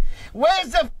 Where's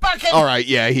the fucking... All right,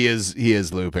 yeah, he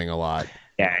is looping a lot.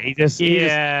 Yeah, he just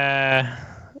it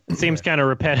seems kind of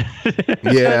repetitive.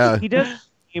 Yeah.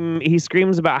 He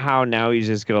screams about how now he's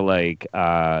just gonna like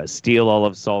steal all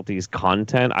of Salty's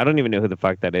content. I don't even know who the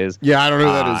fuck that is. Yeah, I don't know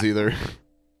who that is either.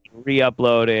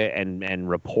 Re-upload it and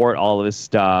report all of his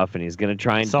stuff, and he's gonna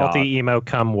try and Salty emo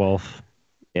cum wolf.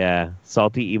 Yeah,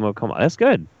 Salty emo cum. That's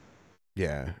good.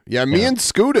 Yeah. Me and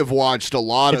Scoot have watched a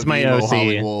lot It's of my Emo OC.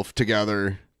 Howling Wolf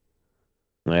together.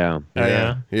 Yeah. Oh,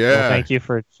 yeah. Yeah. Well, thank you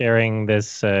for sharing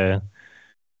this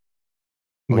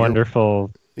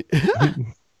wonderful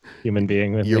human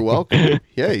being with You're me. welcome.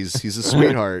 Yeah, he's a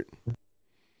sweetheart.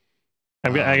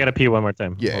 I gotta pee one more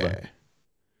time. Yeah.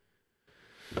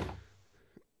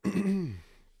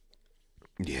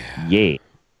 Yeah.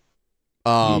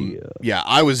 Yeah,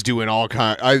 I was doing all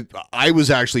kind. I was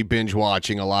actually binge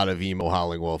watching a lot of Emo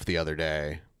Howling Wolf the other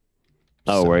day.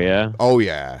 Oh, were ya? Oh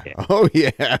yeah. Oh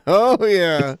yeah. Oh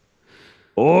yeah.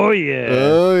 Oh yeah.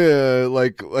 Oh yeah.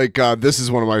 Like this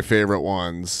is one of my favorite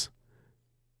ones.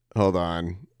 Hold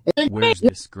on. Where's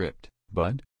the script,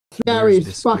 bud?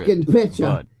 Gary's fucking picture.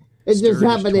 Bud? It just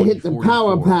happened to hit the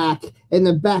power pack in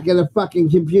the back of the fucking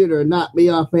computer and knock me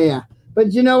off air.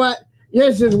 But you know what?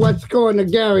 This is what's going to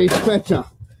Gary's picture.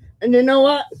 And you know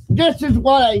what? This is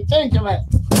what I think of it.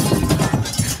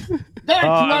 That's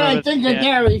what I think of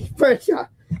Gary's picture.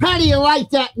 How do you like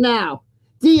that now?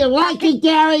 Do you like it,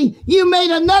 Gary? You made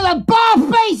another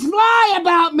bald-faced lie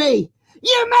about me!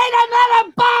 You made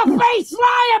another bald-faced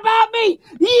lie about me!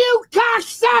 You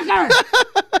cocksucker!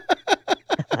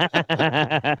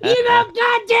 You know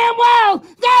goddamn well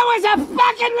that was a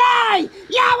fucking lie!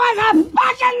 That was a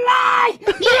fucking lie!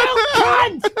 You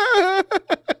cunt!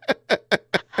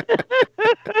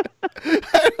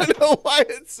 I don't know why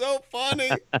it's so funny.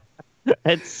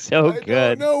 It's so good.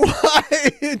 I don't know why.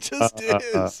 It just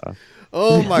is.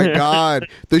 Oh my god.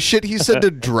 The shit he said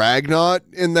to Dragnot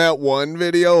in that one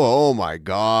video. Oh my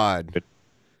god.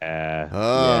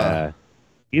 Yeah.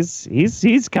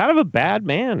 He's kind of a bad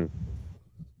man.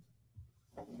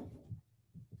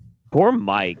 Poor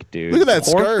Mike, dude. Look at that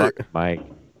Poor skirt. fucking Mike.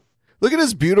 Look at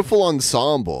his beautiful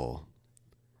ensemble.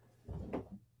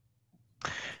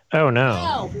 Oh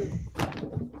no.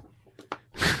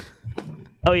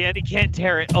 Oh yeah, and he can't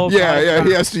tear it. Oh Yeah, God. yeah,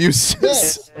 he has to use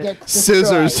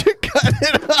scissors to cut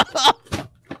it off.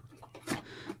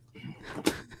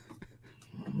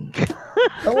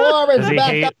 The war is Does he back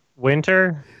hate up.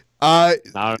 winter?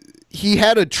 He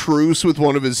had a truce with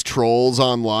one of his trolls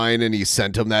online, and he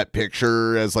sent him that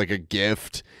picture as like a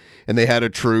gift. And they had a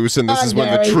truce, and this is when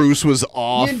the Gary, truce was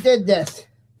off. You did this,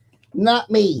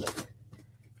 not me.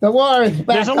 The war is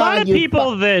back. There's a lot on of you,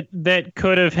 people that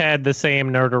could have had the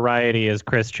same notoriety as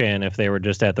Christian if they were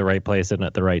just at the right place and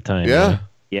at the right time. Yeah.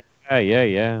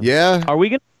 Yeah. Are we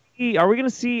gonna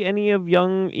see any of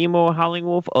young emo Howling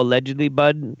Wolf allegedly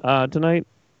Bud tonight?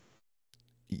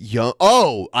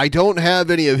 Oh, I don't have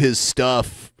any of his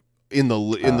stuff in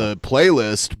the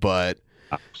playlist, but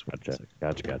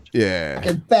Gotcha. Yeah.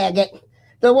 Fucking faggot.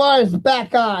 The war is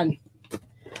back on.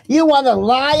 You want to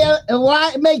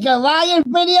make a liar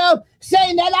video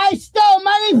saying that I stole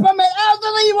money from an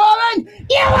elderly woman?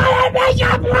 You want to make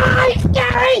up lies,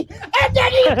 Gary? And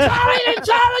then you call it it's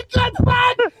all a good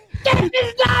fun? This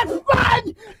is not fun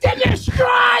to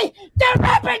destroy the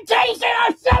reputation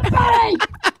of somebody!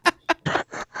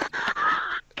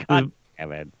 God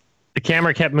damn it. The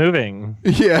camera kept moving.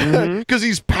 Yeah, because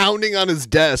he's pounding on his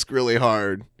desk really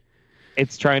hard.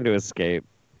 It's trying to escape.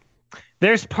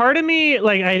 There's part of me,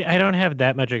 like, I don't have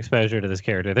that much exposure to this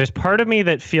character. There's part of me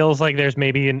that feels like there's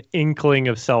maybe an inkling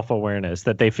of self-awareness,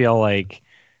 that they feel like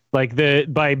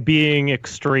by being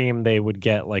extreme, they would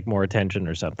get, like, more attention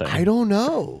or something. I don't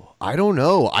know.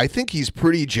 I think he's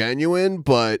pretty genuine,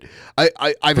 but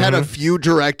I've had a few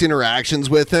direct interactions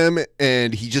with him,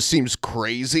 and he just seems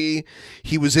crazy.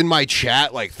 He was in my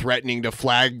chat, like, threatening to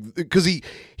flag, because he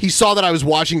saw that I was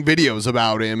watching videos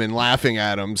about him and laughing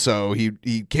at him, so he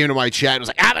came to my chat and was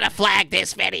like, I'm gonna flag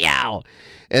this video.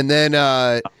 And then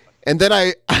I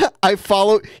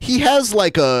follow. He has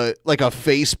like a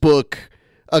Facebook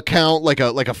account, like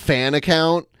a fan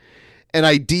account, and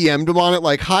I DM'd him on it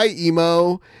like, hi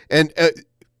emo, and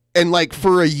like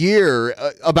for a year,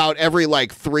 about every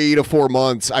like 3 to 4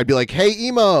 months, I'd be like, hey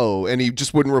emo, and he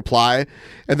just wouldn't reply.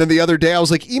 And then the other day I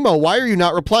was like, emo, why are you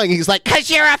not replying? He's like, cause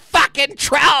you're a fucking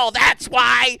troll, that's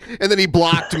why. And then he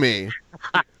blocked me.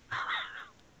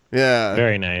 Yeah,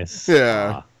 very nice.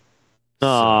 Yeah.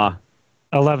 A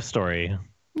love story.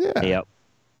 Yeah. Yep.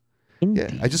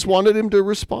 Yeah, I just wanted him to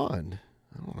respond.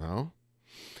 I don't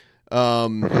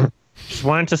know. Just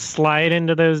wanted to slide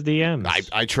into those DMs.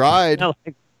 I tried.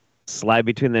 Slide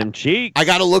between them cheeks. I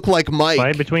gotta look like Mike.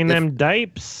 Slide between them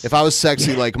dipes. If I was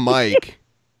sexy like Mike,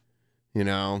 you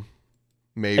know,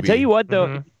 maybe. I tell you what,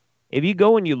 though, if you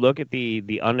go and you look at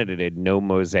the unedited, no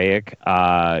mosaic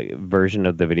version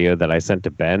of the video that I sent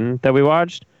to Ben that we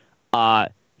watched,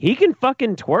 he can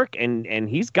fucking twerk and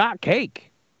he's got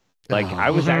cake. Like I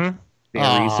was actually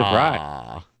very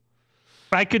surprised.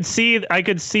 I could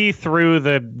see through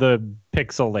the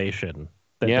pixelation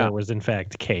that there was in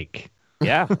fact cake.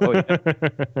 Yeah. Oh,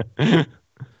 yeah.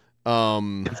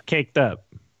 It's caked up.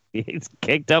 It's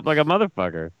caked up like a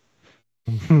motherfucker.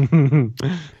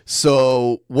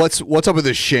 So what's up with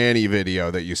the Shanny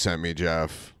video that you sent me,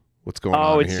 Jeff? What's going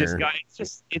on here?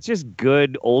 It's just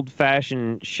good old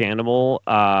fashioned Shanimal.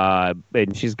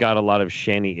 And she's got a lot of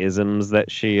Shanny isms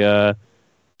that she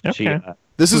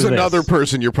This is another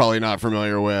person you're probably not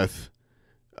familiar with.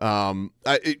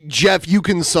 Jeff, you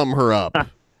can sum her up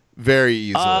very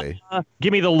easily.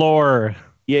 Give me the lore.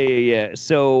 Yeah.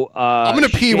 So I'm gonna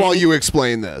pee while you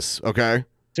explain this, okay?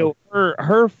 So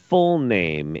her full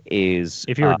name is,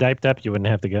 if you were diped up, you wouldn't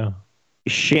have to go.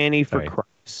 Shanny for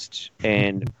Christ,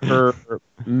 and her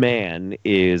man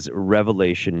is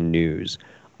Revelation News.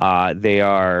 They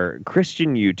are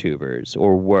Christian YouTubers,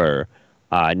 or were.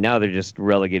 Now they're just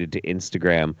relegated to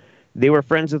Instagram. They were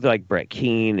friends with like Brett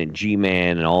Keane and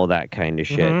G-Man and all that kind of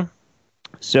shit.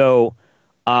 So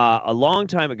a long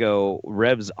time ago,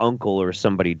 Rev's uncle or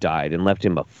somebody died and left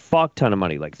him a fuck ton of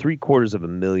money, like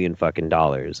 $750,000 fucking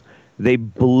dollars. They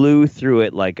blew through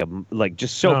it like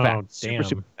just so fast,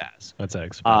 super fast. That's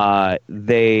X.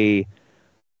 They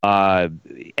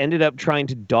ended up trying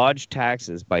to dodge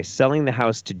taxes by selling the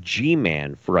house to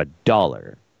G-Man for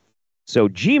 $1. So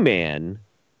G-Man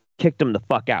kicked them the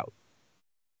fuck out.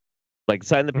 Like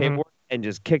signed the paperwork and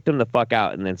just kicked them the fuck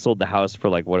out, and then sold the house for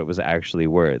like what it was actually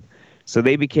worth. So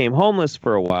they became homeless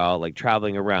for a while, like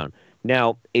traveling around.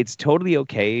 Now, it's totally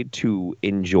okay to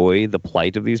enjoy the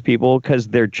plight of these people because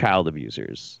they're child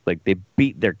abusers. Like, they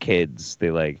beat their kids. They,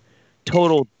 like,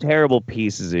 total terrible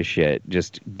pieces of shit.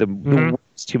 Just the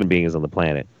worst human beings on the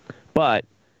planet. But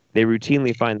they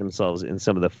routinely find themselves in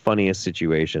some of the funniest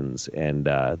situations, and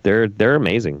they're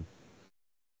amazing.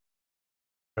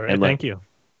 All right, And, like, thank you.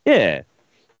 Yeah.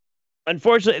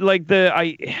 Unfortunately, like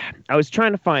I was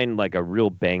trying to find like a real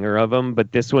banger of them,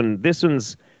 but this one's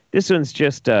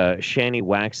just Shanny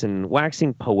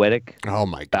waxing poetic. Oh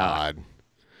my god.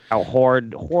 How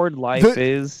hard life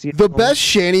is. The best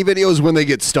Shanny video is when they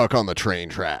get stuck on the train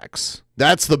tracks.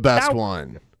 That's the best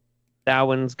one. That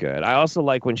one's good. I also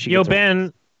like when she Yo, gets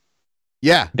Ben.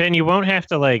 Yeah. Ben, you won't have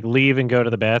to like leave and go to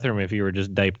the bathroom if you were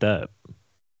just diped up.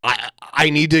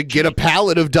 I need to get a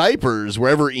pallet of diapers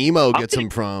wherever Emo gets them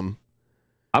from.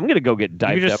 I'm gonna go get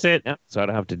diped you just up sit so I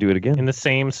don't have to do it again in the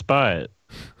same spot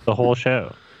the whole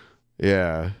show.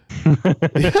 Yeah.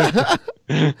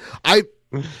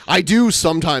 I do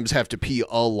sometimes have to pee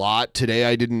a lot. Today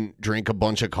I didn't drink a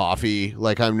bunch of coffee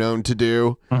like I'm known to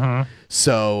do.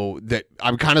 So that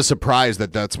I'm kind of surprised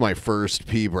that that's my first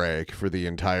pee break for the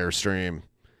entire stream.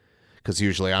 Because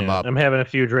usually I'm up. I'm having a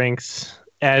few drinks,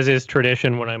 as is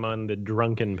tradition when I'm on the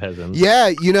Drunken Peasants.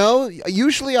 Yeah, you know,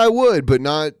 usually I would, but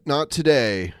not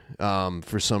today.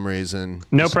 For some reason.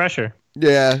 No pressure.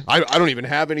 Yeah, I don't even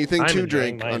have anything I'm to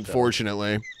enjoying drink, myself.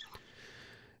 unfortunately.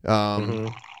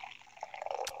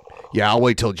 Yeah, I'll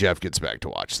wait till Jeff gets back to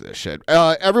watch this shit.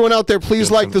 Everyone out there, please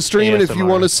like the stream, and if you ASMR.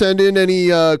 want to send in any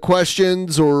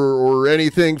questions or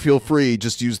anything, feel free.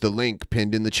 Just use the link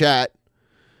pinned in the chat.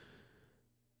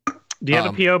 Do you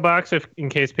have a P.O. box in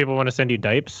case people want to send you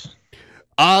dipes?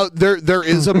 There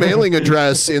is a mailing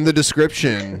address in the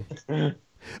description.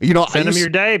 You know, Send them your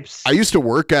dipes. I used to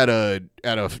work at a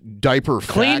diaper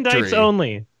Clean factory. dipes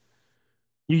only.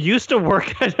 You used to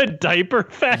work at a diaper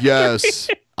factory? Yes.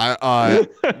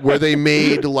 Where they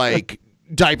made like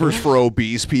diapers for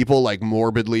obese people, like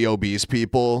morbidly obese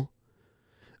people.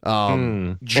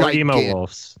 Or emo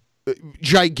wolves.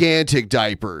 Gigantic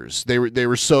diapers. They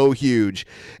were so huge.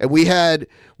 And we had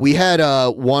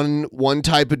one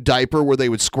type of diaper where they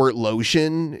would squirt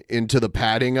lotion into the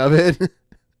padding of it.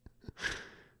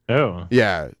 Oh.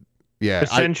 Yeah.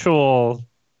 Essential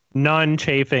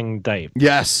non-chafing diaper.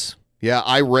 Yes. Yeah,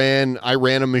 I ran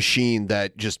a machine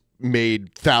that just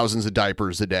made thousands of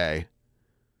diapers a day.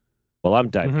 Well,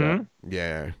 I'm diped up.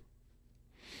 Yeah.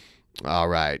 All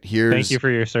right. Here's Thank you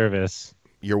for your service.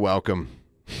 You're welcome.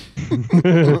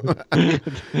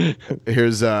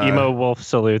 Here's Emo Wolf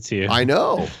salutes you. I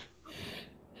know.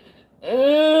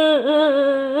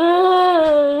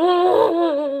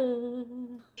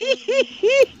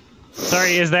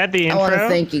 Sorry, is that the intro? I want to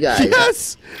thank you guys.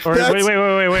 Yes. Or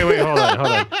wait, hold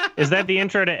on. Is that the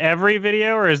intro to every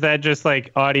video, or is that just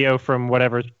like audio from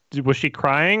whatever? Was she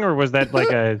crying, or was that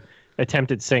like a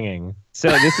attempted singing? So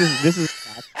this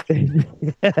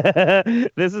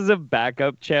is a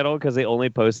backup channel because they only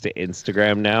post to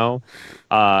Instagram now,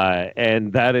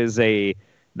 and that is a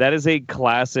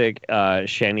classic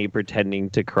Shanny pretending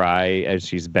to cry as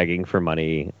she's begging for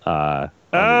money.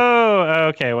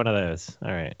 Okay, one of those.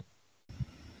 All right.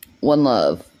 One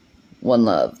love.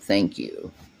 Thank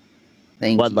you.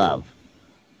 One love.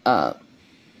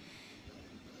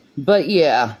 But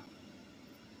yeah,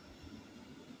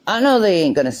 I know they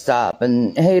ain't gonna stop,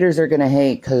 and haters are gonna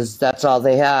hate because that's all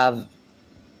they have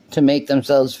to make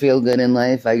themselves feel good in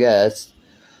life, I guess.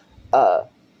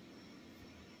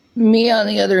 Me, on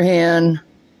the other hand,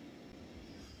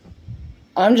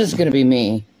 I'm just gonna be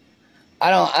me.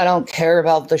 I don't care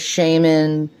about the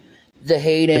shaming, the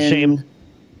hating,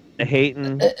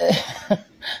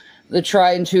 the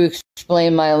trying to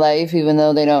explain my life, even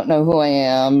though they don't know who I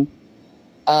am.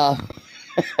 I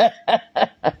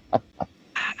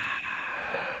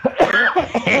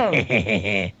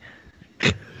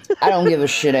don't give a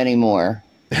shit anymore.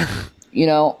 You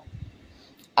know,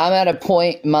 I'm at a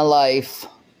point in my life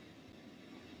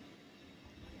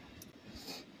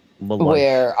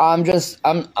where I'm just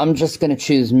gonna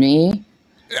choose me.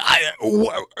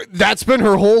 That's been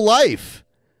her whole life.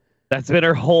 That's been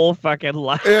her whole fucking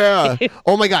life. Yeah.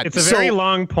 Oh my God. It's a very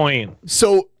long point.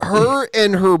 So her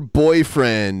and her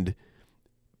boyfriend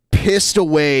pissed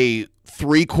away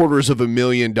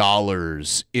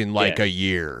 $750,000 in like a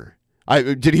year.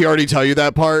 Did he already tell you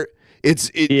that part? It's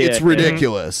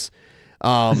ridiculous.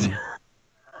 And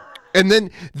then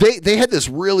they had this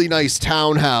really nice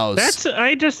townhouse.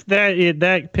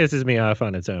 That pisses me off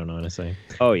on its own, honestly.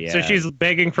 Oh yeah. So she's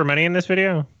begging for money in this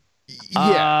video?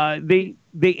 Yeah.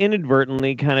 They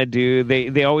inadvertently kind of do.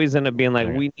 They always end up being like,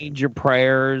 we need your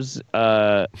prayers,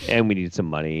 and we need some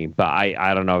money. But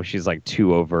I don't know if she's like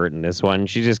too overt in this one.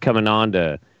 She's just coming on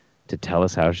to tell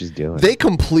us how she's doing. They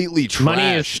completely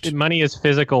trashed. Money is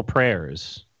physical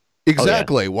prayers.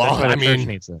 Exactly. Oh, yeah. Well, That's why the church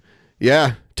needs it.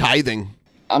 Yeah, tithing.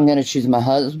 I'm gonna choose my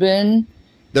husband.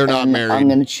 They're not married. I'm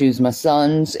gonna choose my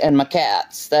sons and my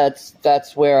cats.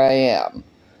 That's where I am.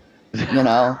 You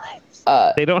know.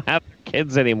 They don't have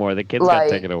kids anymore. The kids got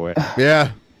taken away.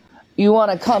 Yeah. You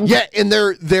want to come? Yeah, and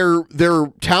their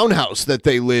townhouse that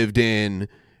they lived in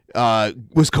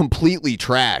was completely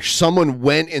trash. Someone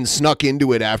went and snuck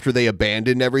into it after they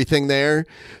abandoned everything there.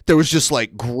 There was just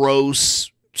like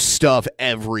gross stuff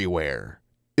everywhere.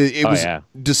 It was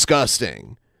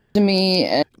disgusting. To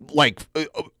me, like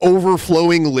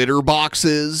overflowing litter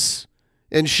boxes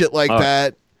and shit like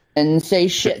that. And say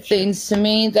shit things to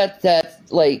me that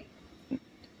like.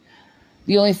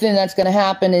 The only thing that's going to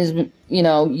happen is, you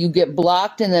know, you get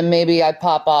blocked and then maybe I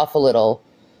pop off a little.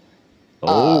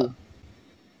 How?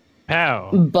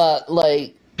 But,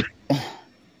 like,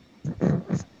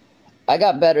 I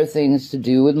got better things to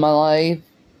do with my life.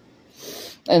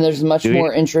 And there's much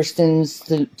more interesting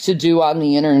to do on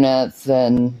the internet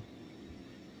than...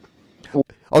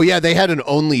 Oh, yeah, they had an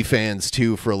OnlyFans,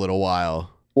 too, for a little while.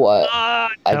 What?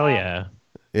 Hell yeah.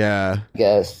 Yeah. I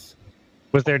guess.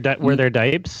 Were there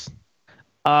dipes?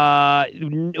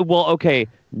 Well, okay,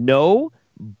 no,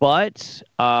 but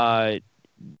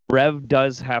Rev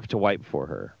does have to wipe for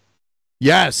her.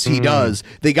 Yes, he does.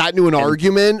 They got into an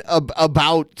argument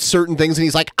about certain things, and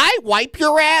he's like, "I wipe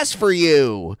your ass for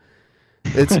you."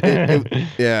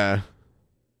 Yeah.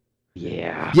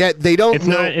 Yeah. Yeah, they don't.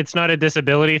 It's not a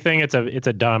disability thing. It's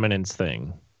a dominance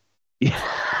thing.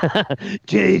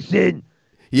 Jason.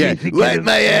 Yeah, wipe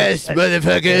my ass,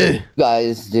 motherfucker.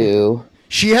 Guys do.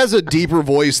 She has a deeper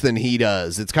voice than he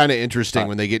does. It's kind of interesting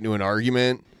when they get into an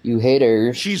argument. You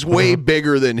haters. She's way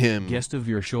bigger than him. Guest of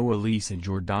your show, Elisa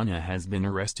Jordana, has been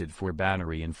arrested for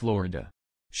battery in Florida.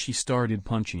 She started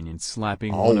punching and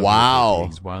slapping one of her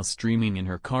colleagues while streaming in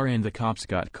her car, and the cops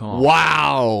got called.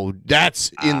 Wow,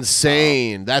 that's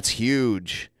insane. That's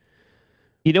huge.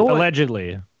 You know what?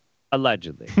 Allegedly.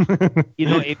 You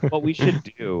know, what we should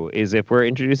do is, if we're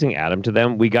introducing Adam to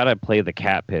them, we got to play the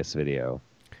cat piss video.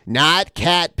 Not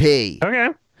cat pee. Okay.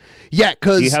 Yeah,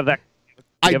 because... Do you have that?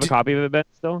 Do you have a copy of it, Ben,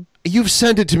 still? You've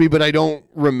sent it to me, but I don't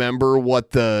remember what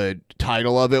the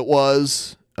title of it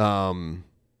was.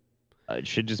 It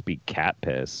should just be cat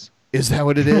piss. Is that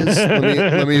what it is?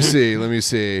 let me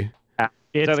see.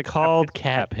 It's called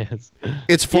cat piss.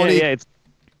 It's funny. Yeah, it's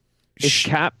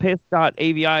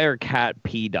catpiss.avi or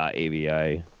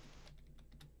catp.avi.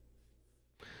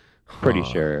 Pretty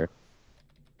sure.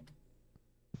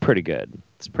 Pretty good.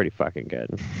 It's pretty fucking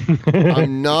good.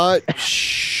 I'm not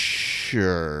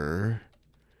sure.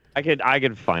 I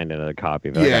could find another copy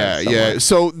of it. Yeah.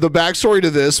 So the backstory to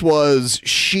this was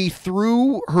she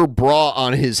threw her bra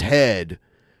on his head.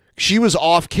 She was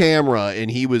off camera and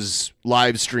he was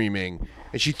live streaming,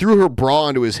 and she threw her bra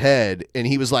onto his head, and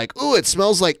he was like, "Ooh, it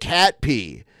smells like cat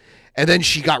pee." And then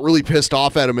she got really pissed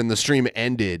off at him, and the stream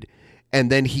ended. And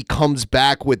then he comes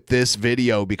back with this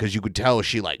video because you could tell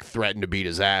she like threatened to beat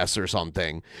his ass or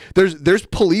something. There's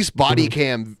police body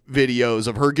cam videos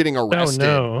of her getting arrested.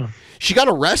 Oh, no. She got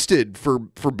arrested for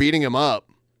beating him up.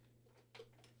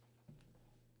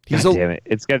 God damn it!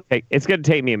 It's gonna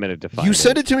take me a minute to find. You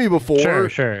sent it to me before,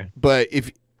 sure. But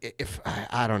if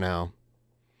I don't know,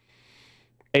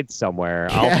 it's somewhere.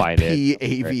 I'll find it.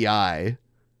 P-A-V-I.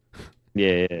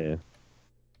 Yeah.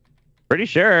 Pretty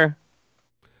sure.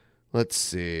 Let's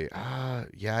see.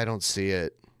 Yeah, I don't see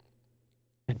it.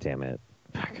 God damn it.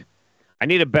 Fuck. I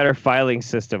need a better filing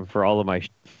system for all of my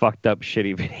fucked up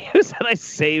shitty videos that I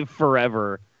save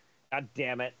forever. God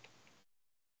damn it.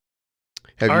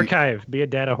 Archive. Be a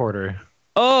data hoarder.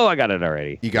 Oh, I got it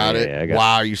already. You got it? I got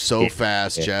wow, it. you're so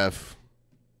fast, Jeff.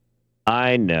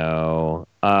 I know.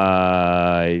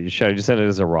 Should I just send it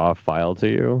as a raw file to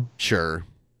you? Sure.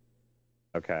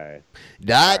 Okay.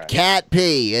 Not cat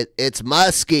pee. It's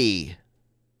musky.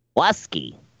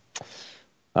 Musky.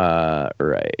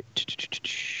 Right.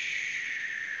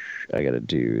 I gotta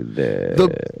do this.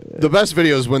 The best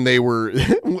videos when they were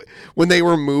when they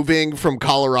were moving from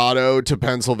Colorado to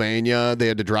Pennsylvania. They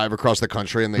had to drive across the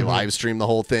country and they live streamed the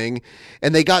whole thing,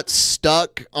 and they got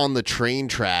stuck on the train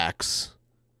tracks.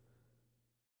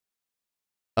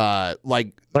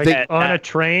 Like on a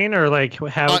train or like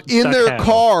how in their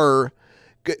car.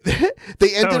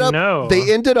 They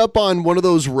ended up on one of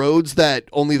those roads that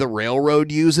only the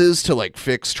railroad uses to like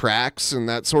fix tracks and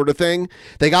that sort of thing.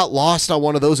 They got lost on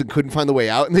one of those and couldn't find the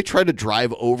way out, and they tried to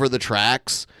drive over the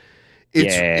tracks.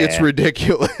 It's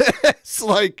ridiculous.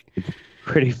 Like,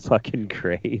 pretty fucking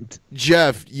great.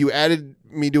 Jeff, you added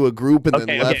me to a group and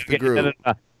then left the group.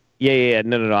 No.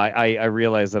 I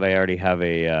realized that I already have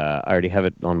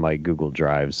it on my Google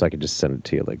Drive, so I could just send it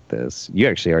to you like this. You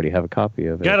actually already have a copy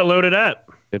of it. Gotta load it up.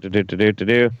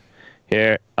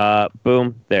 Here,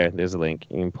 boom, there's a link.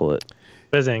 You can pull it.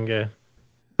 Bazinga.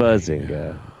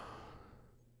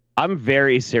 I'm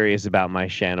very serious about my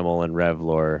Shanimal and Rev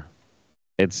lore.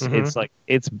 It's like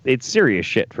it's serious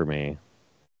shit for me.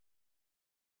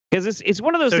 Because it's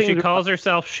one of those things. So she calls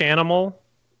herself Shanimal?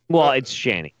 Well, it's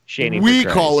Shanny. We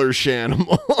call her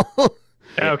Shanimal.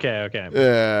 Okay.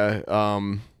 Yeah.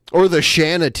 Or the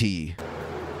Shanatee.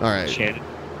 All right. Shannon.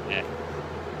 Yeah.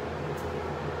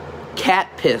 Cat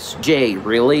piss, Jay,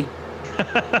 really?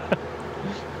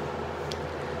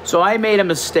 So I made a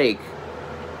mistake.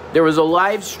 There was a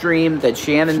live stream that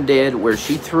Shannon did where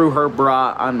she threw her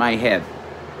bra on my head,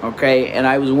 okay? And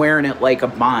I was wearing it like a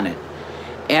bonnet.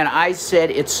 And I said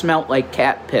it smelled like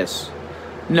cat piss.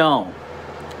 No.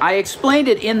 I explained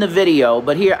it in the video,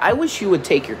 but here, I wish you would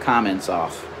take your comments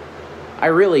off. I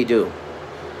really do.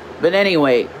 But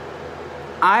anyway,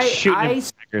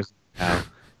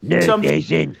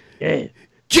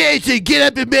 Jason, get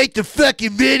up and make the fucking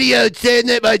video saying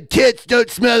that my tits don't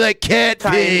smell like cat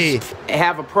pee.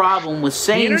 Have a problem with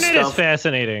saying the stuff. internet is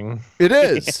fascinating. It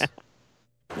is.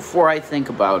 Before I think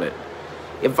about it.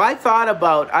 If I thought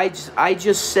about, I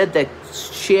just said that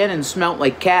Shannon smelled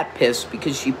like cat piss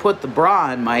because she put the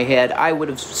bra on my head, I would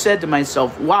have said to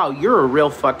myself, wow, you're a real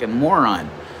fucking moron.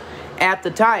 At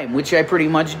the time, which I pretty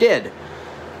much did.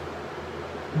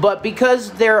 But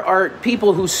because there are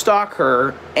people who stalk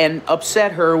her and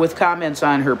upset her with comments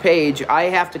on her page, I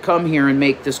have to come here and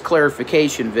make this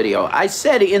clarification video. I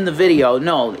said in the video,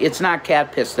 no, it's not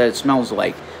cat piss that it smells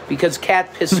like, because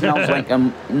cat piss smells like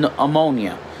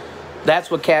ammonia.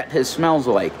 That's what cat piss smells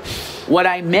like. What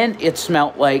I meant it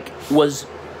smelled like was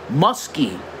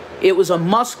musky. It was a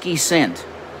musky scent.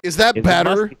 Is that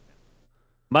better?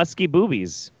 Musky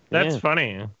boobies. That's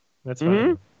funny. That's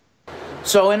funny.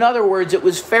 So in other words, it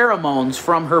was pheromones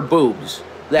from her boobs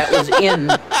that was in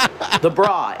the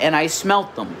bra, and I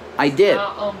smelt them. I did.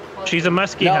 She's a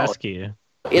musky husky.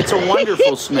 It's a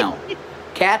wonderful smell.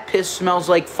 Cat piss smells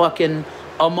like fucking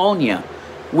ammonia,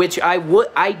 which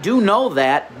I do know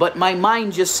that, but my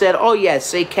mind just said, oh yeah,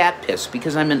 say cat piss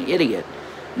because I'm an idiot.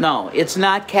 No, it's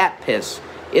not cat piss.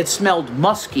 It smelled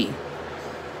musky,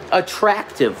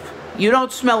 attractive. You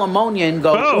don't smell ammonia and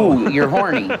go, ooh, you're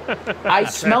horny. I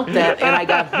smelt that and I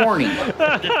got horny.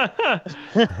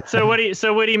 So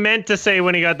what he meant to say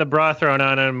when he got the bra thrown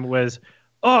on him was,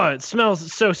 oh, it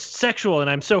smells so sexual and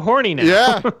I'm so horny now.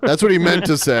 Yeah, that's what he meant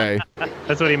to say.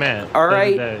 That's what he meant. All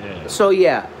right. So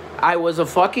yeah, I was a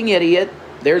fucking idiot.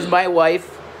 There's my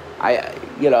wife.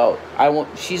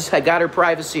 She's got her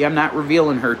privacy. I'm not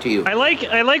revealing her to you. I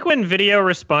like when video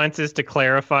responses to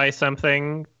clarify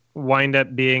something wind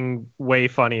up being way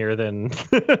funnier than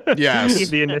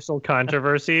the initial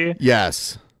controversy.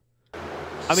 Yes.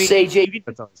 I mean,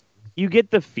 you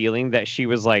get the feeling that she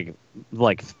was like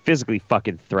physically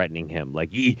fucking threatening him.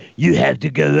 Like, you have to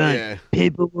go on. Yeah.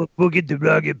 People will get the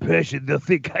wrong impression. They'll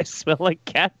think I smell like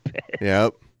cat piss.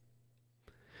 Yep.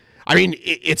 I mean,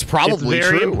 it's probably It's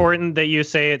very true. important that you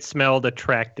say it smelled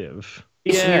attractive.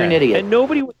 Yeah. You're an idiot. And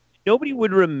nobody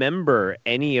would remember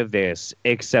any of this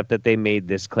except that they made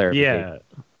this clarification.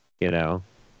 Yeah. You know?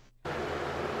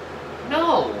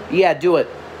 No. Yeah, do it.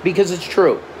 Because it's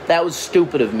true. That was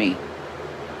stupid of me.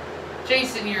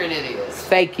 Jason, you're an idiot.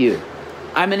 Thank you.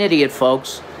 I'm an idiot,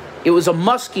 folks. It was a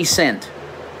musky scent,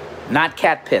 not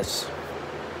cat piss.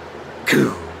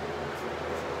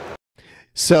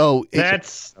 So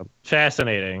that's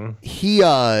fascinating. He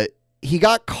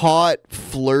got caught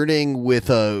flirting with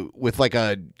like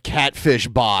a catfish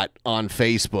bot on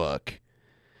Facebook.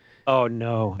 Oh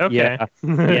no. Okay.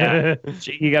 Yeah.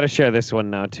 You got to share this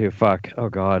one now too. Fuck. Oh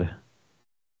god.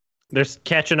 They're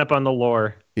catching up on the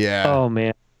lore. Yeah. Oh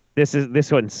man.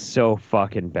 This one's so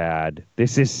fucking bad.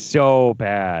 This is so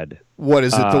bad. What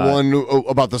is it? The one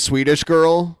about the Swedish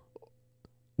girl?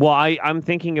 Well, I'm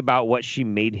thinking about what she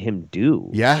made him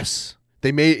do. Yes.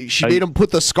 She made him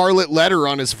put the scarlet letter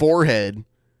on his forehead.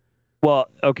 Well,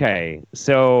 okay.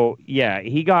 So, yeah,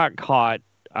 he got caught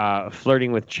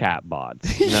flirting with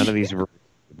chatbots. None of these were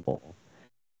people.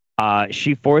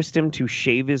 She forced him to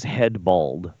shave his head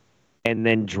bald and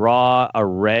then draw a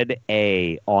red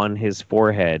A on his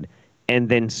forehead and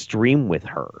then stream with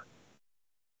her.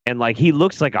 And, like, he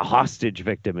looks like a hostage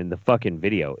victim in the fucking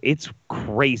video. It's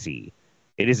crazy.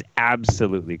 It is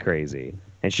absolutely crazy.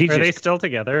 And she's Are they still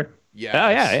together? Yes. Oh,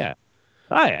 yeah.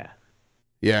 Oh, yeah.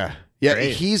 Yeah. Yeah,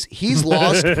 Great. he's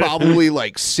lost probably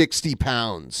like 60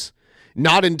 pounds.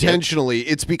 Not intentionally.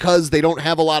 It's because they don't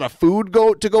have a lot of food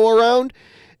to go around,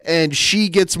 and she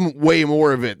gets way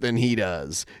more of it than he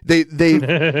does. They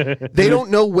don't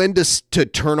know when to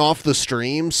turn off the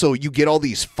stream, so you get all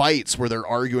these fights where they're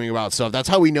arguing about stuff. That's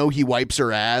how we know he wipes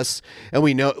her ass, and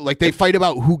we know, like, they fight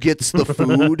about who gets the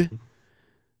food.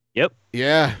 Yep.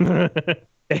 Yeah.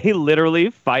 They literally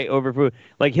fight over food.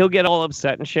 Like, he'll get all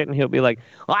upset and shit, and he'll be like,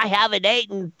 I haven't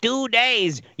eaten in 2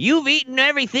 days. You've eaten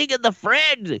everything in the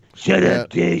fridge. Shut up,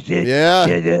 Jason. Yeah.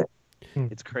 Shut up.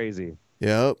 It's crazy.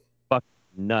 Yep. Fuck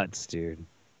nuts, dude.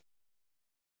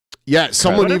 Yeah,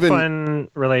 someone what a even fun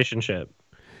relationship.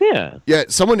 Yeah. Yeah,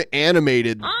 someone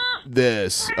animated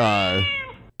this.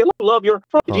 Love your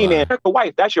G-man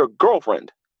wife. That's your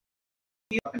girlfriend.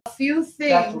 A few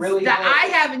things really that nice. I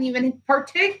haven't even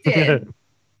partaked in.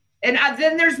 And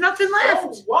then there's nothing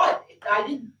left. So what? I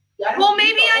didn't. Well,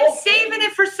 maybe I'm saving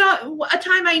it for a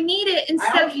time I need it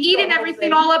instead of eating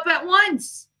everything all up at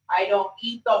once. I don't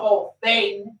eat the whole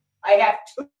thing. I have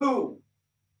 2.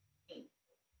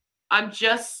 I'm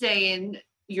just saying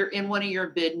you're in one of your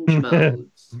binge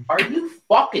modes. Are you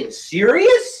fucking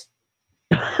serious?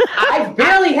 I've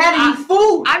barely had any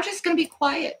food. I'm just going to be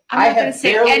quiet. I'm not going to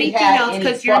say anything else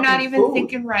because you're not even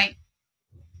thinking right.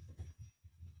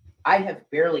 I have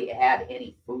barely had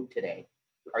any food today.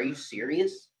 Are you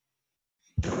serious?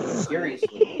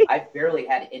 Seriously, I've barely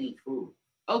had any food.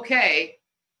 Okay.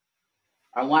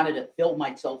 I wanted to fill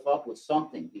myself up with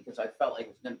something because I felt like I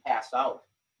was going to pass out.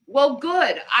 Well,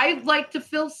 good. I'd like to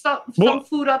fill some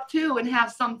food up too and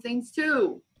have some things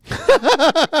too.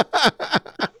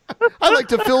 I like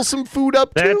to fill some food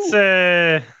up too.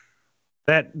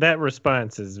 That's that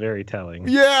response is very telling.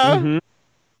 Yeah. Mm-hmm.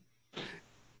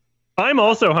 I'm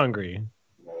also hungry.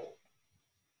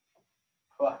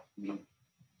 Fuck me.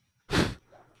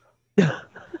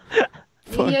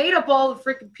 He ate up all the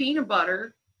freaking peanut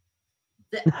butter.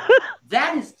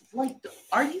 That is like,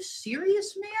 are you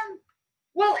serious, man?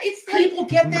 Well, it's like, people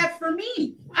get that for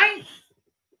me. It's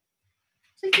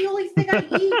like the only thing I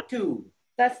eat, dude.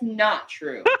 That's not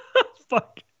true.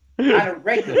 Fuck. On a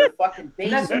regular fucking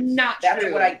basis. That's not That's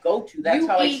true. what I go to. That's You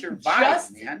how I eat survive,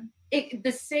 man.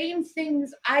 The same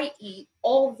things I eat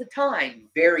all the time.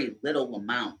 Very little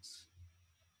amounts.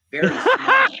 Very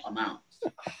small amounts.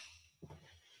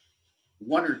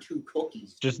 1 or 2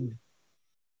 cookies. Just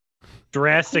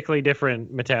drastically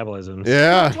different metabolisms.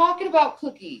 Yeah. I'm talking about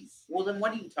cookies. Well, then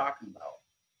what are you talking about?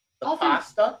 The I'll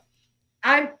pasta?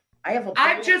 I'm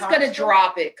just pasta? gonna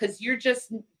drop it because you're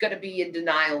just gonna be in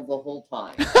denial the whole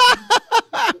time.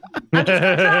 I'm just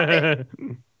gonna drop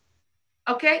it.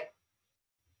 Okay.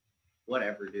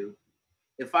 Whatever, dude.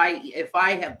 If I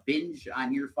have binge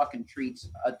on your fucking treats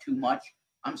too much,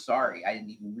 I'm sorry. I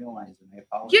didn't even realize it. I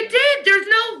apologize. You did.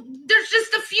 There's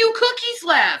just a few cookies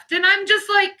left, and I'm just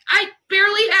like, I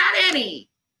barely had any.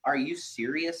 Are you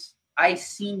serious? I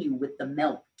seen you with the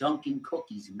milk dunking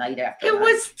cookies night after It night.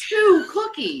 was 2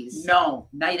 cookies. No,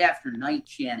 night after night,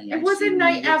 Shanny. It wasn't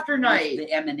night after night.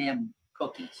 The M&M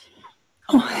cookies.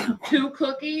 2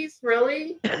 cookies?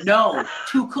 Really? No,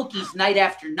 2 cookies night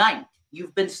after night.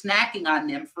 You've been snacking on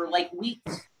them for like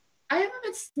weeks. I haven't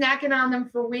been snacking on them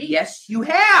for weeks. Yes, you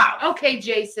have. Okay,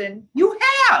 Jason. You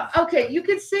have. Okay, you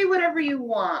can say whatever you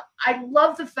want. I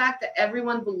love the fact that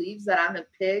everyone believes that I'm a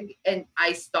pig and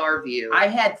I starve you. I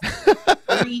had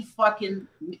 3 fucking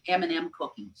M&M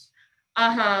cookies.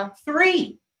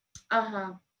 3.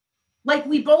 Like,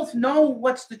 we both know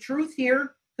what's the truth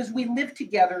here because we live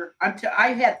together.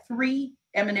 I had 3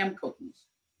 M&M cookies.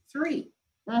 3.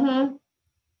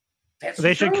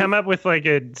 They should come up with like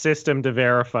a system to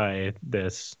verify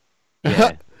this.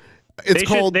 Yeah.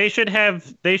 They should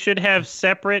have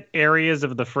separate areas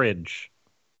of the fridge.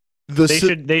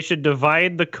 They should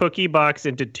divide the cookie box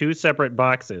into 2 separate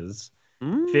boxes,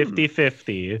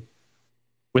 50-50,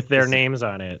 with their names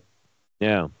on it.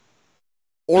 Yeah.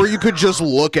 Or you could just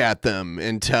look at them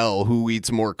and tell who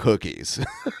eats more cookies.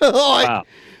 Wow.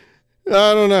 I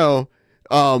don't know.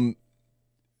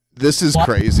 This is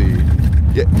crazy.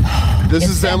 Yeah, this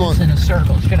is them on. in a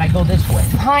circle. Should I go this way?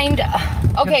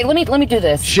 Okay, let me do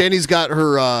this. Shanny's got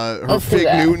her Let's do fig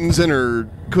that. Newtons and her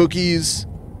cookies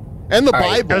and the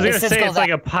Bible. I was gonna say it's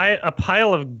like a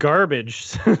pile of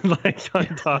garbage, like on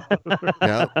top of her.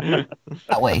 Yeah.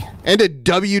 That way. And a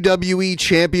WWE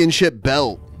Championship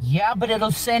belt. Yeah, but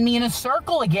it'll send me in a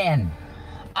circle again.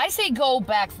 I say go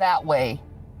back that way.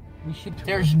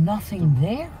 There's nothing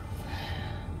there.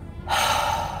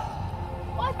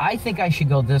 I think I should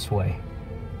go this way.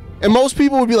 And most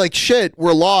people would be like, shit,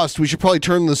 we're lost. We should probably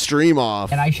turn the stream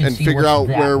off And I should see figure what's out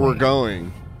that where way. we're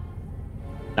going.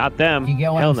 Not them. You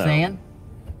get what Hell I'm no. saying?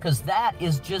 Because that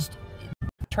is just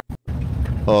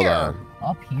Hold on.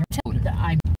 up here.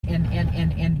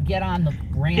 And get on the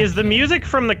ramp. Is the music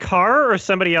from the car or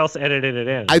somebody else edited it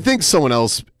in? I think someone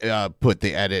else put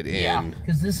the edit in. Yeah,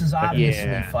 because this is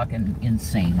obviously fucking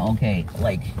insane. Okay,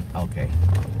 okay.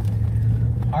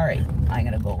 All right, I'm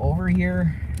gonna go over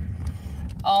here.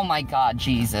 Oh my God,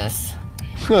 Jesus.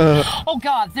 Oh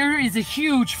God, there is a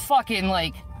huge fucking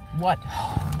What?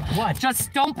 What?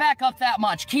 Just don't back up that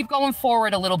much. Keep going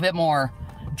forward a little bit more.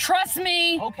 Trust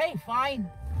me. Okay, fine.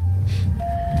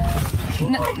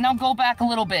 Now go back a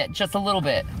little bit, just a little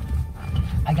bit.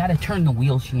 I gotta turn the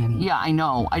wheel, Shanny. Yeah, I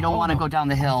know. I don't want to go down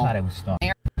the hill. I thought I was stuck.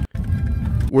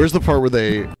 Where's the part where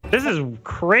they... This is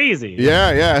crazy.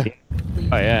 Yeah, yeah.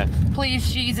 Oh, yeah.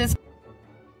 Please, Jesus.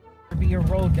 There'd be a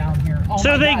road down here. Oh So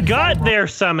my they God, is got that a there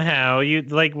somehow. You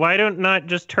why don't not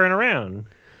just turn around?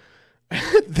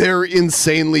 They're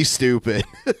insanely stupid.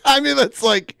 I mean, that's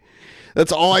all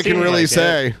I can Seems really like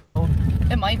say.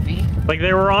 It might be. Like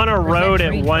they were on a road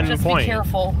at one Just point. be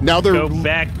careful. Now they're Go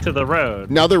back to the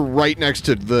road. Now they're right next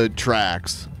to the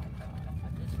tracks.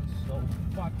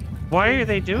 Why are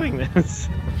they doing this?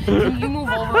 Can you move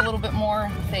over a little bit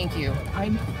more? Thank you.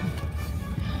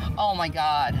 Oh my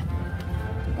God.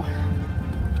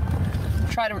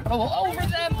 Try to go over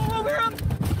them. Oh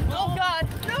God,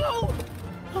 no!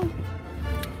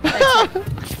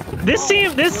 This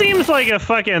seems like a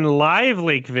fucking live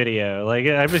leak video. Like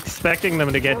I'm expecting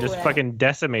them to get just fucking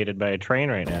decimated by a train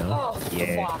right now.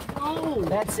 Yeah. Oh,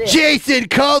 that's it. Jason,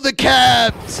 call the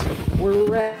cops! We're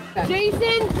ready.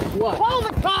 Jason, What? call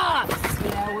the cops!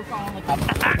 Yeah, we're calling the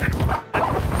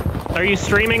cops. Are you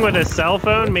streaming with a cell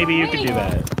phone? Maybe you could do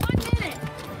that.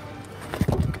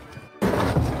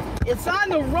 It's on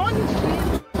the run,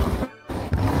 kid.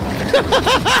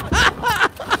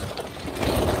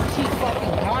 She fucking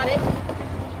got it.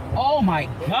 Oh my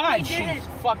God, she's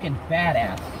fucking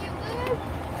badass.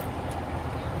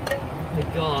 Oh my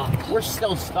God. We're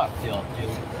still stuck, Phil, dude.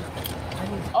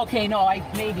 Okay, no,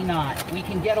 maybe not. We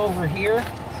can get over here.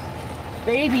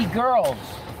 Baby girls.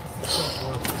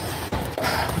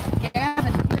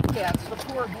 Gavin, that's the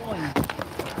poor boy.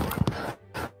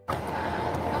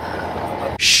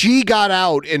 She got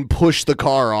out and pushed the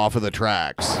car off of the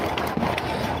tracks.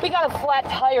 We got a flat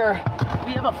tire.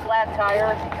 We have a flat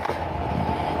tire.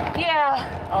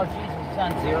 Yeah. Oh, Jesus, it's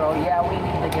on zero. Yeah, we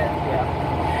need to get,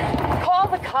 yeah. Call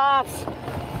the cops.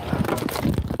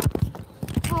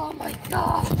 Oh my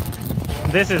God.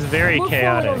 This is very Move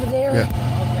chaotic. forward over there.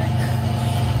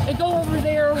 Yeah. And go over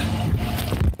there.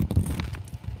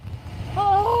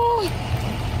 Oh.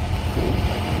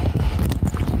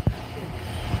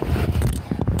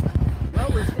 Well,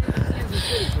 we're staying in Kansas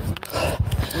City.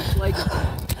 Looks like it's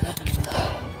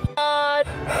God.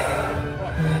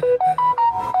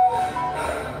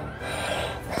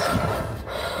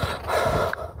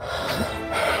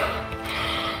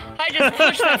 I just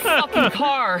pushed that fucking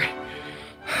car.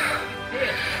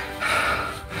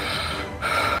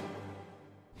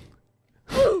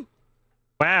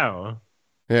 Wow.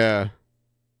 Yeah.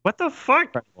 What the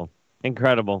fuck?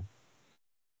 Incredible.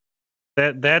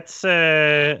 That's these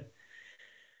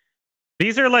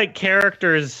are like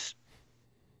characters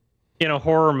in a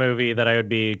horror movie that I would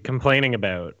be complaining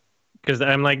about. Because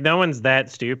I'm like, no one's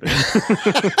that stupid.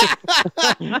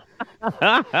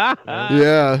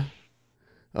 Yeah.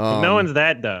 No one's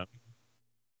that dumb.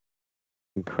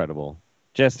 Incredible.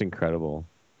 Just incredible.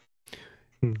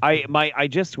 I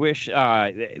just wish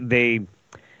I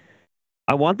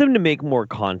want them to make more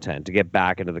content to get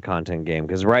back into the content game,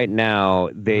 because right now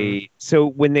so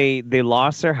when they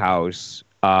lost their house,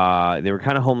 they were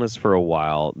kind of homeless for a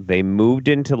while. They moved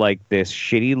into like this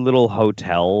shitty little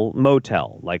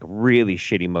motel, like really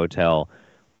shitty motel.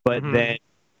 But then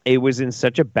it was in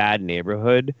such a bad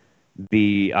neighborhood.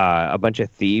 A bunch of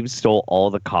thieves stole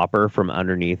all the copper from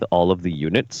underneath all of the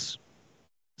units.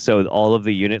 So all of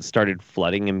the units started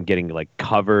flooding and getting like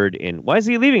covered in. Why is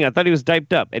he leaving? I thought he was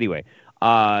diped up. Anyway,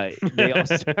 they all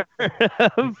started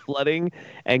flooding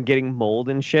and getting mold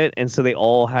and shit, and so they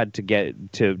all had to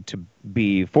get to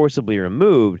be forcibly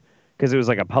removed because it was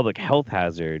like a public health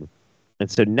hazard. And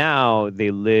so now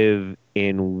they live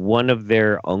in one of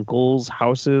their uncle's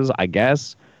houses, I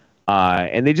guess.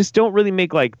 And they just don't really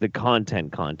make like the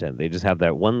content. They just have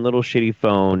that one little shitty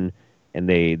phone, and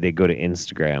they go to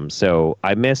Instagram. So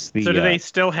I miss the. So do they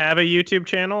still have a YouTube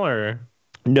channel or?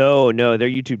 No, their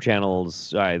YouTube channels.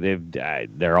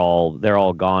 They're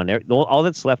all gone. All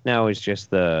that's left now is just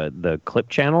the clip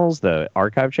channels, the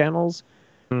archive channels.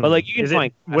 But like you can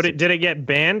find. Did it get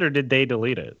banned or did they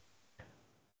delete it?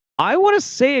 I want to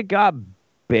say it got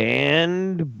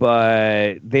banned,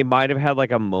 but they might have had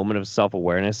like a moment of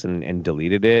self-awareness and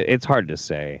deleted it. It's hard to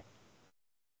say.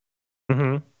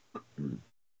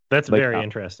 That's very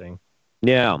interesting.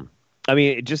 Yeah. I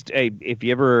mean, if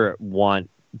you ever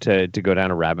want to go down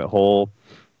a rabbit hole,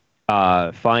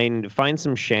 find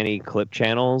some Shanny clip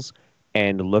channels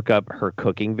and look up her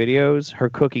cooking videos. Her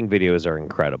cooking videos are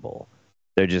incredible.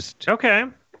 They're just... Okay.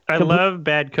 I love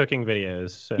bad cooking videos.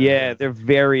 So. Yeah, they're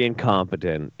very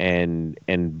incompetent and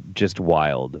just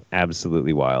wild,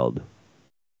 absolutely wild.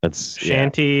 That's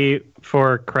Shanty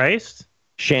for Christ.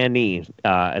 Shanny,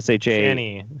 SHA.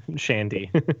 Shanny,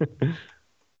 Shanty.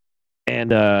 And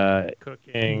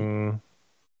cooking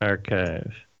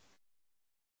archive.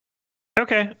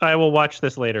 Okay, I will watch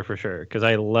this later for sure because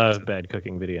I love bad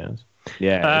cooking videos.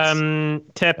 Yeah.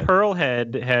 Ted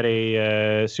Pearlhead had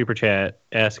a super chat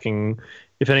asking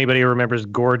if anybody remembers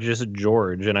Gorgeous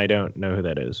George, and I don't know who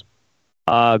that is.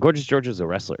 Gorgeous George is a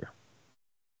wrestler.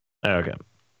 Oh, okay.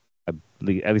 At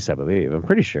least I believe. I'm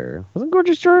pretty sure. Wasn't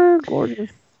Gorgeous George gorgeous?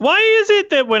 Why is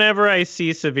it that whenever I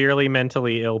see severely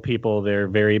mentally ill people, they're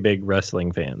very big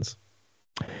wrestling fans?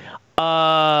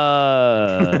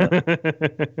 I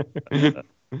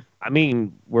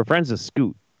mean, we're friends with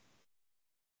Scoot.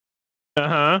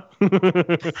 Uh-huh.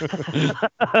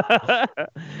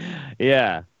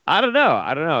 Yeah. I don't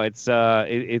know. It's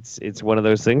one of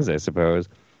those things, I suppose.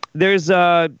 There's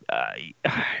I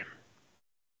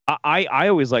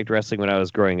always liked wrestling when I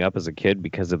was growing up as a kid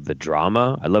because of the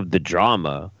drama. I loved the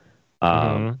drama.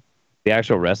 The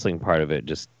actual wrestling part of it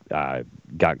just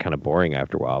got kind of boring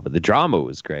after a while, but the drama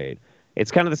was great.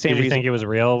 It's kind of the same Did you reason. think it was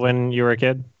real when you were a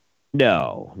kid?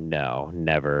 No,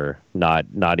 never. Not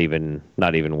even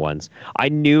once. I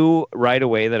knew right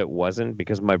away that it wasn't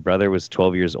because my brother was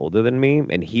 12 years older than me,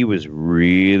 and he was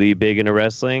really big into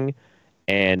wrestling,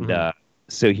 and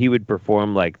so he would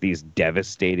perform like these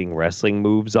devastating wrestling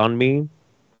moves on me,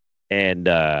 and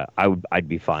I'd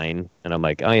be fine, and I'm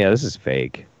like, oh yeah, this is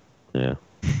fake, yeah.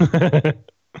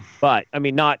 But I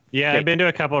mean, not. Yeah, I've been to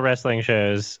a couple of wrestling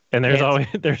shows, and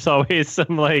there's always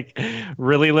some like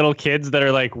really little kids that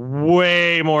are like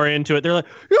way more into it. They're like,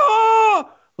 yeah,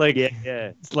 like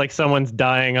it's like someone's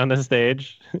dying on the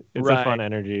stage. It's a fun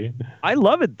energy. I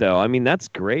love it though. I mean, that's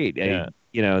great. Yeah.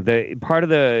 The part of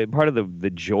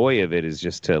the joy of it is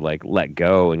just to like let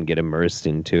go and get immersed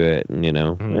into it, and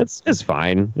it's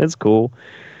fine. It's cool.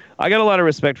 I got a lot of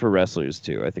respect for wrestlers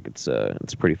too. I think it's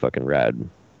pretty fucking rad.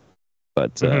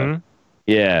 But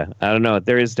yeah, I don't know.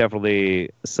 There is definitely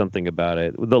something about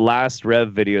it. The last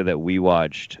Rev video that we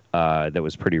watched, that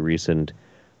was pretty recent,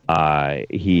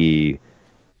 he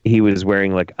was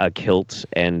wearing like a kilt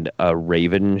and a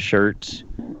Raven shirt,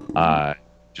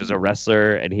 which was a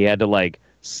wrestler, and he had to like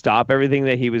stop everything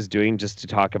that he was doing just to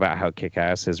talk about how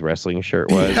kick-ass his wrestling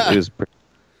shirt was. It was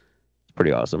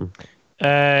pretty awesome.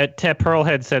 Ted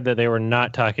Pearlhead said that they were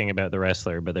not talking about the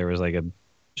wrestler, but there was like a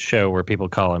show where people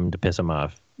call him to piss him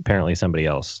off. Apparently somebody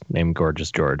else named Gorgeous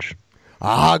George.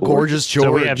 Gorgeous George.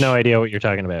 So we have no idea what you're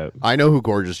talking about. I know who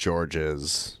Gorgeous George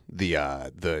is. The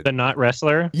not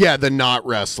wrestler? Yeah, the not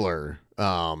wrestler.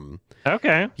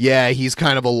 Okay. Yeah, he's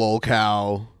kind of a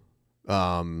lolcow.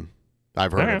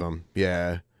 I've heard of him.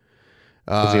 Yeah.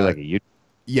 Is he like a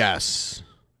Yes.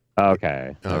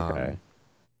 Okay.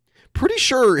 Pretty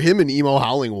sure him and Emo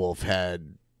Howling Wolf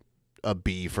had a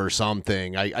beef or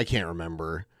something. I can't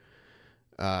remember.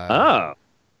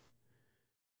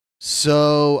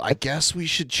 So I guess we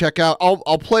should check out.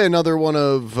 I'll play another one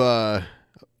of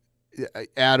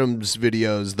Adam's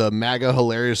videos. The MAGA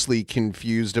hilariously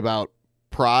confused about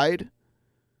Pride.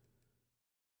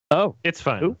 Oh, it's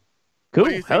fun. Cool. What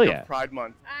do you Hell think yeah. of Pride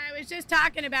Month? I was just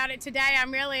talking about it today.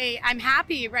 I'm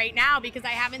happy right now because I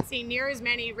haven't seen near as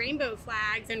many rainbow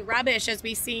flags and rubbish as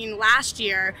we seen last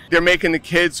year. They're making the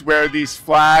kids wear these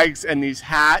flags and these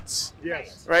hats.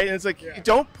 Yes. Right? And it's like,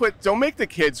 don't make the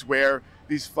kids wear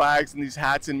these flags and these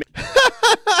hats and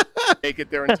make it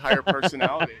their entire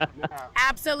personality.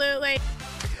 Absolutely.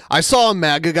 I saw a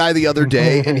MAGA guy the other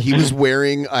day, and he was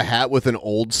wearing a hat with an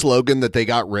old slogan that they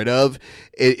got rid of.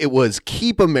 It was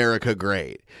 "Keep America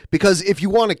Great." Because if you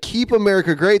want to keep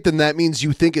America great, then that means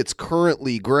you think it's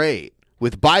currently great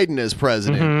with Biden as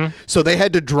president. So they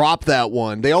had to drop that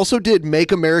one. They also did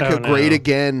 "Make America Great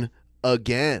Again."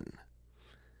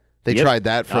 They tried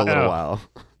that for a little while.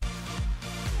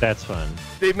 That's fun.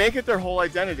 They make it their whole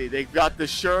identity. They've got the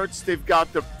shirts, they've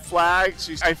got the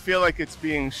flags. I feel like it's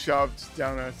being shoved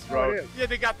down our throat. Yeah,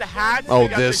 they got the hats. Oh,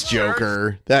 this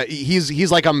Joker. That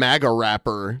he's like a MAGA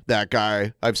rapper, that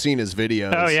guy. I've seen his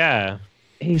videos. Oh yeah.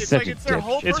 He's such a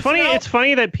dipshit. It's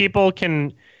funny that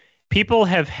people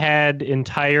have had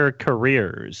entire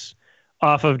careers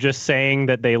off of just saying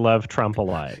that they love Trump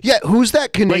alive. Yeah, who's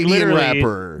that Canadian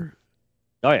rapper?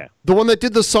 Oh yeah, the one that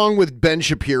did the song with Ben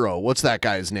Shapiro. What's that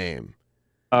guy's name?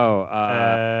 Oh,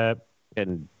 I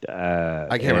can't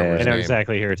remember his I know name.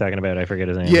 exactly who you're talking about. I forget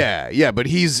his name. Yeah, but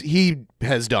he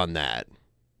has done that.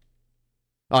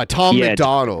 Tom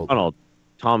McDonald.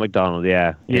 Tom McDonald.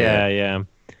 Yeah.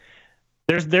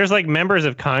 There's like members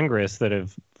of Congress that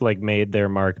have like made their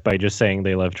mark by just saying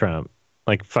they love Trump.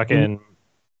 Like fucking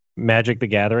Magic the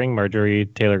Gathering, Marjorie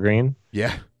Taylor Greene.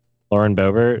 Yeah. Lauren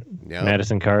Boebert. Yeah.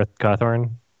 Madison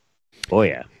Cawthorn. Oh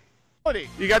yeah.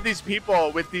 You got these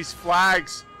people with these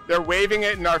flags. They're waving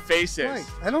it in our faces. Right.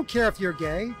 I don't care if you're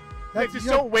gay. They just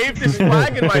don't wave this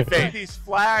flag in my face. These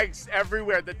flags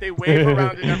everywhere that they wave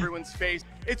around in everyone's face.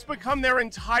 It's become their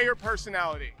entire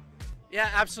personality. Yeah,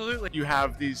 absolutely. You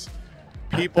have these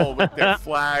people with their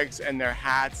flags and their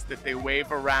hats that they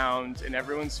wave around in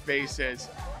everyone's faces,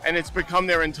 and it's become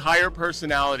their entire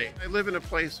personality. I live in a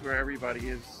place where everybody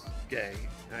is gay.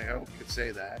 I hope you could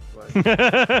say that,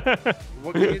 but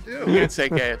what can you do? You can't say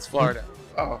gay, it's Florida.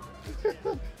 Oh.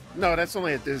 No, that's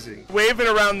only at Disney. Waving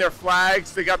around their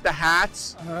flags, they got the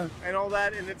hats and all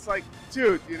that, and it's like,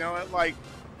 dude, you know, like,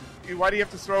 why do you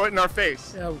have to throw it in our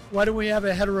face? Yeah, why don't we have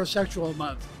a heterosexual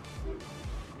month?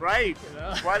 Right.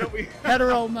 Why don't we?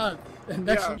 Hetero month. And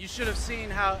Yeah. You should have seen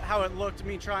how it looked,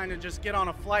 me trying to just get on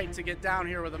a flight to get down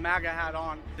here with a MAGA hat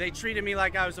on. They treated me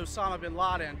like I was Osama bin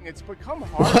Laden. It's become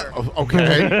harder.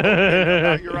 Okay.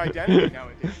 About your identity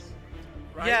nowadays.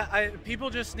 Right? Yeah, people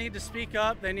just need to speak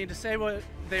up. They need to say what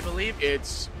they believe.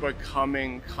 It's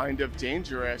becoming kind of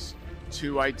dangerous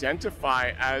to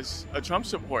identify as a Trump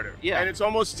supporter. Yeah. And it's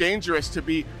almost dangerous to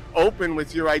be open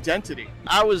with your identity.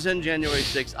 I was in January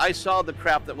 6th. I saw the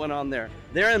crap that went on there.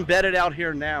 They're embedded out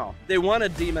here now. They want to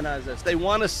demonize us. They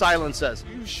want to silence us.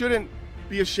 You shouldn't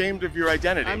be ashamed of your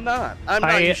identity. I'm not.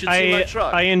 You should see my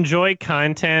truck. I enjoy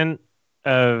content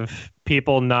of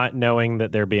people not knowing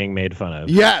that they're being made fun of.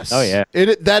 Yes. Oh yeah.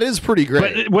 That is pretty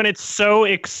great. But when it's so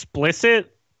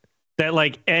explicit that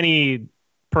like any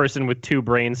person with 2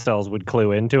 brain cells would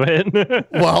clue into it.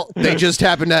 Well, they just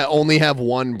happen to only have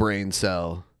 1 brain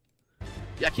cell.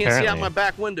 I can't see out my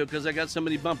back window because I got so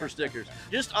many bumper stickers.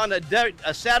 Just on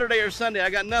a Saturday or Sunday, I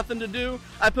got nothing to do.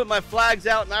 I put my flags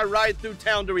out and I ride through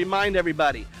town to remind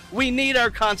everybody. We need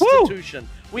our Constitution.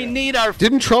 We need our...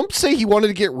 Didn't Trump say he wanted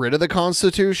to get rid of the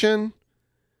Constitution?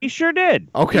 He sure did.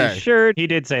 Okay. He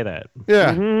did say that.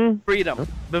 Yeah. Freedom.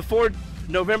 Before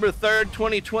November 3rd,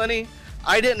 2020,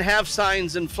 I didn't have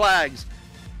signs and flags.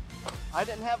 I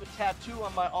didn't have a tattoo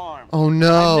on my arm. Oh,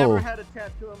 no. I never had a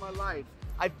tattoo in my life.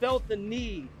 I felt the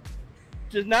need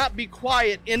to not be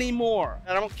quiet anymore.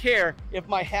 And I don't care if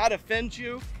my hat offends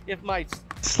you, if my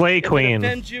Slay Queen it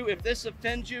offends you, if this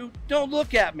offends you, don't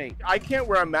look at me. I can't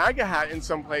wear a MAGA hat in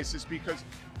some places because,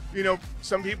 you know,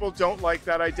 some people don't like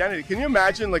that identity. Can you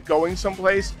imagine like going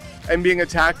someplace and being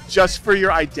attacked just for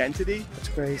your identity? That's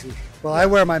crazy. Well, I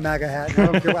wear my MAGA hat. I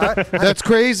don't care. That's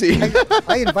crazy.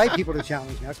 I invite people to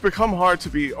challenge me. It's become hard to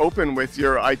be open with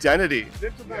your identity.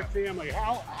 This is my family.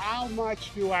 How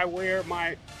much do I wear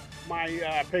my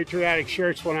patriotic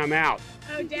shirts when I'm out?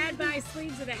 Oh, Dad buys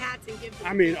sleeves of the hats and gives them.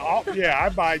 I mean, I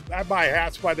buy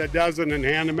hats by the dozen and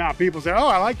hand them out. People say, "Oh,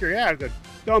 I like your hat." I said,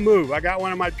 "Don't move. I got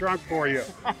one in my trunk for you."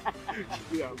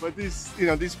 Yeah, but these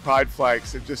pride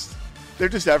flags they're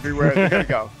just everywhere. They gotta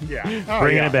go. Yeah.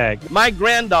 Bringing it back. My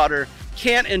granddaughter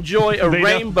can't enjoy a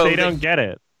rainbow. They don't get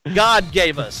it. God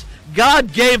gave us.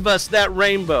 God gave us that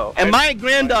rainbow. And my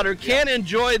granddaughter can't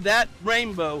enjoy that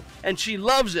rainbow, and she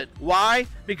loves it. Why?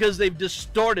 Because they've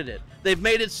distorted it. They've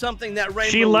made it something that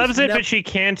rainbow She loves it, but she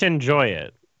can't enjoy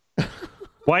it.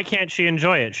 Why can't she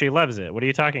enjoy it? She loves it. What are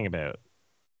you talking about?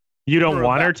 You don't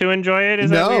want her to enjoy it?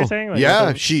 Is that what you're saying? Like,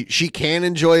 yeah, she can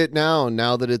enjoy it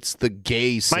now that it's the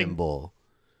gay symbol.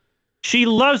 She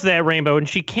loves that rainbow, and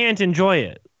she can't enjoy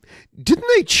it. Didn't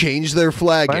they change their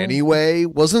flag anyway?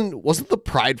 Wasn't the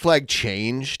pride flag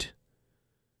changed?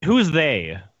 Who's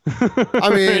they? I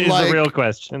mean, is like, the real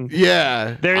question.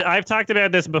 Yeah. I've talked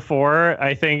about this before.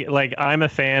 I think, like, I'm a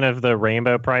fan of the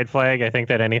rainbow pride flag. I think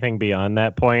that anything beyond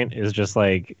that point is just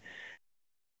like,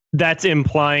 that's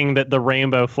implying that the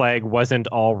rainbow flag wasn't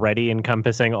already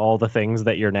encompassing all the things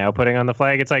that you're now putting on the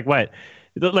flag. It's like, what?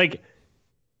 Like,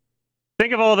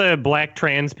 think of all the black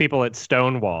trans people at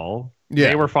Stonewall. Yeah.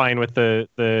 They were fine with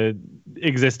the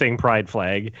existing pride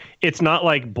flag. It's not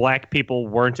like black people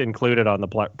weren't included on the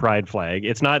pride flag.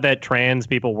 It's not that trans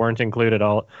people weren't included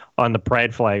on the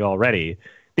pride flag already.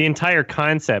 The entire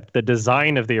concept, the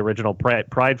design of the original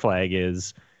pride flag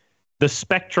is the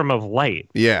spectrum of light.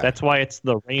 Yeah. That's why it's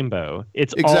the rainbow.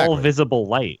 It's all Exactly. visible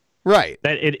light. Right.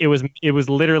 That it was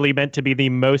literally meant to be the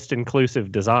most inclusive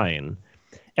design.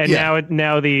 And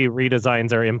now the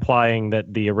redesigns are implying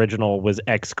that the original was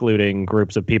excluding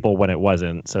groups of people when it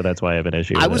wasn't. So that's why I have an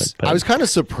issue with it. I was kind of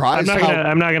surprised.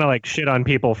 I'm not gonna like shit on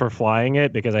people for flying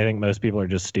it because I think most people are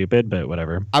just stupid, but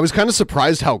whatever. I was kind of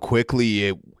surprised how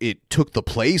quickly it took the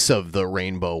place of the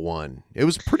rainbow one. It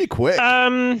was pretty quick.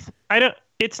 I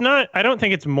don't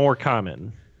think it's more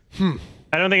common.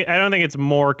 I don't think it's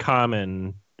more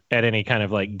common at any kind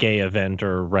of like gay event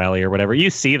or rally or whatever. You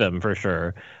see them for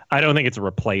sure. I don't think it's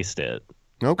replaced it.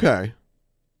 Okay.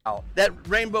 That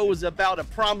rainbow was about a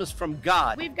promise from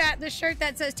God. We've got the shirt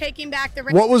that says "Taking Back the."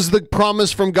 What was the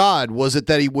promise from God? Was it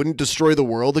that he wouldn't destroy the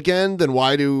world again? Then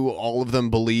why do all of them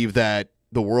believe that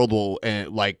the world will in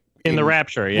the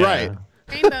rapture? Yeah. Right.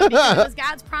 Rainbow, because it was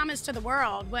God's promise to the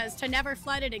world was to never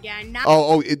flood it again.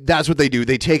 That's what they do.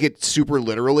 They take it super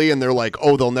literally, and they're like,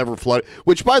 "Oh, they'll never flood."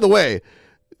 Which, by the way,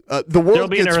 the world There'll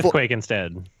be an earthquake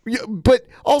instead. Yeah, but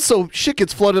also shit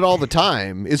gets flooded all the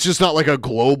time. It's just not like a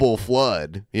global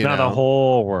flood. Not the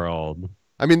whole world.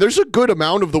 I mean, there's a good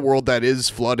amount of the world that is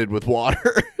flooded with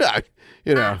water. Not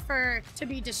to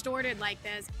be distorted like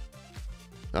this.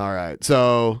 All right,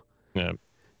 so yeah,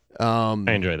 I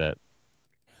enjoy that.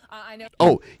 I know.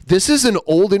 Oh, this is an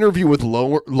old interview with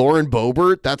Lauren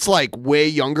Boebert. That's like way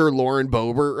younger Lauren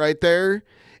Boebert right there.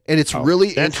 And it's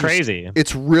really that's crazy.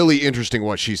 It's really interesting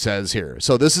what she says here.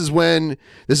 So this is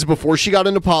before she got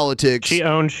into politics. She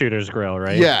owned Shooter's Grill,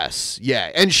 right? Yes,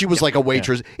 yeah. And she was like a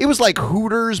waitress. Yeah. It was like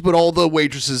Hooters, but all the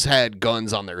waitresses had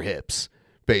guns on their hips,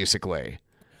 basically.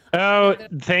 Oh,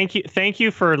 thank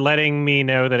you for letting me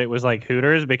know that it was like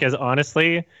Hooters, because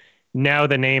honestly, now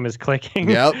the name is clicking.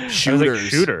 Yep, Shooters. I was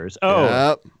like, Shooters. Oh,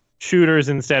 yep. Shooters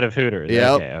instead of Hooters.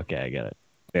 Yep. Okay, I get it.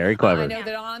 Very clever. I know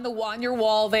that on your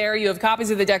wall there, you have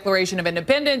copies of the Declaration of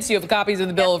Independence, you have copies of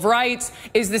the Bill of Rights.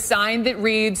 Is the sign that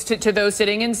reads to those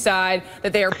sitting inside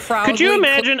that they are proudly... Could you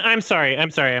imagine... I'm sorry.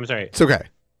 It's okay.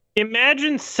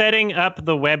 Imagine setting up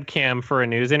the webcam for a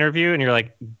news interview and you're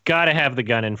like, gotta have the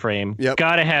gun in frame. Yep.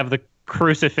 Gotta have the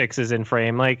crucifixes in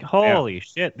frame. Like, holy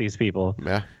shit, these people.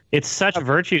 Yeah. It's such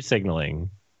virtue signaling.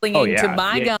 Clinging to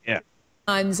my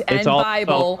guns and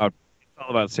Bible. All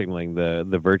about signaling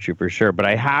the virtue for sure, but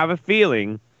I have a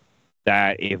feeling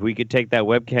that if we could take that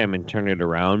webcam and turn it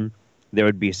around, there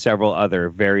would be several other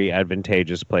very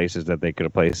advantageous places that they could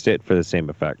have placed it for the same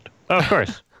effect. Oh, of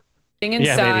course.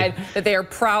 Inside that they are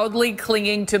proudly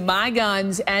clinging to my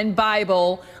guns and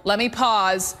Bible. Let me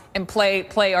pause and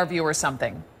play our viewers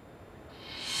something.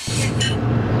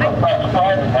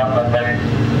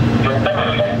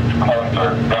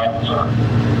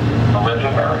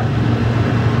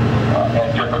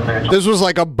 This was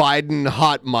like a Biden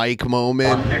hot mic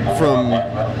moment from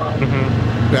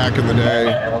back in the day.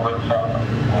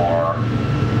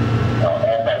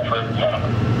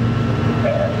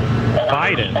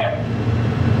 Biden.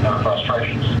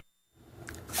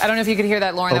 I don't know if you could hear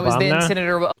that, Lauren. That was then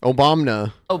Senator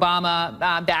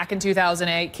Obama back in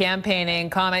 2008 campaigning.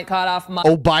 Comment caught off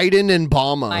Biden and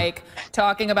Obama. Mike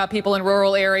talking about people in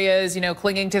rural areas,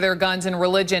 clinging to their guns and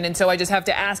religion. And so I just have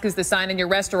to ask, is the sign in your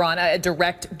restaurant a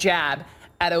direct jab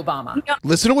at Obama? No.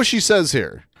 Listen to what she says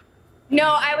here.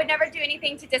 No, I would never do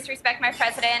anything to disrespect my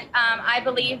president. I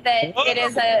believe that it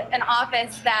is an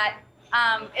office that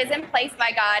is in place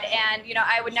by God, and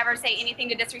I would never say anything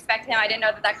to disrespect him. I didn't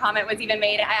know that comment was even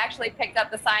made. I actually picked up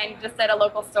the sign just at a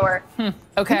local store.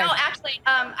 Okay. No, actually,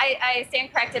 I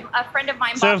stand corrected. A friend of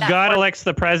mine. So if God elects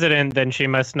the president, then she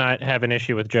must not have an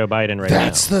issue with Joe Biden right now.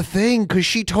 That's the thing, because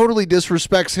she totally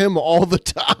disrespects him all the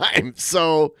time.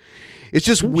 So it's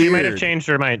just weird. She might have changed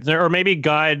her mind, or maybe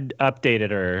God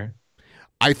updated her.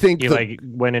 I think he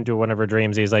went into one of her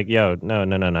dreams. He's like, "Yo, no,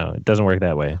 it doesn't work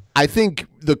that way." I think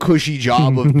the cushy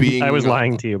job of being I was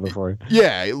lying to you before.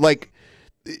 Yeah, like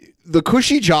the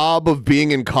cushy job of being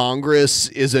in Congress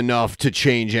is enough to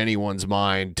change anyone's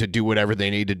mind to do whatever they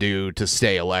need to do to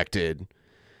stay elected.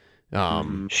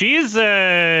 She's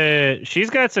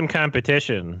got some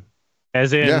competition,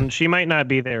 as in she might not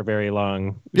be there very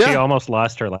long. She almost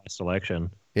lost her last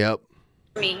election. Yep.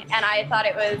 Me, and I thought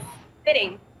it was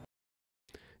fitting.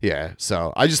 Yeah,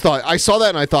 so I saw that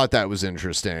and I thought that was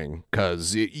interesting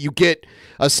because you get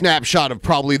a snapshot of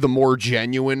probably the more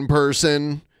genuine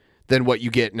person than what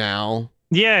you get now.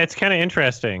 Yeah, it's kind of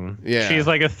interesting. Yeah. She's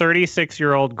like a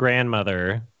 36-year-old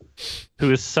grandmother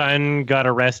whose son got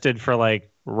arrested for like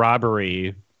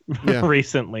robbery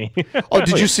recently. Oh,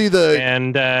 did you see the...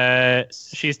 And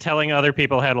she's telling other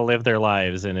people how to live their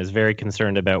lives and is very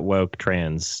concerned about woke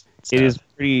trans stuff.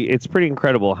 It's pretty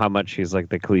incredible how much she's like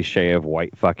the cliche of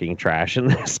white fucking trash in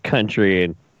this country,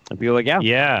 and people are like,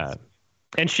 yeah.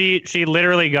 And she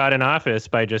literally got in office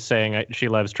by just saying she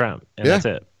loves Trump, and that's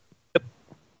it.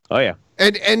 Oh yeah.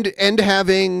 And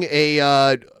having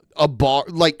a bar,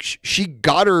 like she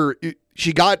got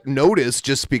noticed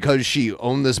just because she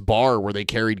owned this bar where they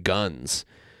carried guns,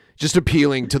 just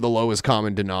appealing to the lowest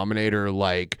common denominator.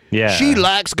 Like, she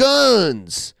likes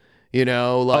guns, you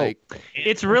know. Like,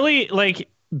 it's really like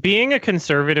being a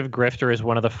conservative grifter is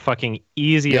one of the fucking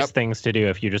easiest things to do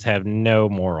if you just have no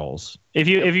morals. If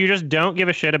you just don't give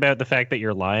a shit about the fact that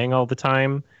you're lying all the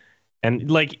time,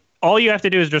 and like. All you have to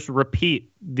do is just repeat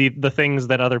the things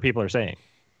that other people are saying.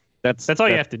 That's all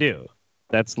you have to do.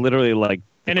 That's literally like,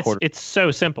 and it's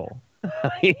so simple.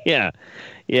 yeah.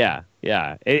 And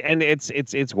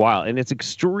it's wild, and it's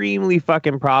extremely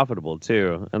fucking profitable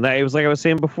too. And that it was like I was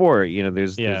saying before. You know,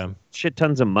 there's shit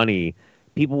tons of money.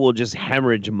 People will just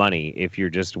hemorrhage money if you're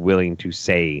just willing to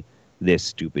say this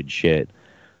stupid shit.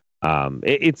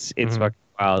 It's fucking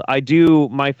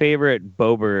wild. My favorite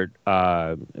Boebert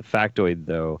factoid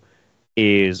though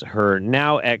is her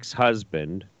now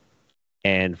ex-husband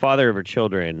and father of her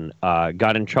children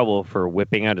got in trouble for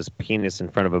whipping out his penis in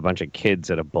front of a bunch of kids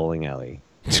at a bowling alley.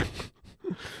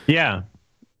 Yeah.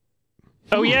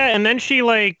 Oh yeah, and then she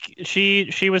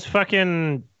was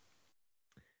fucking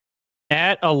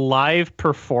at a live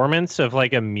performance of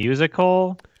like a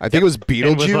musical. I think it was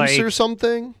Beetlejuice or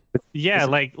something. Yeah,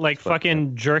 like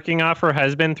fucking jerking off her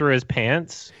husband through his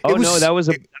pants. Oh no, that was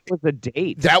a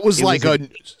date. That was like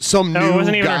some new No, it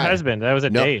wasn't even guy. her husband. That was a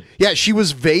date. Yeah, she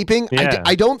was vaping. Yeah.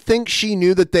 I don't think she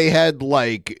knew that they had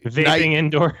like Vaping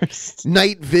indoors.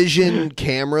 night vision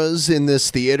cameras in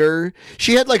this theater.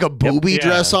 She had like a booby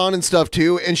dress on and stuff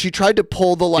too, and she tried to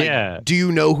pull the "Do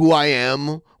you know who I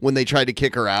am?" when they tried to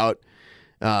kick her out.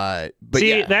 But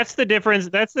see, that's the difference.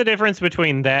 That's the difference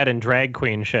between that and drag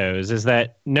queen shows is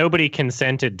that nobody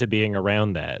consented to being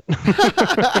around that.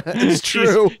 It's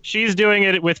true. She's doing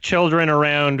it with children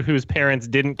around whose parents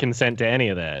didn't consent to any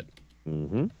of that.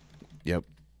 Mm-hmm. Yep.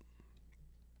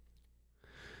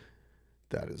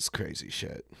 That is crazy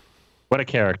shit. What a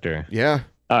character. Yeah.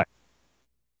 I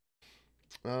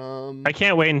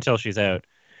can't wait until she's out.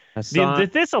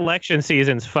 This election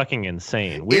season's fucking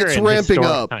insane. It's ramping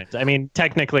up. Times. I mean,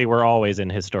 technically, we're always in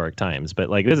historic times, but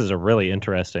like this is a really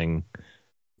interesting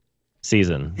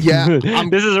season. Yeah,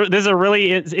 this is a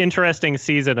really interesting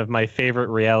season of my favorite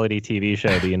reality TV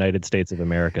show, The United States of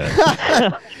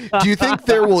America. Do you think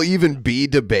there will even be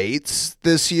debates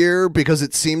this year? Because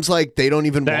it seems like they don't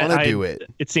even want to do it.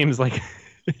 It seems like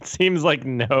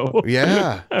no.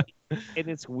 Yeah. And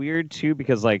it's weird too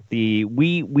because like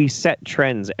we set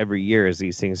trends every year as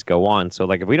these things go on. So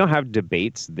like if we don't have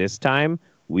debates this time,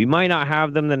 we might not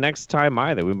have them the next time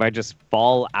either. We might just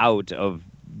fall out of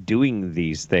doing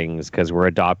these things because we're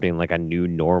adopting like a new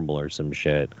normal or some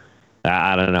shit.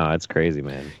 I don't know. It's crazy,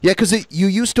 man. Yeah, because you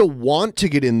used to want to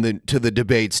get to the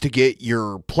debates to get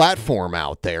your platform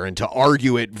out there and to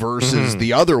argue it versus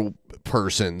the other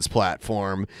person's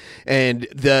platform. And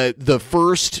the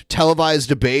first televised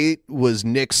debate was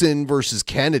Nixon versus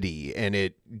Kennedy, and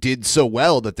it did so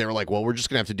well that they were like, well, we're just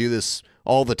gonna have to do this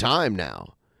all the time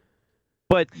now.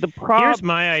 But here's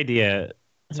my idea.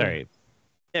 Sorry.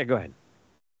 Yeah, go ahead.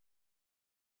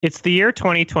 It's the year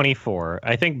 2024.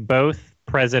 I think both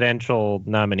presidential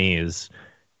nominees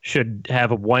should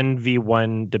have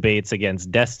 1v1 debates against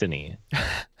Destiny.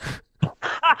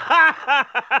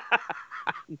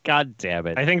 God damn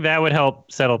it. I think that would help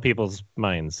settle people's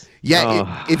minds.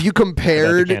 Yeah, if you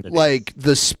compared like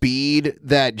the speed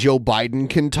that Joe Biden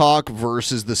can talk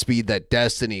versus the speed that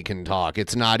Destiny can talk,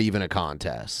 it's not even a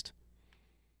contest.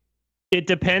 It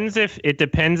depends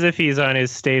if he's on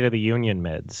his State of the Union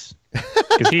meds.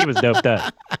 Because he was doped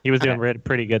up. He was doing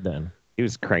pretty good then. He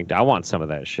was cranked. I want some of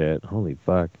that shit. Holy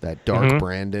fuck. That dark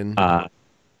Brandon.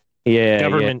 Yeah.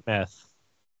 Government meth.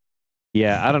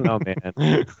 Yeah, I don't know,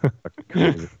 man.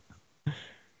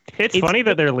 It's funny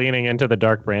that they're leaning into the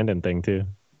Dark Brandon thing too.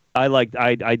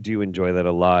 I do enjoy that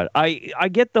a lot. I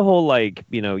get the whole like,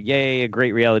 yay, a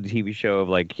great reality TV show of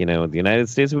like, the United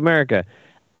States of America.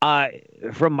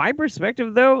 From my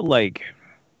perspective though, like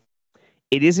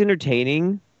it is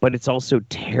entertaining, but it's also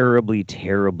terribly,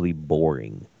 terribly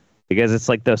boring because it's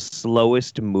like the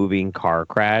slowest moving car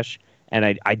crash. And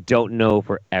I don't know if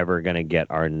we're ever going to get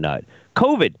our nut.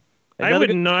 COVID. I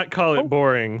would not call it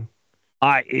boring.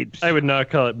 I would not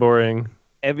call it boring.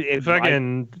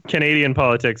 Fucking Canadian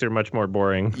politics are much more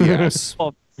boring. Yes.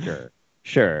 Well,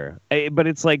 sure. But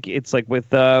it's like with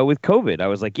COVID. I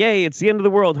was like, yay, it's the end of the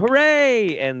world.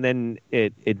 Hooray. And then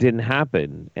it didn't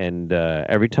happen. And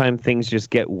every time things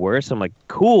just get worse, I'm like,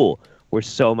 cool. We're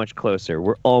so much closer.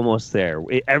 We're almost there.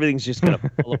 Everything's just going to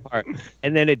fall apart.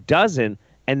 And then it doesn't.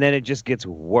 And then it just gets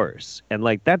worse. And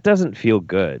like, that doesn't feel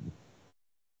good.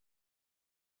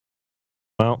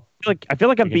 Well, I feel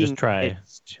like I'm being try.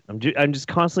 edged. I'm just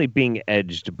constantly being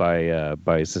edged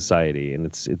by society, and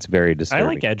it's very disturbing. I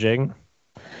like edging.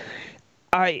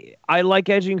 I like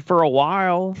edging for a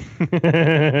while.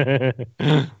 I'm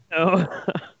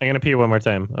gonna pee one more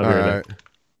time. I'll be right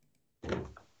back.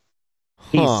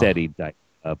 He said he'd die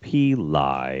up. He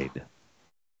lied.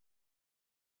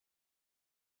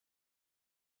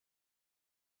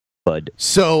 Bud.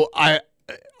 So I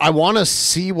want to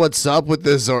see what's up with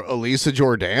this Elisa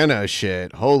Jordana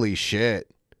shit. Holy shit.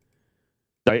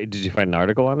 Did you find an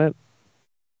article on it?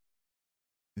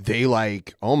 They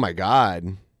like, oh my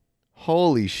God.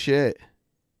 Holy shit.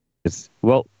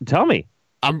 Well, tell me.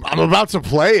 I'm about to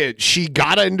play it. She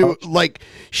got into like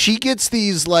she gets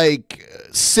these like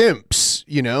simps,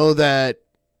 that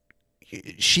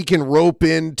she can rope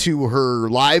into her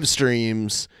live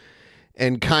streams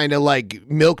and kind of like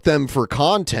milk them for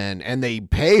content, and they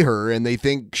pay her and they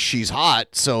think she's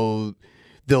hot, so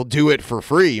they'll do it for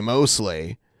free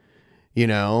mostly,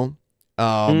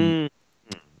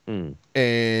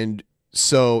 And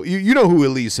so you know who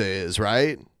Elisa is,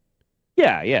 right?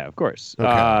 Yeah, of course.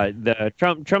 Okay. The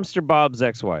Trumpster Bob's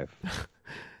ex-wife.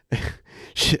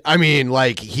 I mean,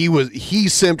 like he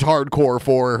simped hardcore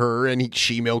for her, and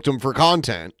she milked him for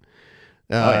content.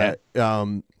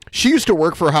 She used to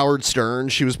work for Howard Stern.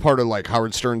 She was part of like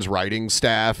Howard Stern's writing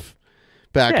staff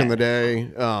back in the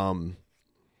day.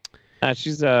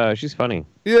 She's funny.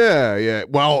 Yeah.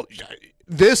 Well,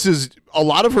 this is a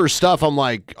lot of her stuff. I'm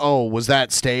like, oh, was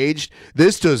that staged?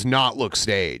 This does not look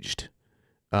staged.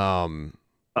 Yeah, sure.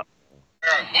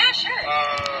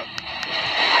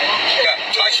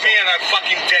 Touch me and I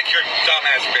fucking deck your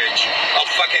dumbass bitch. I'll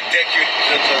fucking deck you.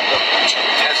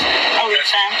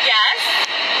 Elisa. Yes.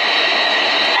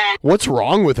 What's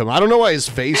wrong with him? I don't know why his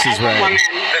face is red.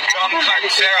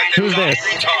 Who's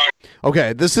this?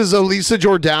 Okay, this is Elisa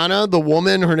Jordana, the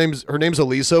woman. Her name's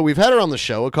Elisa. We've had her on the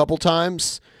show a couple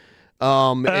times.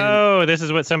 This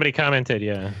is what somebody commented.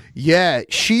 Yeah,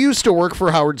 she used to work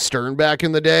for Howard Stern back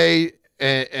in the day,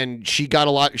 and she got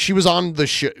a lot. She was on the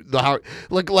show. The Howard,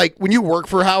 like when you work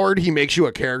for Howard, he makes you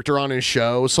a character on his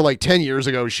show. So like 10 years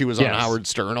ago, she was on Howard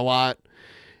Stern a lot.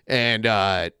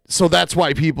 And so that's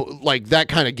why people like that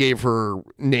kind of gave her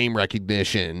name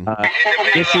recognition.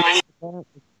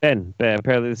 Ben,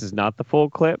 apparently this is not the full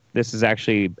clip. This is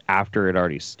actually after it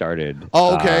already started.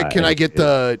 Oh, okay. Can I get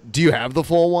do you have the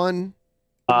full one?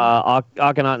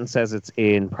 Akhenaten says it's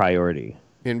in priority.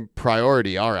 In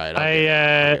priority. All right.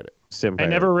 I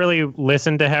never really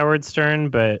listened to Howard Stern,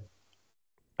 but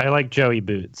I like Joey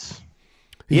Boots.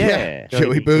 Yeah.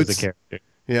 Joey Boots. Is a character.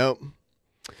 Yep.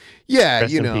 Yeah,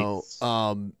 Rest in peace.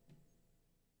 Let's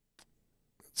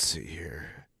see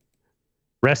here.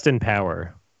 Rest in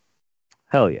power.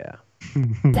 Hell yeah.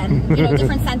 And,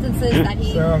 different sentences that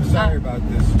he... So I'm sorry about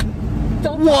this.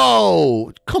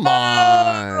 Whoa! Come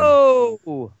on!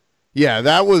 Oh! Yeah,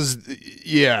 that was...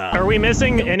 Yeah. Are we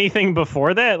missing anything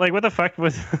before that? Like, what the fuck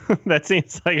was... That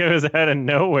seems like it was out of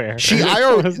nowhere.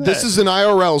 This is an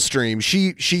IRL stream.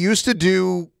 She used to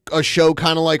do a show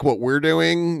kind of like what we're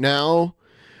doing now,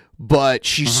 but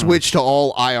she switched to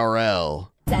all IRL.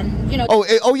 And,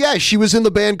 Oh yeah, she was in the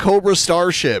band Cobra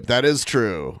Starship. That is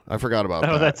true. I forgot about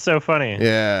that. Oh, that's so funny.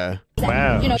 Yeah.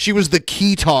 Wow. She was the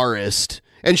guitarist,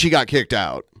 and she got kicked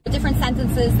out. different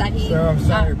sentences that he... So I'm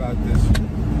sorry about this.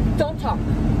 Don't talk.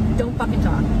 Don't fucking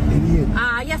talk. Idiot.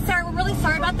 Yes, Sarah, we're really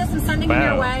sorry about this. I'm sending him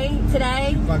your way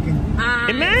today.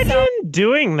 Imagine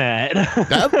doing that.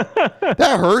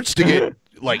 That hurts to get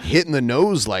like hit in the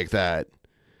nose like that.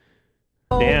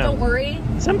 Oh, Damn. don't worry.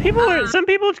 Some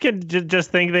people can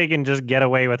just think they can just get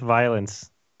away with violence.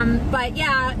 But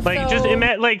yeah, like just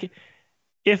imagine, like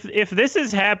if this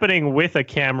is happening with a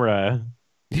camera,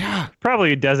 yeah,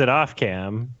 probably does it off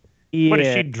cam. Yeah. What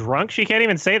is she drunk? She can't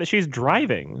even say that she's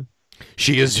driving.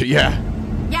 She is, yeah.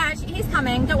 Yeah, he's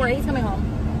coming. Don't worry, he's coming home.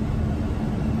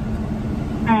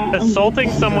 Assaulting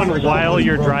someone while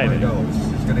you're driving.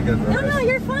 No,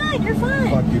 you're fine. You're fine.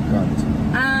 Fuck you, cunt.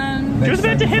 She was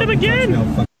about to hit him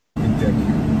again.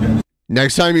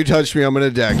 Next time you touch me, I'm gonna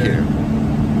deck you. You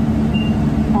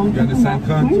understand,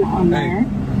 cunt? Hey,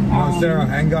 no, Sarah,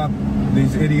 hang up.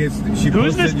 These idiots.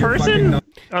 Who's this person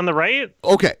on the right?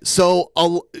 Okay, so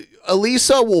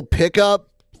Elisa will pick up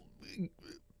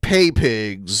pay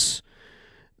pigs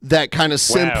that kind of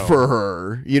simp for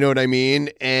her, you know what I mean?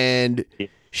 And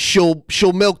she'll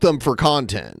milk them for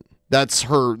content. That's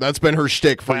been her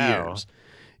shtick for years.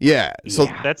 Yeah, so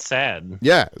that's sad.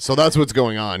 Yeah, so that's what's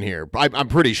going on here. I'm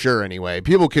pretty sure anyway.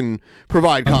 People can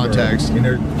provide context. In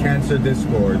their cancer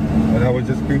Discord, and I would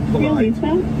just be polite.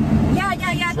 Yeah.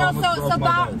 No, so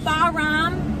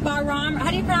Bahram, how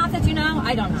do you pronounce it? Do you know?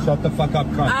 I don't know. Shut the fuck up,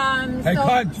 cunt. Hey,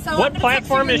 cunt. So what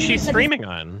platform is she streaming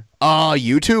on?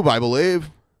 YouTube, I believe.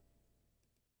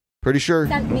 Pretty sure.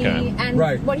 Sent me and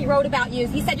what he wrote about you.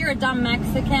 He said you're a dumb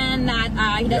Mexican that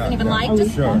he doesn't even like.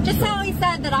 Just how he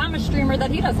said that I'm a streamer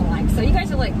that he doesn't like. So you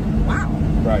guys are like, wow,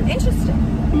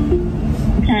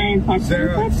 interesting. Okay,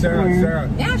 Sarah.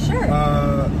 Yeah, sure.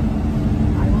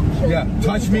 Yeah,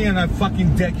 touch me and I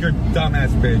fucking deck your dumbass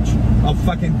bitch. I'll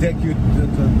fucking deck you.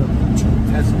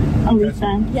 Test me.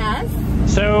 Elisa. Yes.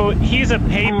 So he's a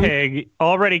pay pig,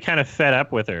 already kind of fed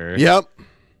up with her. Yep.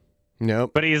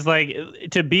 Nope. But he's like,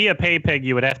 to be a pay pig,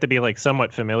 you would have to be like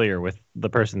somewhat familiar with the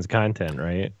person's content,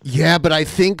 right? Yeah, but I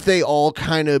think they all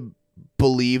kind of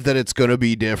believe that it's going to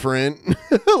be different.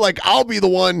 Like, I'll be the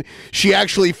one she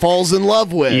actually falls in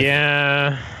love with.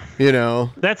 Yeah. You know?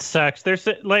 That sucks. There's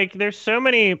so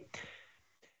many.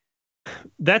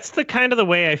 That's the kind of the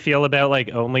way I feel about like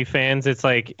OnlyFans. It's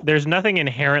like there's nothing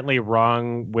inherently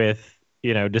wrong with,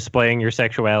 you know, displaying your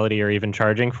sexuality or even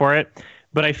charging for it.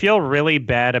 But I feel really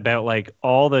bad about like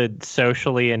all the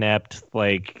socially inept,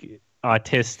 like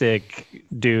autistic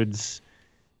dudes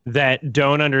that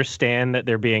don't understand that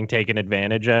they're being taken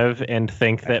advantage of and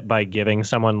think that by giving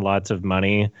someone lots of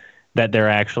money that they're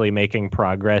actually making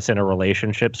progress in a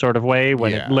relationship sort of way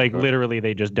when literally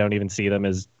they just don't even see them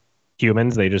as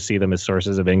humans. They just see them as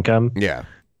sources of income. Yeah.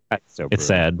 It's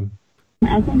sad.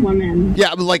 As a woman.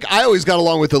 Yeah, but like I always got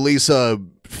along with Elisa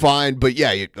fine, but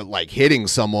yeah, like hitting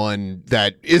someone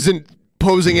that isn't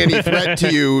posing any threat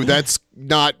to you, that's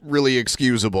not really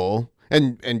excusable.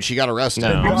 And she got arrested.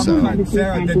 No.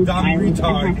 Sarah, the dumb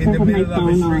retard in the middle of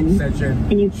a street session.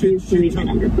 Can you please delete my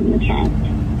number from the chat?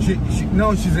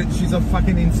 No, she's a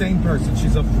fucking insane person.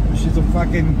 She's a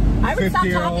fucking. I would stop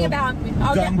talking about.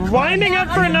 Winding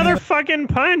up for another fucking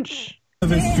punch.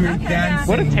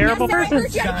 What a terrible person. I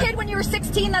heard you had a kid when you were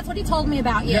 16. That's what he told me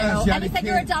about you. And he said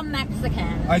you're a dumb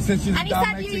Mexican. I said she's a dumb Mexican.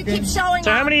 And he said you keep showing up.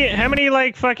 So how many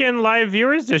like fucking live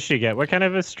viewers does she get? What kind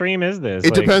of a stream is this?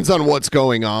 It depends on what's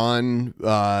going on.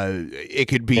 It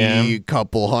could be a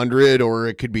couple hundred or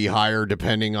it could be higher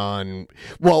depending on.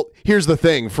 Well, here's the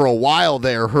thing. For a while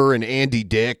there, her and Andy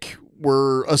Dick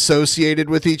were associated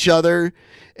with each other.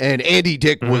 And Andy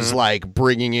Dick was like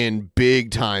bringing in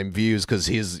big time views because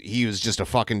he was just a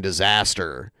fucking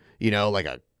disaster, you know, like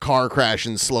a car crash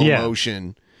in slow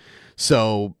motion.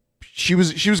 So she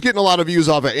was getting a lot of views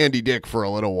off of Andy Dick for a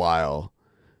little while,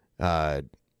 and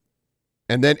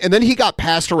then he got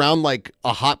passed around like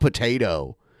a hot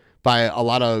potato by a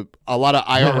lot of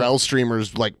IRL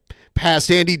streamers. Like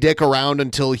passed Andy Dick around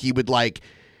until he would like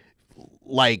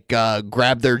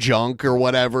grab their junk or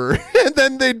whatever, and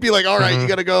then they'd be like, all right, you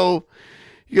gotta go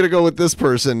with this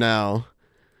person now.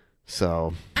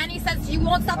 So and he says you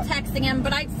won't stop texting him,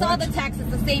 but I saw the text.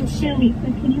 It's the same shit.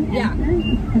 Yeah,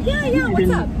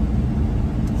 what's up?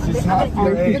 She's half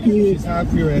your age. She's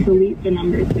half your age. Delete the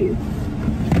number, please.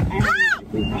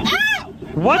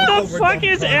 What the fuck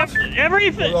is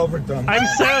everything? I'm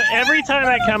so every time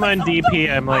I come on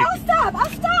DP, I'm like, I'll stop.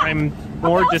 I'm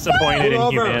more disappointed in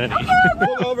humanity.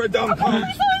 Pull over, dumb cunt.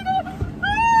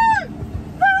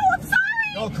 I'm sorry.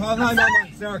 No, call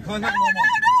 911, Sarah. Call 911.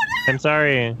 I'm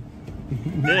sorry.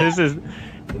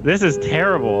 This is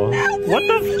terrible. What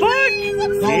the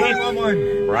fuck? Call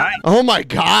 911. Right. Oh my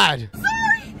god.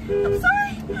 I'm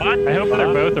sorry. What? I hope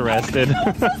they're both arrested.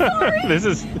 This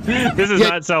is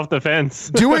not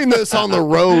self-defense. Doing this on the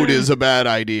road is a bad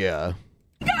idea.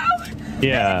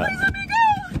 Yeah.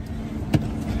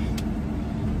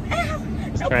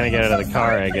 Just trying to get out of the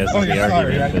car, I guess, is the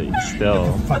argument, but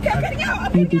still. Okay, I'm getting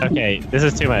out. Okay, this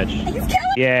is too much.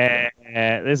 Yeah,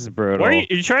 this is brutal. Are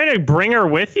you trying to bring her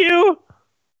with you?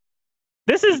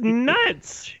 This is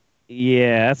nuts.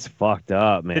 Yeah, that's fucked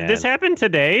up, man. Did this happen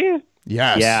today?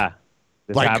 Yes. Yeah.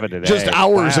 This like happened today. just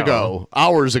hours Wow. ago.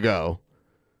 Hours ago.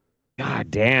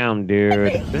 God damn,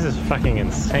 dude. This is fucking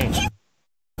insane.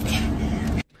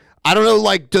 I don't know,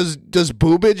 like does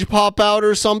boobage pop out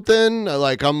or something?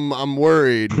 Like I'm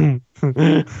worried.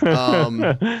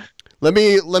 Let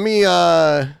me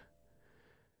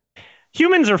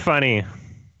Humans are funny.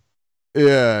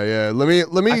 Yeah.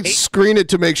 Let me screen it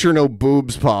to make sure no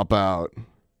boobs pop out.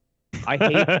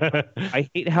 I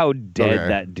hate how dead Okay.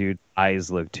 that dude's eyes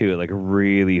look too. It like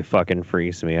really fucking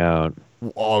freaks me out.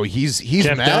 Oh, he's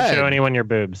Jeff, mad. don't show anyone your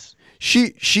boobs.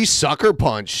 She sucker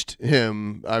punched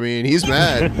him. I mean, he's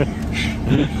mad.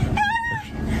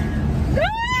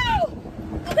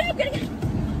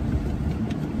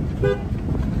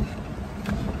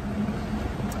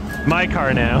 My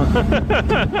car now.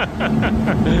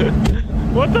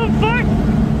 What the fuck?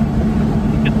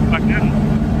 Get the fuck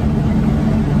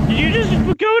out. Did you just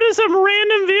go to some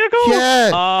random vehicle?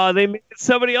 Yeah. Oh, they made it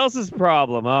somebody else's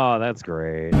problem. Oh, that's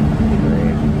great.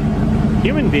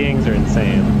 Human beings are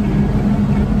insane.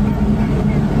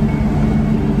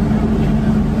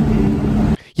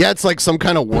 Yeah, it's like some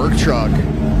kind of work truck.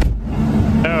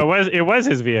 Oh, it was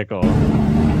his vehicle.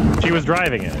 She was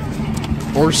driving it.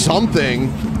 Or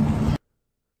something.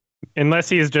 Unless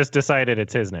he's just decided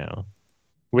it's his now.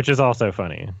 Which is also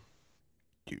funny.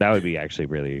 That would be actually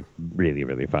really, really,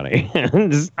 really funny.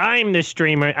 I'm the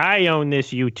streamer. I own this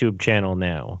YouTube channel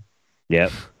now.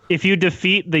 Yep. If you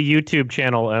defeat the YouTube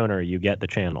channel owner, you get the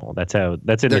channel. That's in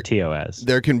the TOS.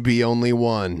 There can be only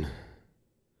one.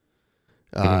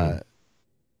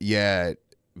 Yeah.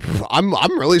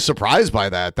 I'm really surprised by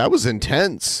that. That was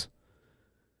intense.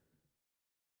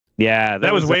 Yeah,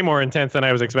 That was way more intense than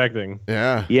I was expecting.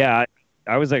 Yeah. Yeah,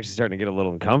 I was actually starting to get a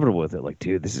little uncomfortable with it. Like,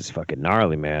 dude, this is fucking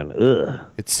gnarly, man. Ugh.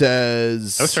 It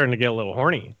says I was starting to get a little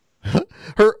horny.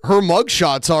 her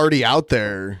mugshot's already out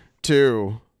there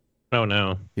too. Oh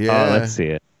no. Yeah. Oh, let's see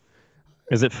it.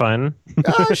 Is it fun?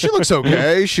 She looks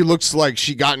okay. She looks like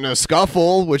she got in a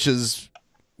scuffle, which is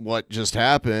what just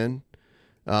happened.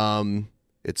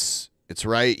 It's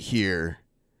right here.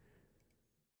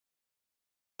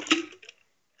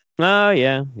 Oh,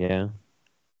 yeah.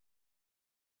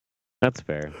 That's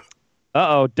fair.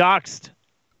 Uh-oh, doxed.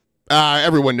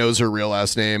 Everyone knows her real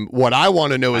last name. What I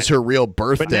want to know is her real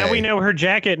birthday. But now we know her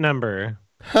jacket number.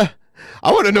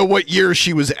 I want to know what year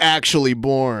she was actually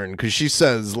born, because she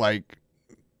says, like,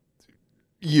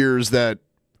 years that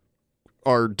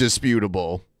are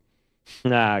disputable.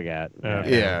 Nah, I got.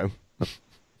 Yeah.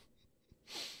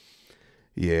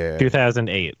 Yeah.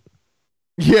 2008.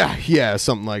 Yeah,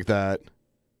 something like that.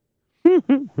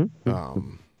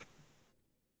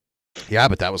 Yeah,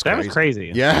 but that was crazy. That was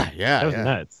crazy. Yeah. That was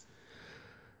nuts.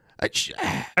 I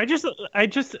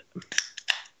just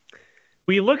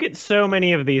we look at so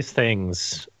many of these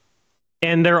things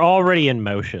and they're already in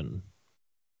motion.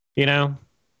 You know?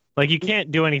 Like you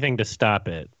can't do anything to stop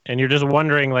it. And you're just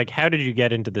wondering like how did you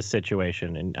get into this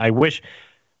situation? And I wish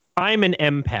I'm an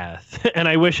empath and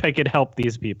I wish I could help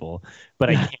these people,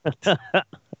 but I can't.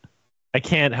 I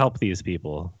can't help these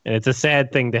people. And it's a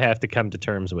sad thing to have to come to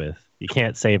terms with. You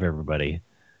can't save everybody.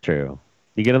 True.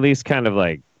 You can at least kind of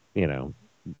like, you know,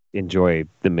 enjoy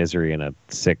the misery in a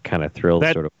sick kind of thrilled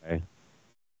sort of way.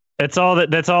 That's all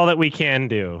that we can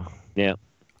do. Yeah.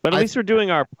 But at least we're doing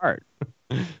our part.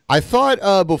 I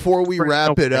thought before we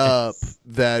wrap it up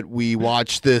that we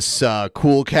watch this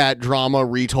Cool Cat drama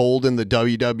retold in the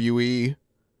WWE.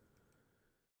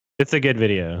 It's a good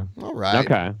video. All right.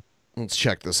 Okay. Let's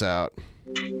check this out.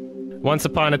 Once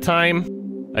upon a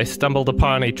time, I stumbled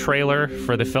upon a trailer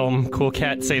for the film Cool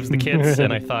Cat Saves the Kids,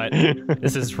 and I thought,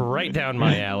 this is right down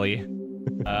my alley.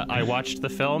 I watched the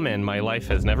film, and my life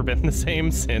has never been the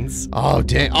same since. Oh,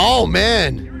 damn. Oh,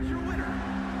 man.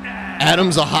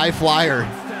 Adam's a high flyer.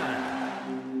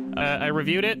 I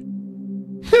reviewed it.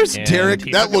 There's and Derek.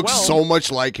 he That took it looks well. so much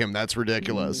like him. That's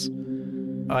ridiculous.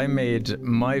 I made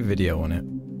my video on it.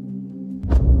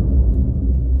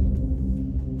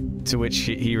 To which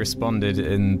he responded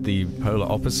in the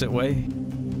polar opposite way.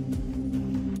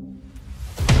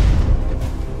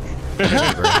 Very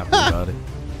happy about it.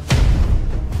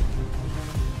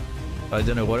 I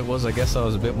don't know what it was. I guess I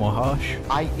was a bit more harsh.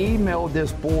 I emailed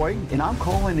this boy, and I'm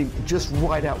calling him just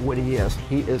right out what he is.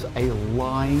 He is a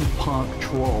lying punk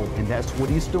troll, and that's what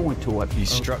he's doing to it. He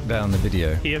struck down the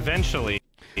video. He eventually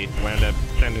He wound up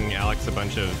sending Alex a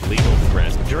bunch of legal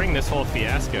threats. During this whole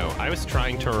fiasco, I was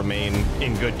trying to remain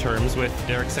in good terms with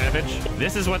Derek Savage.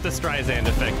 This is what the Streisand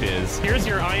effect is. Here's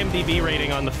your IMDb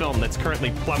rating on the film that's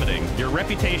currently plummeting. Your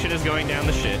reputation is going down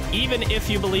the shit. Even if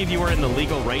you believe you are in the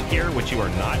legal right here, which you are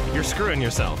not, you're screwing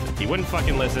yourself. He wouldn't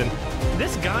fucking listen.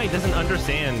 This guy doesn't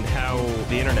understand how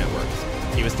the internet works.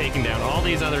 He was taking down all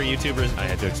these other YouTubers. I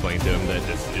had to explain to him that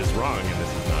this is wrong and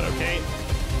this is not okay.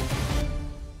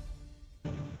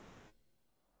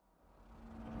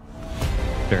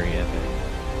 Very epic.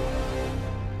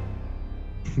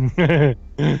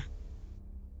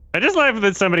 I just laugh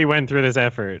that somebody went through this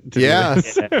effort to do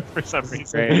this for some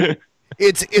reason.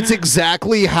 It's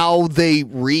exactly how they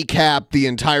recap the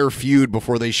entire feud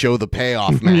before they show the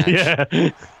payoff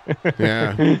match.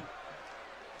 Yeah.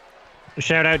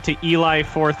 Shout out to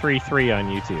Eli433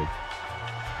 on YouTube.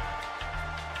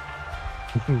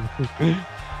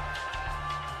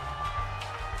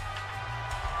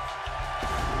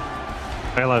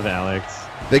 I love Alex.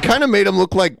 They kind of made him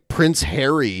look like Prince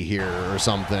Harry here or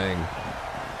something.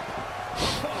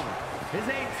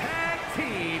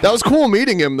 That was cool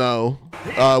meeting him though.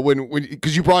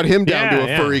 Because you brought him down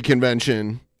to a furry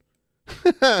convention.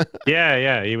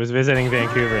 Yeah. He was visiting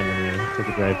Vancouver and then he took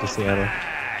a drive to Seattle.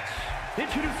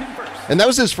 And that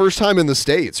was his first time in the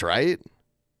States, right?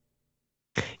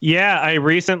 Yeah, I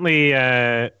recently,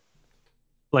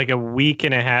 like a week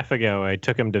and a half ago, I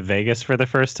took him to Vegas for the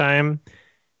first time.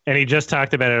 And he just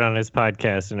talked about it on his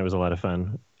podcast, and it was a lot of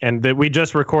fun. And we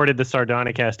just recorded the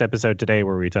Sardonicast episode today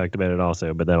where we talked about it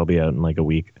also, but that'll be out in like a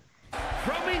week.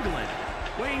 From England,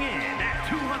 weighing in at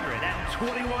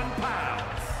 221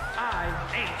 pounds,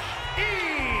 IHE.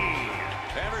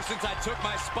 Ever since I took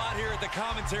my spot here at the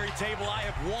commentary table, I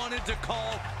have wanted to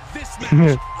call this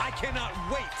match. I cannot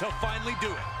wait to finally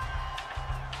do it.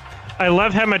 I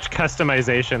love how much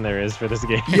customization there is for this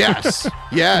game. Yes.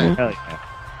 Yeah. Hell yeah.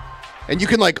 And you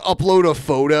can like upload a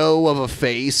photo of a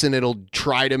face and it'll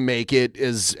try to make it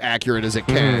as accurate as it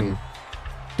can.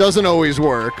 Doesn't always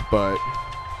work, but...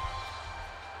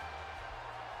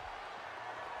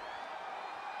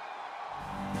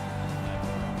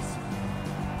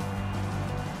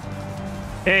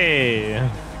 Hey.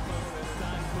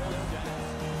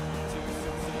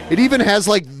 It even has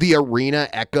like the arena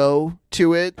echo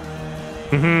to it.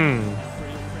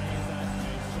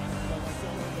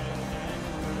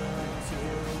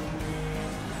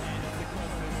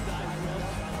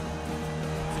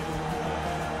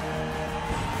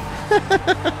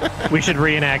 We should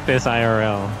reenact this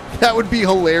IRL. That would be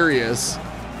hilarious.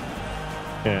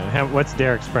 Yeah. What's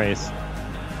Derek's price?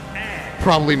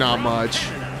 Probably not much.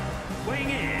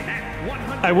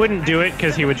 I wouldn't do it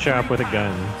because he would show up with a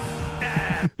gun.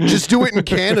 Just do it in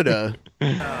Canada.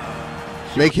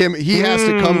 Make him. He has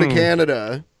to come to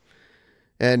Canada,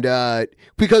 and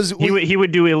because he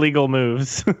would do illegal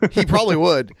moves. He probably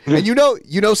would. And you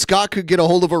know, Scott could get a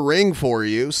hold of a ring for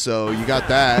you, so you got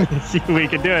that. We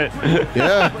could do it.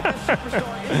 Yeah.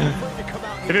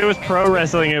 If it was pro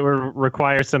wrestling, it would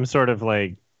require some sort of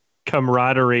like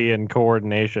camaraderie and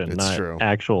coordination, not true.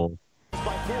 actual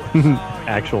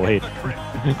hate.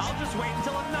 I'll just wait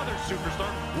until another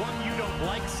superstar, one you don't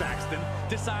like, Saxton,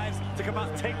 decides to come out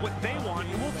and take what they want,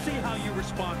 and we'll see how you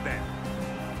respond then.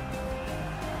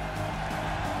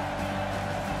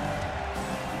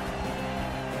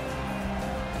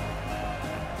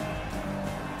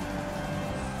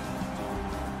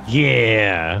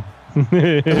 Yeah.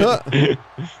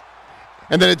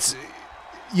 And then it's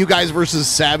you guys versus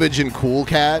Savage and Cool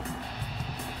Cat.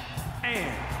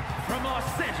 From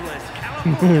Los Angeles,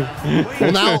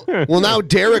 California. Well now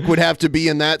Derek would have to be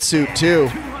in that suit too.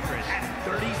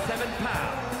 237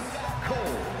 pounds. Cole.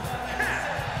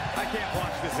 I can't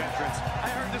watch this entrance. I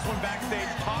heard this one backstage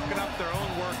talking up their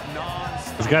own work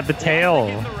non-stop. He's got the tail.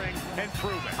 In the ring and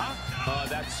prove it, huh?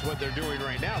 That's what they're doing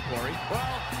right now, Corey.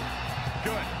 Well,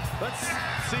 good. Let's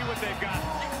see what they've got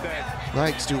that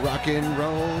Likes to rock and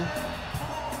roll.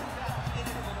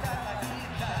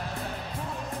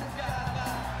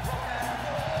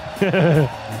 a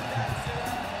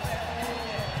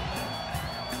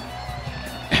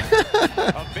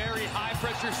very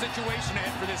high-pressure situation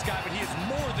ahead for this guy, but he is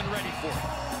more than ready for it.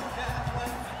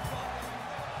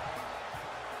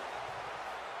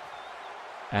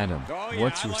 Adam,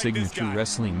 what's your signature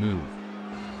wrestling move?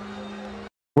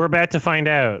 We're about to find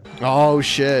out. Oh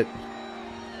shit.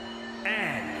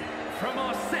 And from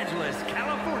Los Angeles,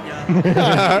 California,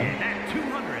 at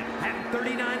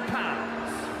 239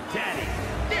 pounds, Daddy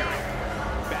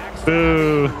Derek.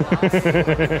 Boo.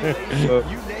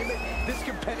 You name it, this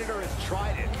competitor has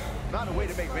tried it. Not a way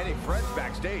to make many friends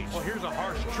backstage. Well, here's a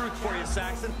harsh truth for you,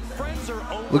 Saxton. Friends are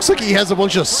over. Looks like he has a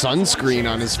bunch of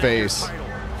sunscreen on his face.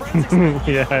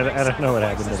 Yeah, I don't know what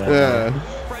happened to that.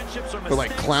 Yeah. Or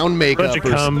like clown makeup Bunch or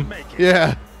of cum. something.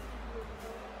 Yeah.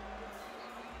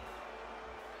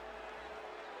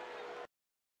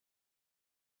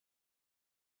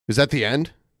 Is that the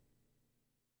end?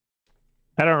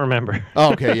 I don't remember.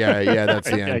 Oh, okay, yeah, that's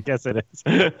the end. I guess it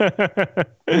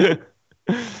is.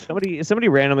 Somebody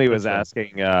randomly was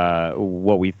asking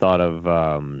what we thought of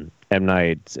M.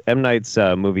 Night's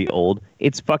movie Old.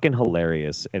 It's fucking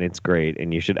hilarious and it's great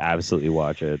and you should absolutely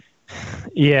watch it.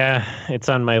 Yeah, it's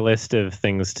on my list of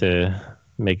things to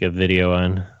make a video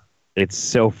on. It's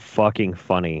so fucking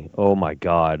funny. Oh my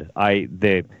god.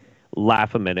 They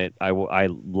laugh a minute. I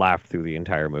laughed through the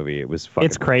entire movie. It was fucking.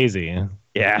 It's crazy.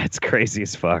 Yeah, it's crazy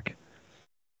as fuck.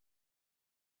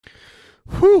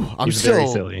 Whew, He's very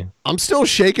silly. I'm still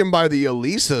shaken by the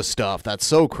Elisa stuff. That's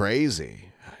so crazy.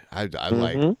 I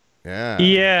like. Yeah.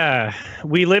 Yeah,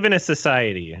 we live in a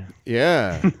society.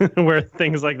 Yeah. Where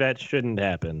things like that shouldn't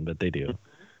happen, but they do.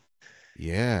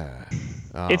 Yeah.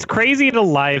 It's crazy to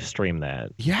live stream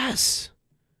that. Yes.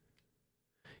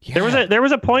 Yeah. There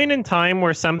was a point in time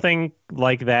where something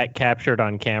like that captured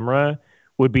on camera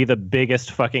would be the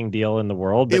biggest fucking deal in the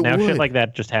world, but now shit like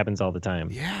that just happens all the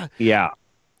time. Yeah. Yeah.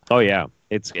 Oh yeah.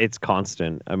 It's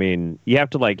constant. I mean, you have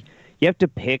to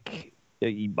pick.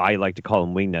 I like to call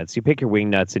them wing nuts. You pick your wing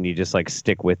nuts and you just like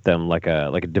stick with them like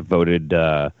a devoted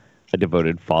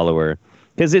follower,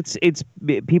 because it's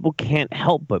people can't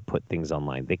help but put things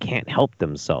online. They can't help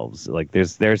themselves. Like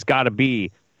there's got to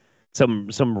be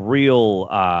some real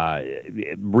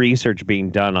research being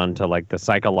done onto like the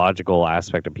psychological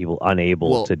aspect of people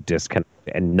unable to disconnect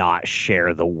and not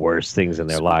share the worst things in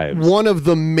their lives. One of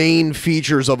the main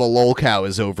features of a lolcow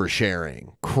is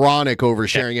oversharing, chronic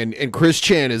oversharing, and Chris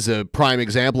Chan is a prime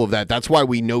example of that. That's why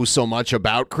we know so much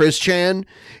about Chris Chan,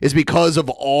 is because of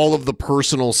all of the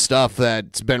personal stuff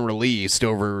that's been released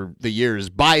over the years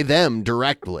by them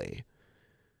directly.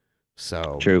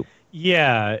 So true.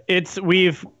 Yeah,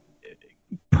 we've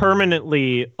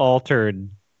permanently altered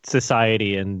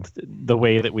society and the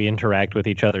way that we interact with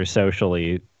each other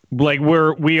socially. Like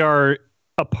we are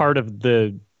a part of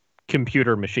the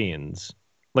computer machines.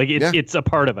 Like it's a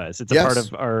part of us. It's a part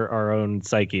of our own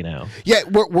psyche now. Yeah,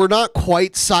 we're not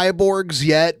quite cyborgs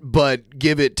yet, but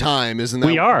give it time, isn't that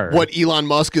we are. What Elon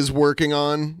Musk is working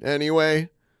on anyway?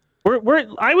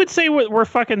 I would say we're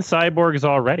fucking cyborgs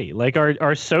already. Like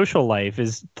our social life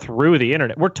is through the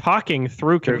internet. We're talking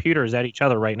through computers at each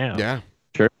other right now. Yeah,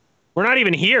 sure. We're not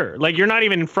even here. Like you're not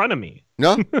even in front of me.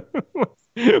 No.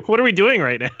 What are we doing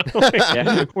right now?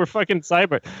 Like, we're fucking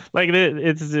cyber. Like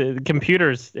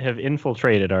computers have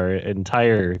infiltrated our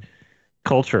entire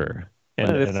culture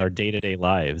and our day-to-day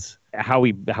lives. How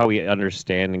we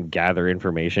understand and gather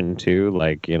information too.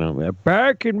 Like, you know,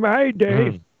 back in my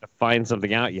day, to find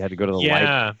something out, you had to go to the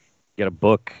library, get a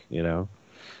book. You know,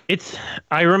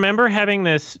 I remember having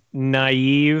this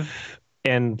naive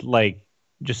and like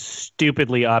just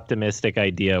stupidly optimistic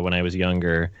idea when I was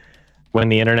younger, when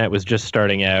the internet was just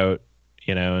starting out,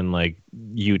 you know, and like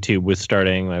YouTube was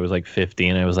starting. When I was like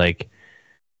 15. I was like,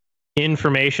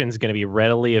 information is going to be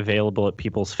readily available at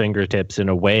people's fingertips in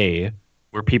a way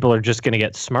where people are just going to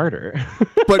get smarter.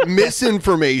 But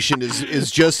misinformation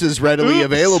is just as readily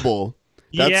available.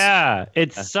 Yeah,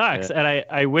 it sucks. And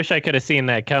I wish I could have seen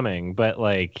that coming, but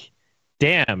like,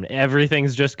 damn,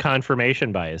 everything's just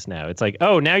confirmation bias now. It's like,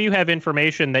 oh, now you have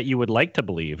information that you would like to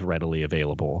believe readily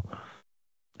available.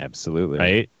 Absolutely.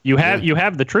 Right? You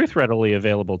have the truth readily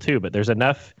available too, but there's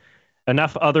enough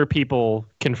other people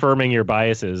confirming your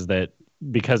biases that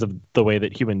because of the way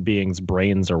that human beings'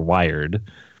 brains are wired,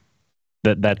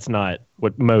 that's not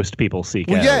what most people seek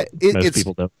out. Yeah, most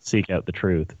people don't seek out the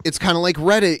truth. It's kind of like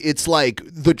Reddit. It's like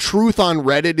the truth on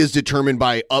Reddit is determined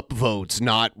by upvotes,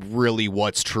 not really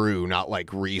what's true, not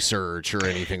like research or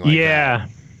anything like that. Yeah.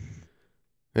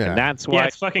 And that's why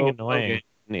it's fucking annoying.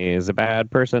 Is a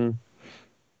bad person.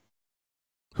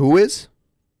 Who is?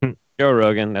 Joe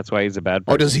Rogan. That's why he's a bad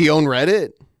person. Oh, does he own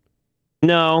Reddit?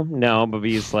 No, but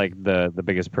he's like the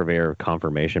biggest purveyor of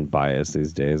confirmation bias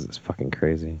these days. It's fucking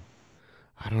crazy.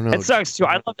 I don't know. It sucks too.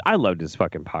 I loved his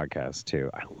fucking podcast too.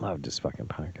 I loved his fucking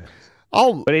podcast.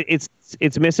 But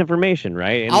it's misinformation,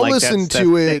 right? And I'll like, listen that's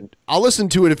to the it. thing. I'll listen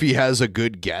to it if he has a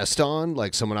good guest on,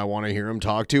 like someone I want to hear him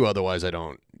talk to. Otherwise, I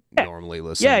don't normally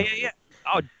listen. Yeah.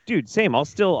 Oh, dude, same. I'll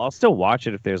still watch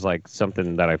it if there's like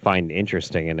something that I find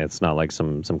interesting and it's not like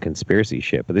some conspiracy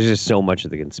shit. But there's just so much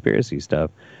of the conspiracy stuff,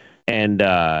 and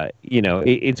you know,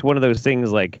 it's one of those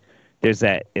things like there's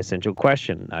that essential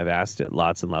question I've asked it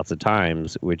lots and lots of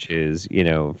times, which is, you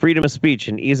know, freedom of speech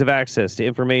and ease of access to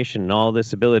information and all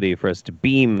this ability for us to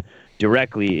beam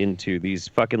directly into these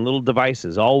fucking little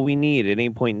devices. All we need at any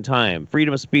point in time.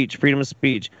 Freedom of speech, freedom of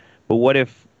speech. But what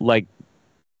if, like,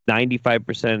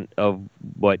 95% of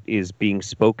what is being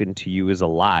spoken to you is a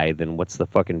lie? Then what's the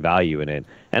fucking value in it?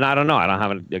 And I don't know. I don't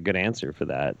have a good answer for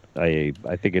that. I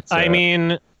think it's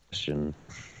a question.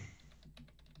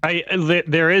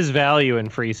 There is value in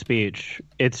free speech.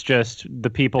 It's just the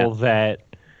people that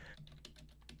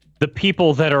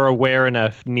are aware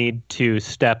enough need to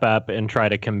step up and try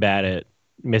to combat it,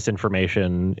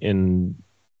 misinformation in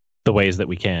the ways that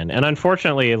we can. And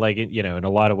unfortunately, like, you know, in a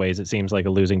lot of ways, it seems like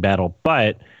a losing battle.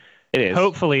 But it is.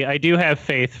 Hopefully, I do have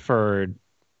faith for,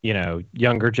 you know,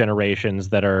 younger generations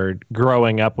that are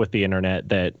growing up with the internet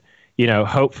that, you know,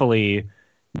 hopefully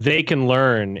they can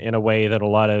learn in a way that a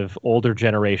lot of older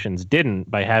generations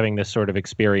didn't by having this sort of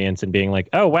experience and being like,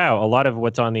 oh, wow, a lot of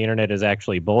what's on the internet is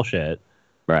actually bullshit.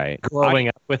 Right. Growing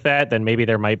up with that, then maybe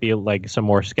there might be like some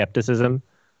more skepticism.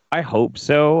 I hope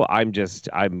so. I'm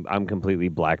completely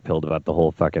black-pilled about the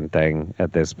whole fucking thing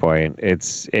at this point.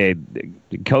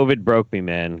 COVID broke me,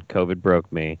 man. COVID broke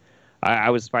me. I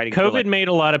was fighting. COVID made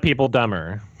a lot of people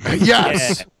dumber.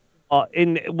 Yes. Yeah.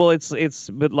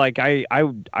 But like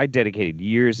I dedicated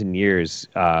years and years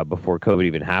before COVID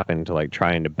even happened to like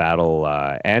trying to battle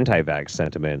anti-vax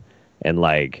sentiment, and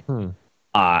like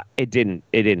it didn't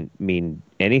mean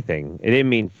anything. It didn't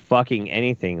mean fucking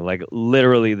anything. Like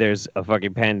literally, there's a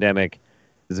fucking pandemic,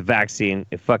 there's a vaccine,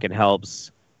 it fucking helps,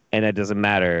 and it doesn't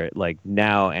matter. Like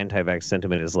now, anti-vax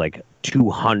sentiment is like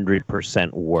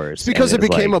 200% worse. It's because it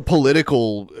became a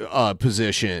political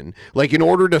position. Like in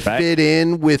order to fit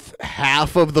in with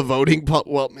half of the voting,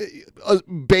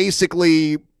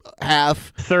 basically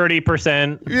half,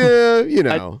 30%. Yeah, you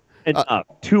know.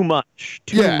 Too much.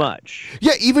 Too much.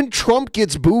 Yeah, even Trump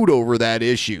gets booed over that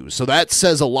issue. So that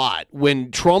says a lot. When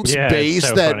Trump's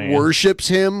base that worships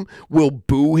him will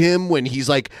boo him when he's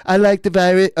like, I like the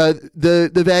virus,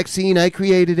 the vaccine, I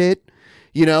created it.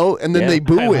 You know, and then they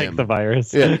boo him. I like the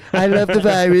virus. Yeah. I love the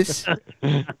virus.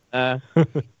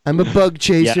 I'm a bug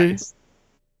chaser. Yeah,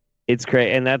 it's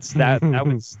great, and that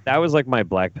was like my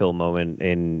black pill moment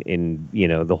in you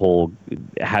know, the whole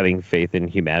having faith in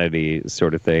humanity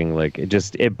sort of thing. Like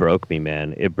it broke me,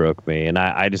 man. It broke me, and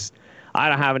I don't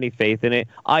have any faith in it.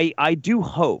 I do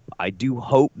hope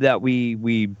that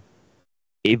we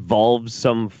evolve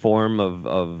some form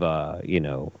of you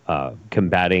know,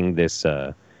 combating this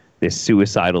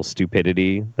suicidal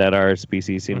stupidity that our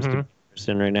species seems to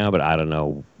be in right now. But I don't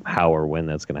know how or when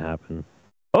that's going to happen.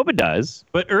 Hope it does.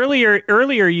 But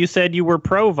earlier you said you were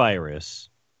pro-virus.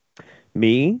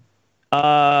 Me?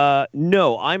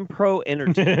 No, I'm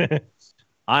pro-entertainment.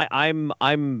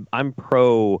 I'm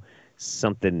pro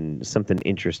something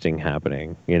interesting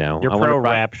happening. You know, you're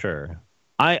pro-rapture.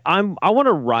 I want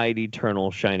to ride eternal,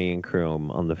 shiny, and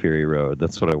chrome on the Fury Road.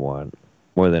 That's what I want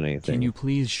more than anything. Can you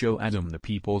please show Adam the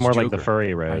People's More Joker? like the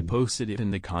furry road. I posted it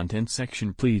in the content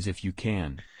section, please, if you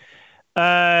can.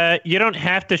 You don't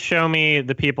have to show me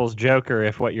the People's Joker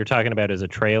if what you're talking about is a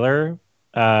trailer,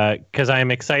 because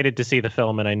I'm excited to see the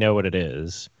film and I know what it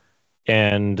is.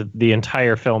 And the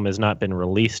entire film has not been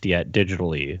released yet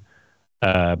digitally,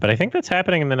 but I think that's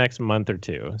happening in the next month or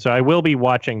two. So I will be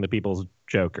watching the People's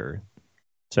Joker.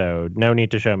 So no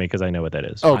need to show me because I know what that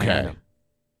is. Okay.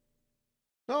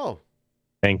 Oh.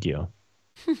 Thank you.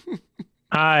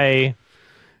 Hi.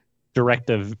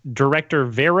 Director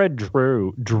Vera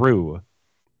Drew.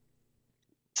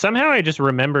 Somehow I just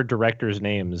remember directors'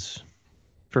 names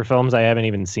for films I haven't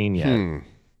even seen yet.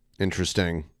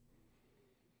 Interesting.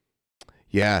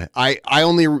 Yeah, I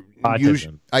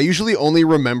usually only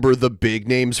remember the big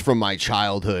names from my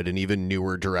childhood, and even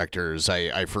newer directors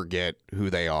I forget who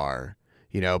they are.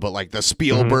 You know, but like the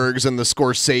Spielbergs and the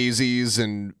Scorseses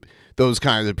and those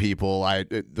kinds of people,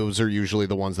 those are usually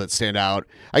the ones that stand out.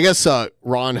 I guess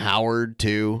Ron Howard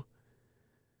too.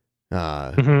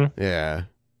 Yeah.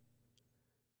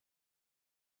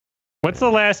 What's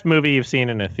the last movie you've seen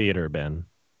in a theater, Ben?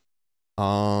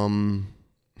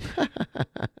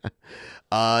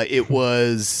 It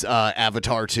was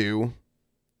Avatar 2.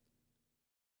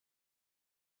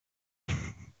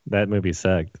 That movie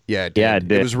sucked. Yeah, it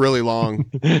did. It was really long.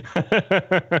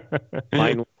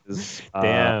 Mine was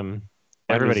damn.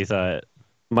 Everybody saw it.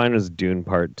 Mine was Dune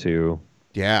Part 2.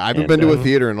 Yeah, I haven't been to a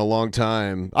theater in a long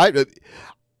time.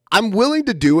 I'm willing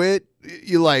to do it.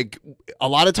 You like a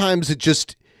lot of times it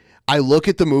just I look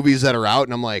at the movies that are out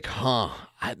and I'm like,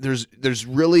 there's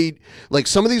really like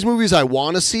some of these movies I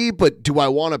want to see, but do I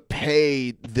want to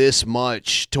pay this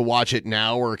much to watch it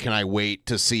now, or can I wait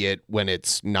to see it when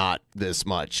it's not this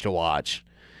much to watch?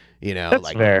 You know, That's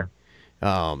like fair.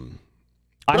 I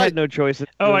had no choice.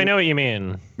 Oh, I know what you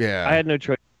mean. Yeah, I had no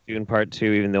choice in Dune Part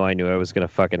 2, even though I knew I was gonna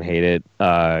fucking hate it,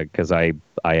 because I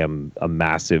am a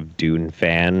massive Dune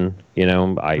fan. You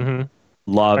know, I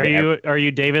love. Are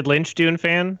you David Lynch Dune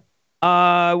fan?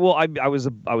 Well, I was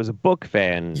a book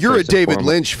fan. You're a first and David foremost.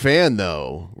 Lynch fan,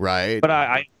 though, right? But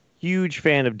I huge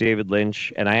fan of David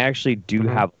Lynch, and I actually do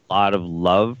have a lot of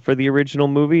love for the original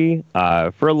movie,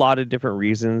 for a lot of different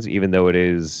reasons, even though it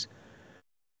is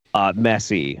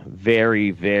messy,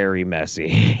 very, very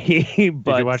messy.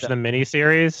 But, did you watch the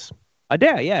miniseries? I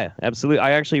did, yeah, absolutely.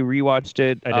 I actually rewatched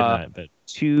it. I did not, but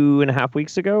 2.5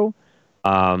 weeks ago.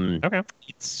 Okay,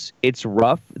 it's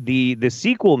rough. The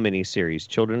sequel miniseries,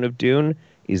 Children of Dune,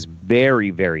 is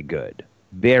very, very good.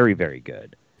 Very, very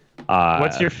good.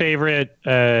 What's your favorite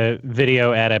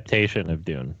video adaptation of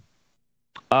Dune?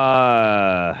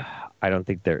 I don't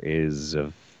think there is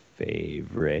a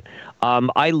favorite.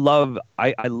 I love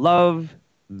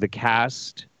the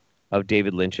cast of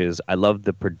David Lynch's. I love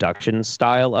the production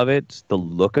style of it. The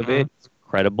look of it is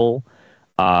incredible.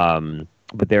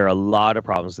 But there are a lot of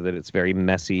problems with it. It's very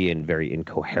messy and very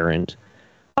incoherent.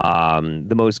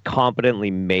 The most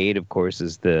competently made, of course,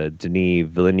 is the Denis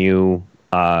Villeneuve,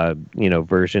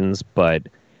 versions. But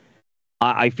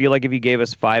I feel like if you gave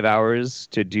us 5 hours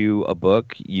to do a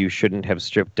book, you shouldn't have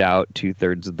stripped out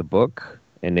 2/3 of the book,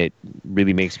 and it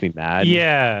really makes me mad.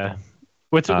 Yeah.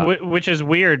 Which is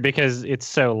weird because it's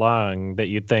so long that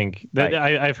you'd think that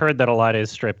I've heard that a lot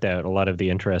is stripped out, a lot of the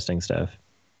interesting stuff.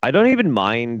 I don't even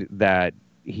mind that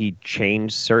he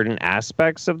changed certain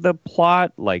aspects of the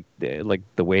plot, like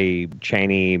the way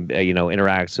Shanny,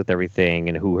 interacts with everything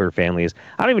and who her family is.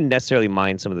 I don't even necessarily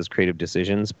mind some of those creative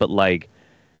decisions, but like,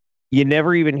 you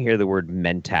never even hear the word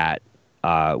mentat,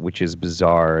 which is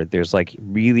bizarre. There's like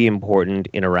really important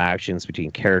interactions between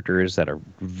characters that are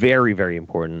very, very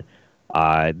important.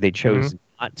 They chose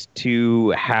not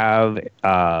to have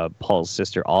Paul's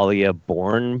sister Alia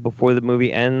born before the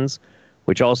movie ends,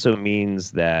 which also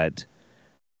means that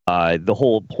the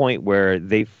whole point where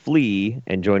they flee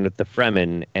and join with the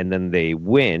Fremen and then they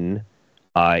win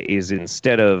is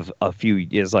instead of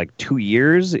like 2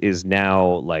 years is now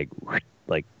like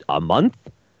a month.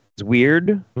 It's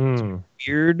weird. It's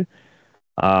weird.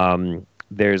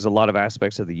 There's a lot of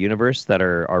aspects of the universe that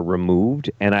are removed,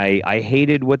 and I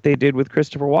hated what they did with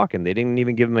Christopher Walken. They didn't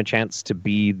even give him a chance to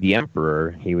be the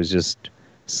Emperor. He was just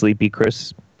sleepy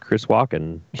Chris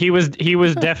Walken. He was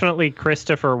definitely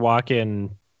Christopher Walken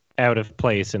out of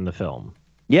place in the film.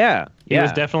 Yeah. He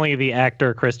was definitely the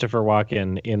actor Christopher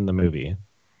Walken in the movie.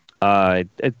 I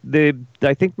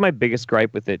think my biggest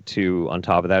gripe with it too, on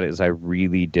top of that, is I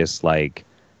really dislike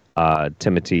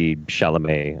Timothée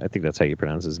Chalamet. I think that's how you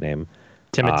pronounce his name.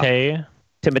 Timothée.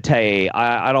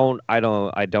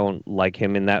 I don't like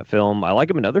him in that film. I like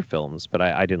him in other films, but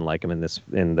I didn't like him in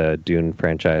the Dune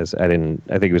franchise. I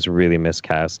think he was really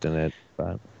miscast in it.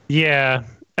 But yeah,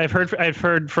 I've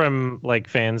heard from like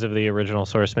fans of the original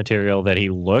source material that he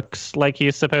looks like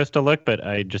he's supposed to look, but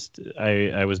I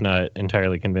was not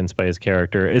entirely convinced by his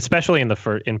character, especially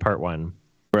in part one.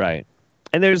 Right.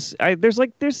 And there's I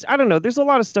don't know, there's a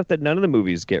lot of stuff that none of the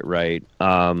movies get right.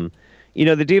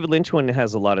 The David Lynch one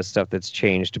has a lot of stuff that's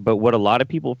changed, but what a lot of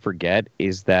people forget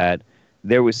is that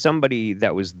there was somebody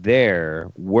that was there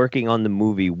working on the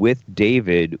movie with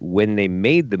David when they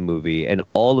made the movie, and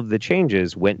all of the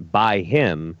changes went by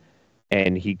him,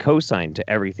 and he co-signed to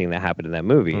everything that happened in that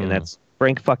movie. And that's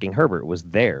Frank fucking Herbert was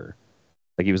there.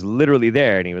 Like, he was literally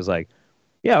there, and he was like,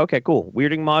 yeah, okay, cool.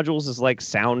 Weirding modules is like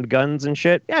sound guns and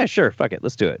shit. Yeah, sure, fuck it,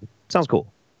 let's do it. Sounds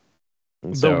cool.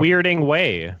 And the weirding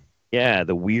way. Yeah,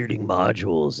 the weirding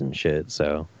modules and shit.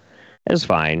 So it's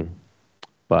fine,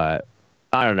 but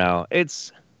I don't know.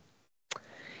 It's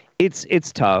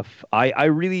tough. I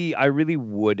really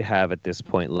would have at this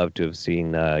point loved to have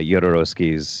seen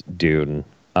Jodorowsky's Dune.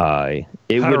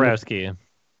 Jodorowsky,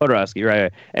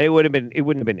 right? And it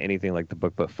wouldn't have been anything like the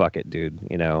book, but fuck it, dude.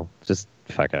 Just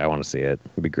fuck it. I want to see it.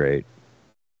 It'd be great.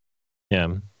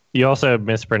 Yeah. You also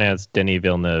mispronounced Denis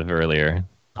Villeneuve earlier.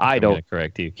 I'm gonna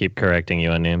correct you. Keep correcting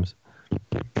you on names.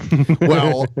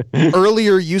 Well,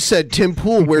 earlier you said Tim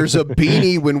Pool wears a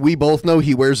beanie when we both know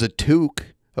he wears a toque.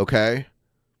 Okay.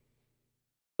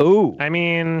 Oh, I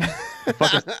mean,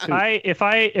 if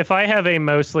I have a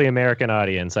mostly American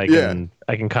audience, I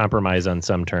can compromise on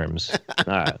some terms.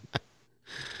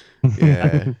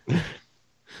 Yeah.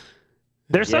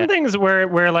 There's some things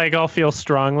where like I'll feel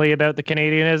strongly about the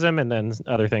Canadianism, and then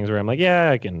other things where I'm like, yeah,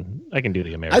 I can do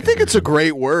the American. I think it's a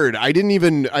great word. I can't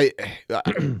even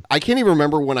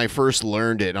remember when I first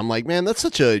learned it. I'm like, man, that's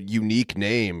such a unique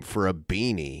name for a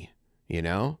beanie. You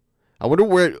know, I wonder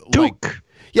where.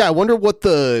 I wonder what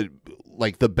the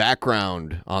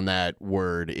background on that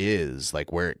word is,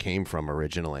 like where it came from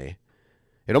originally.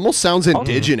 It almost sounds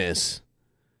indigenous.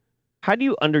 How do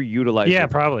you underutilize? Yeah,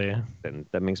 probably. And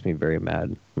that makes me very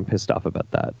mad. I'm pissed off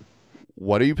about that.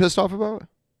 What are you pissed off about?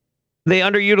 They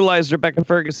underutilized Rebecca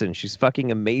Ferguson. She's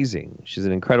fucking amazing. She's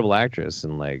an incredible actress,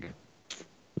 and like,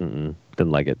 didn't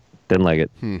like it. Didn't like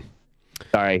it.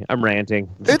 Sorry, I'm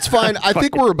ranting. It's fine. I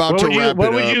think we're about to wrap it up.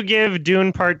 What would you give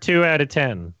Dune Part 2 out of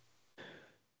 10?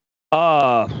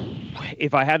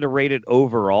 If I had to rate it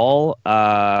overall,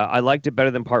 I liked it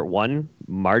better than Part 1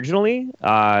 marginally.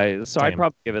 So I'd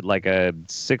probably give it like a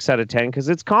 6 out of 10 because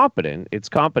it's competent. It's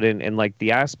competent, and like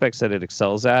the aspects that it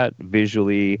excels at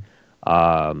visually,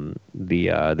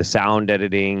 the sound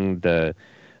editing, a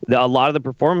lot of the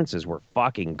performances were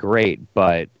fucking great.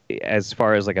 But as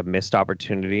far as like a missed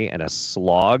opportunity and a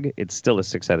slog, it's still a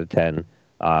 6 out of 10.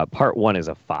 Part 1 is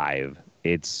a 5.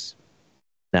 It's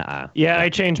nah. Yeah, I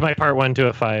changed my Part 1 to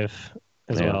a 5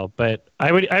 as well, but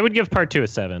I would give Part 2 a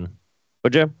 7.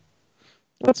 Would you?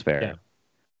 That's fair.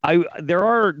 Yeah. There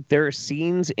are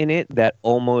scenes in it that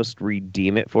almost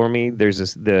redeem it for me. There's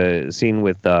the scene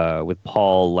with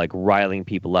Paul like riling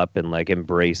people up and like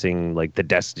embracing like the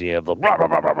destiny of the blah, blah,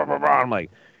 blah, blah, blah, blah. I'm like,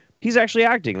 he's actually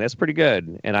acting. That's pretty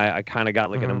good. And I kind of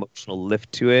got like an emotional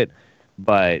lift to it.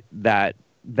 But that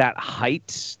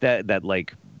height, that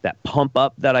like that pump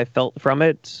up that I felt from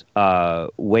it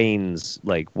wanes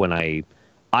like when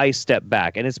I step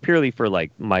back, and it's purely for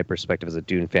like my perspective as a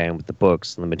Dune fan with the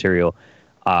books and the material.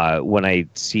 When I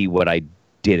see what I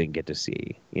didn't get to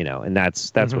see, you know, and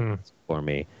that's what it's for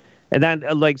me. And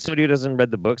that like somebody who doesn't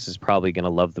read the books is probably gonna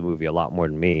love the movie a lot more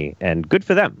than me, and good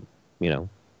for them. You know,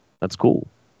 that's cool.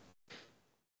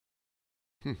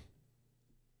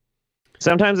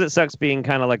 Sometimes it sucks being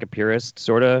kind of like a purist,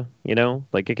 sort of, you know,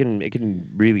 like it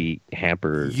can really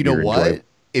hamper. You know what? enjoyment.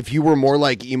 If you were more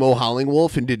like Emo Howling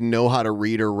Wolf and didn't know how to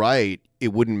read or write,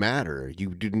 it wouldn't matter. You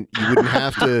wouldn't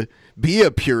have to be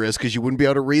a purist because you wouldn't be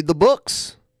able to read the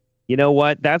books. You know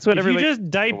what? That's what if everybody. you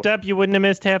just diped up, you wouldn't have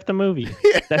missed half the movie.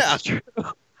 That's true.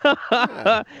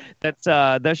 That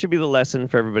should be the lesson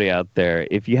for everybody out there.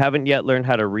 If you haven't yet learned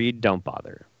how to read, don't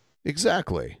bother.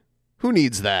 Exactly. Who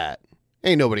needs that?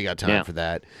 Ain't nobody got time for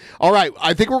that. All right,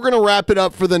 I think we're going to wrap it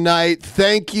up for the night.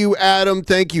 Thank you, Adam.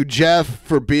 Thank you, Jeff,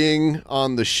 for being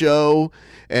on the show.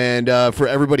 And for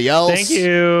everybody else. Thank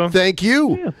you. Thank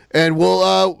you. Yeah. And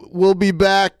we'll be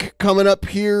back coming up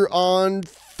here on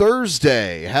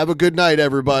Thursday. Have a good night,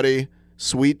 everybody.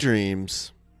 Sweet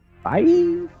dreams.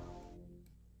 Bye.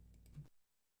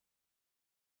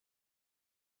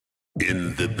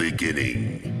 In the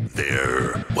beginning,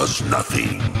 there was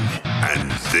nothing,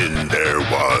 and then there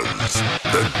was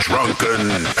the Drunken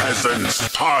Peasants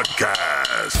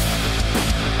Podcast.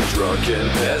 Drunken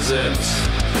Peasants,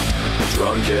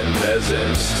 Drunken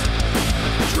Peasants,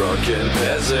 Drunken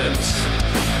Peasants,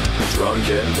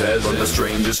 Drunken Peasants. From the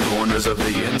strangest corners of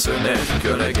the internet,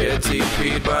 gonna get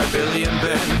TP'd by Billy and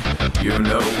Ben. You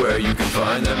know where you can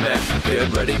find them at.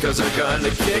 Get ready, cause they're gonna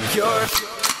kick your...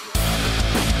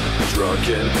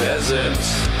 Drunken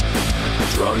Peasants,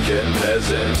 Drunken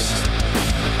Peasants,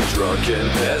 Drunken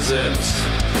Peasants,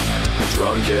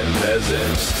 Drunken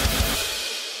Peasants.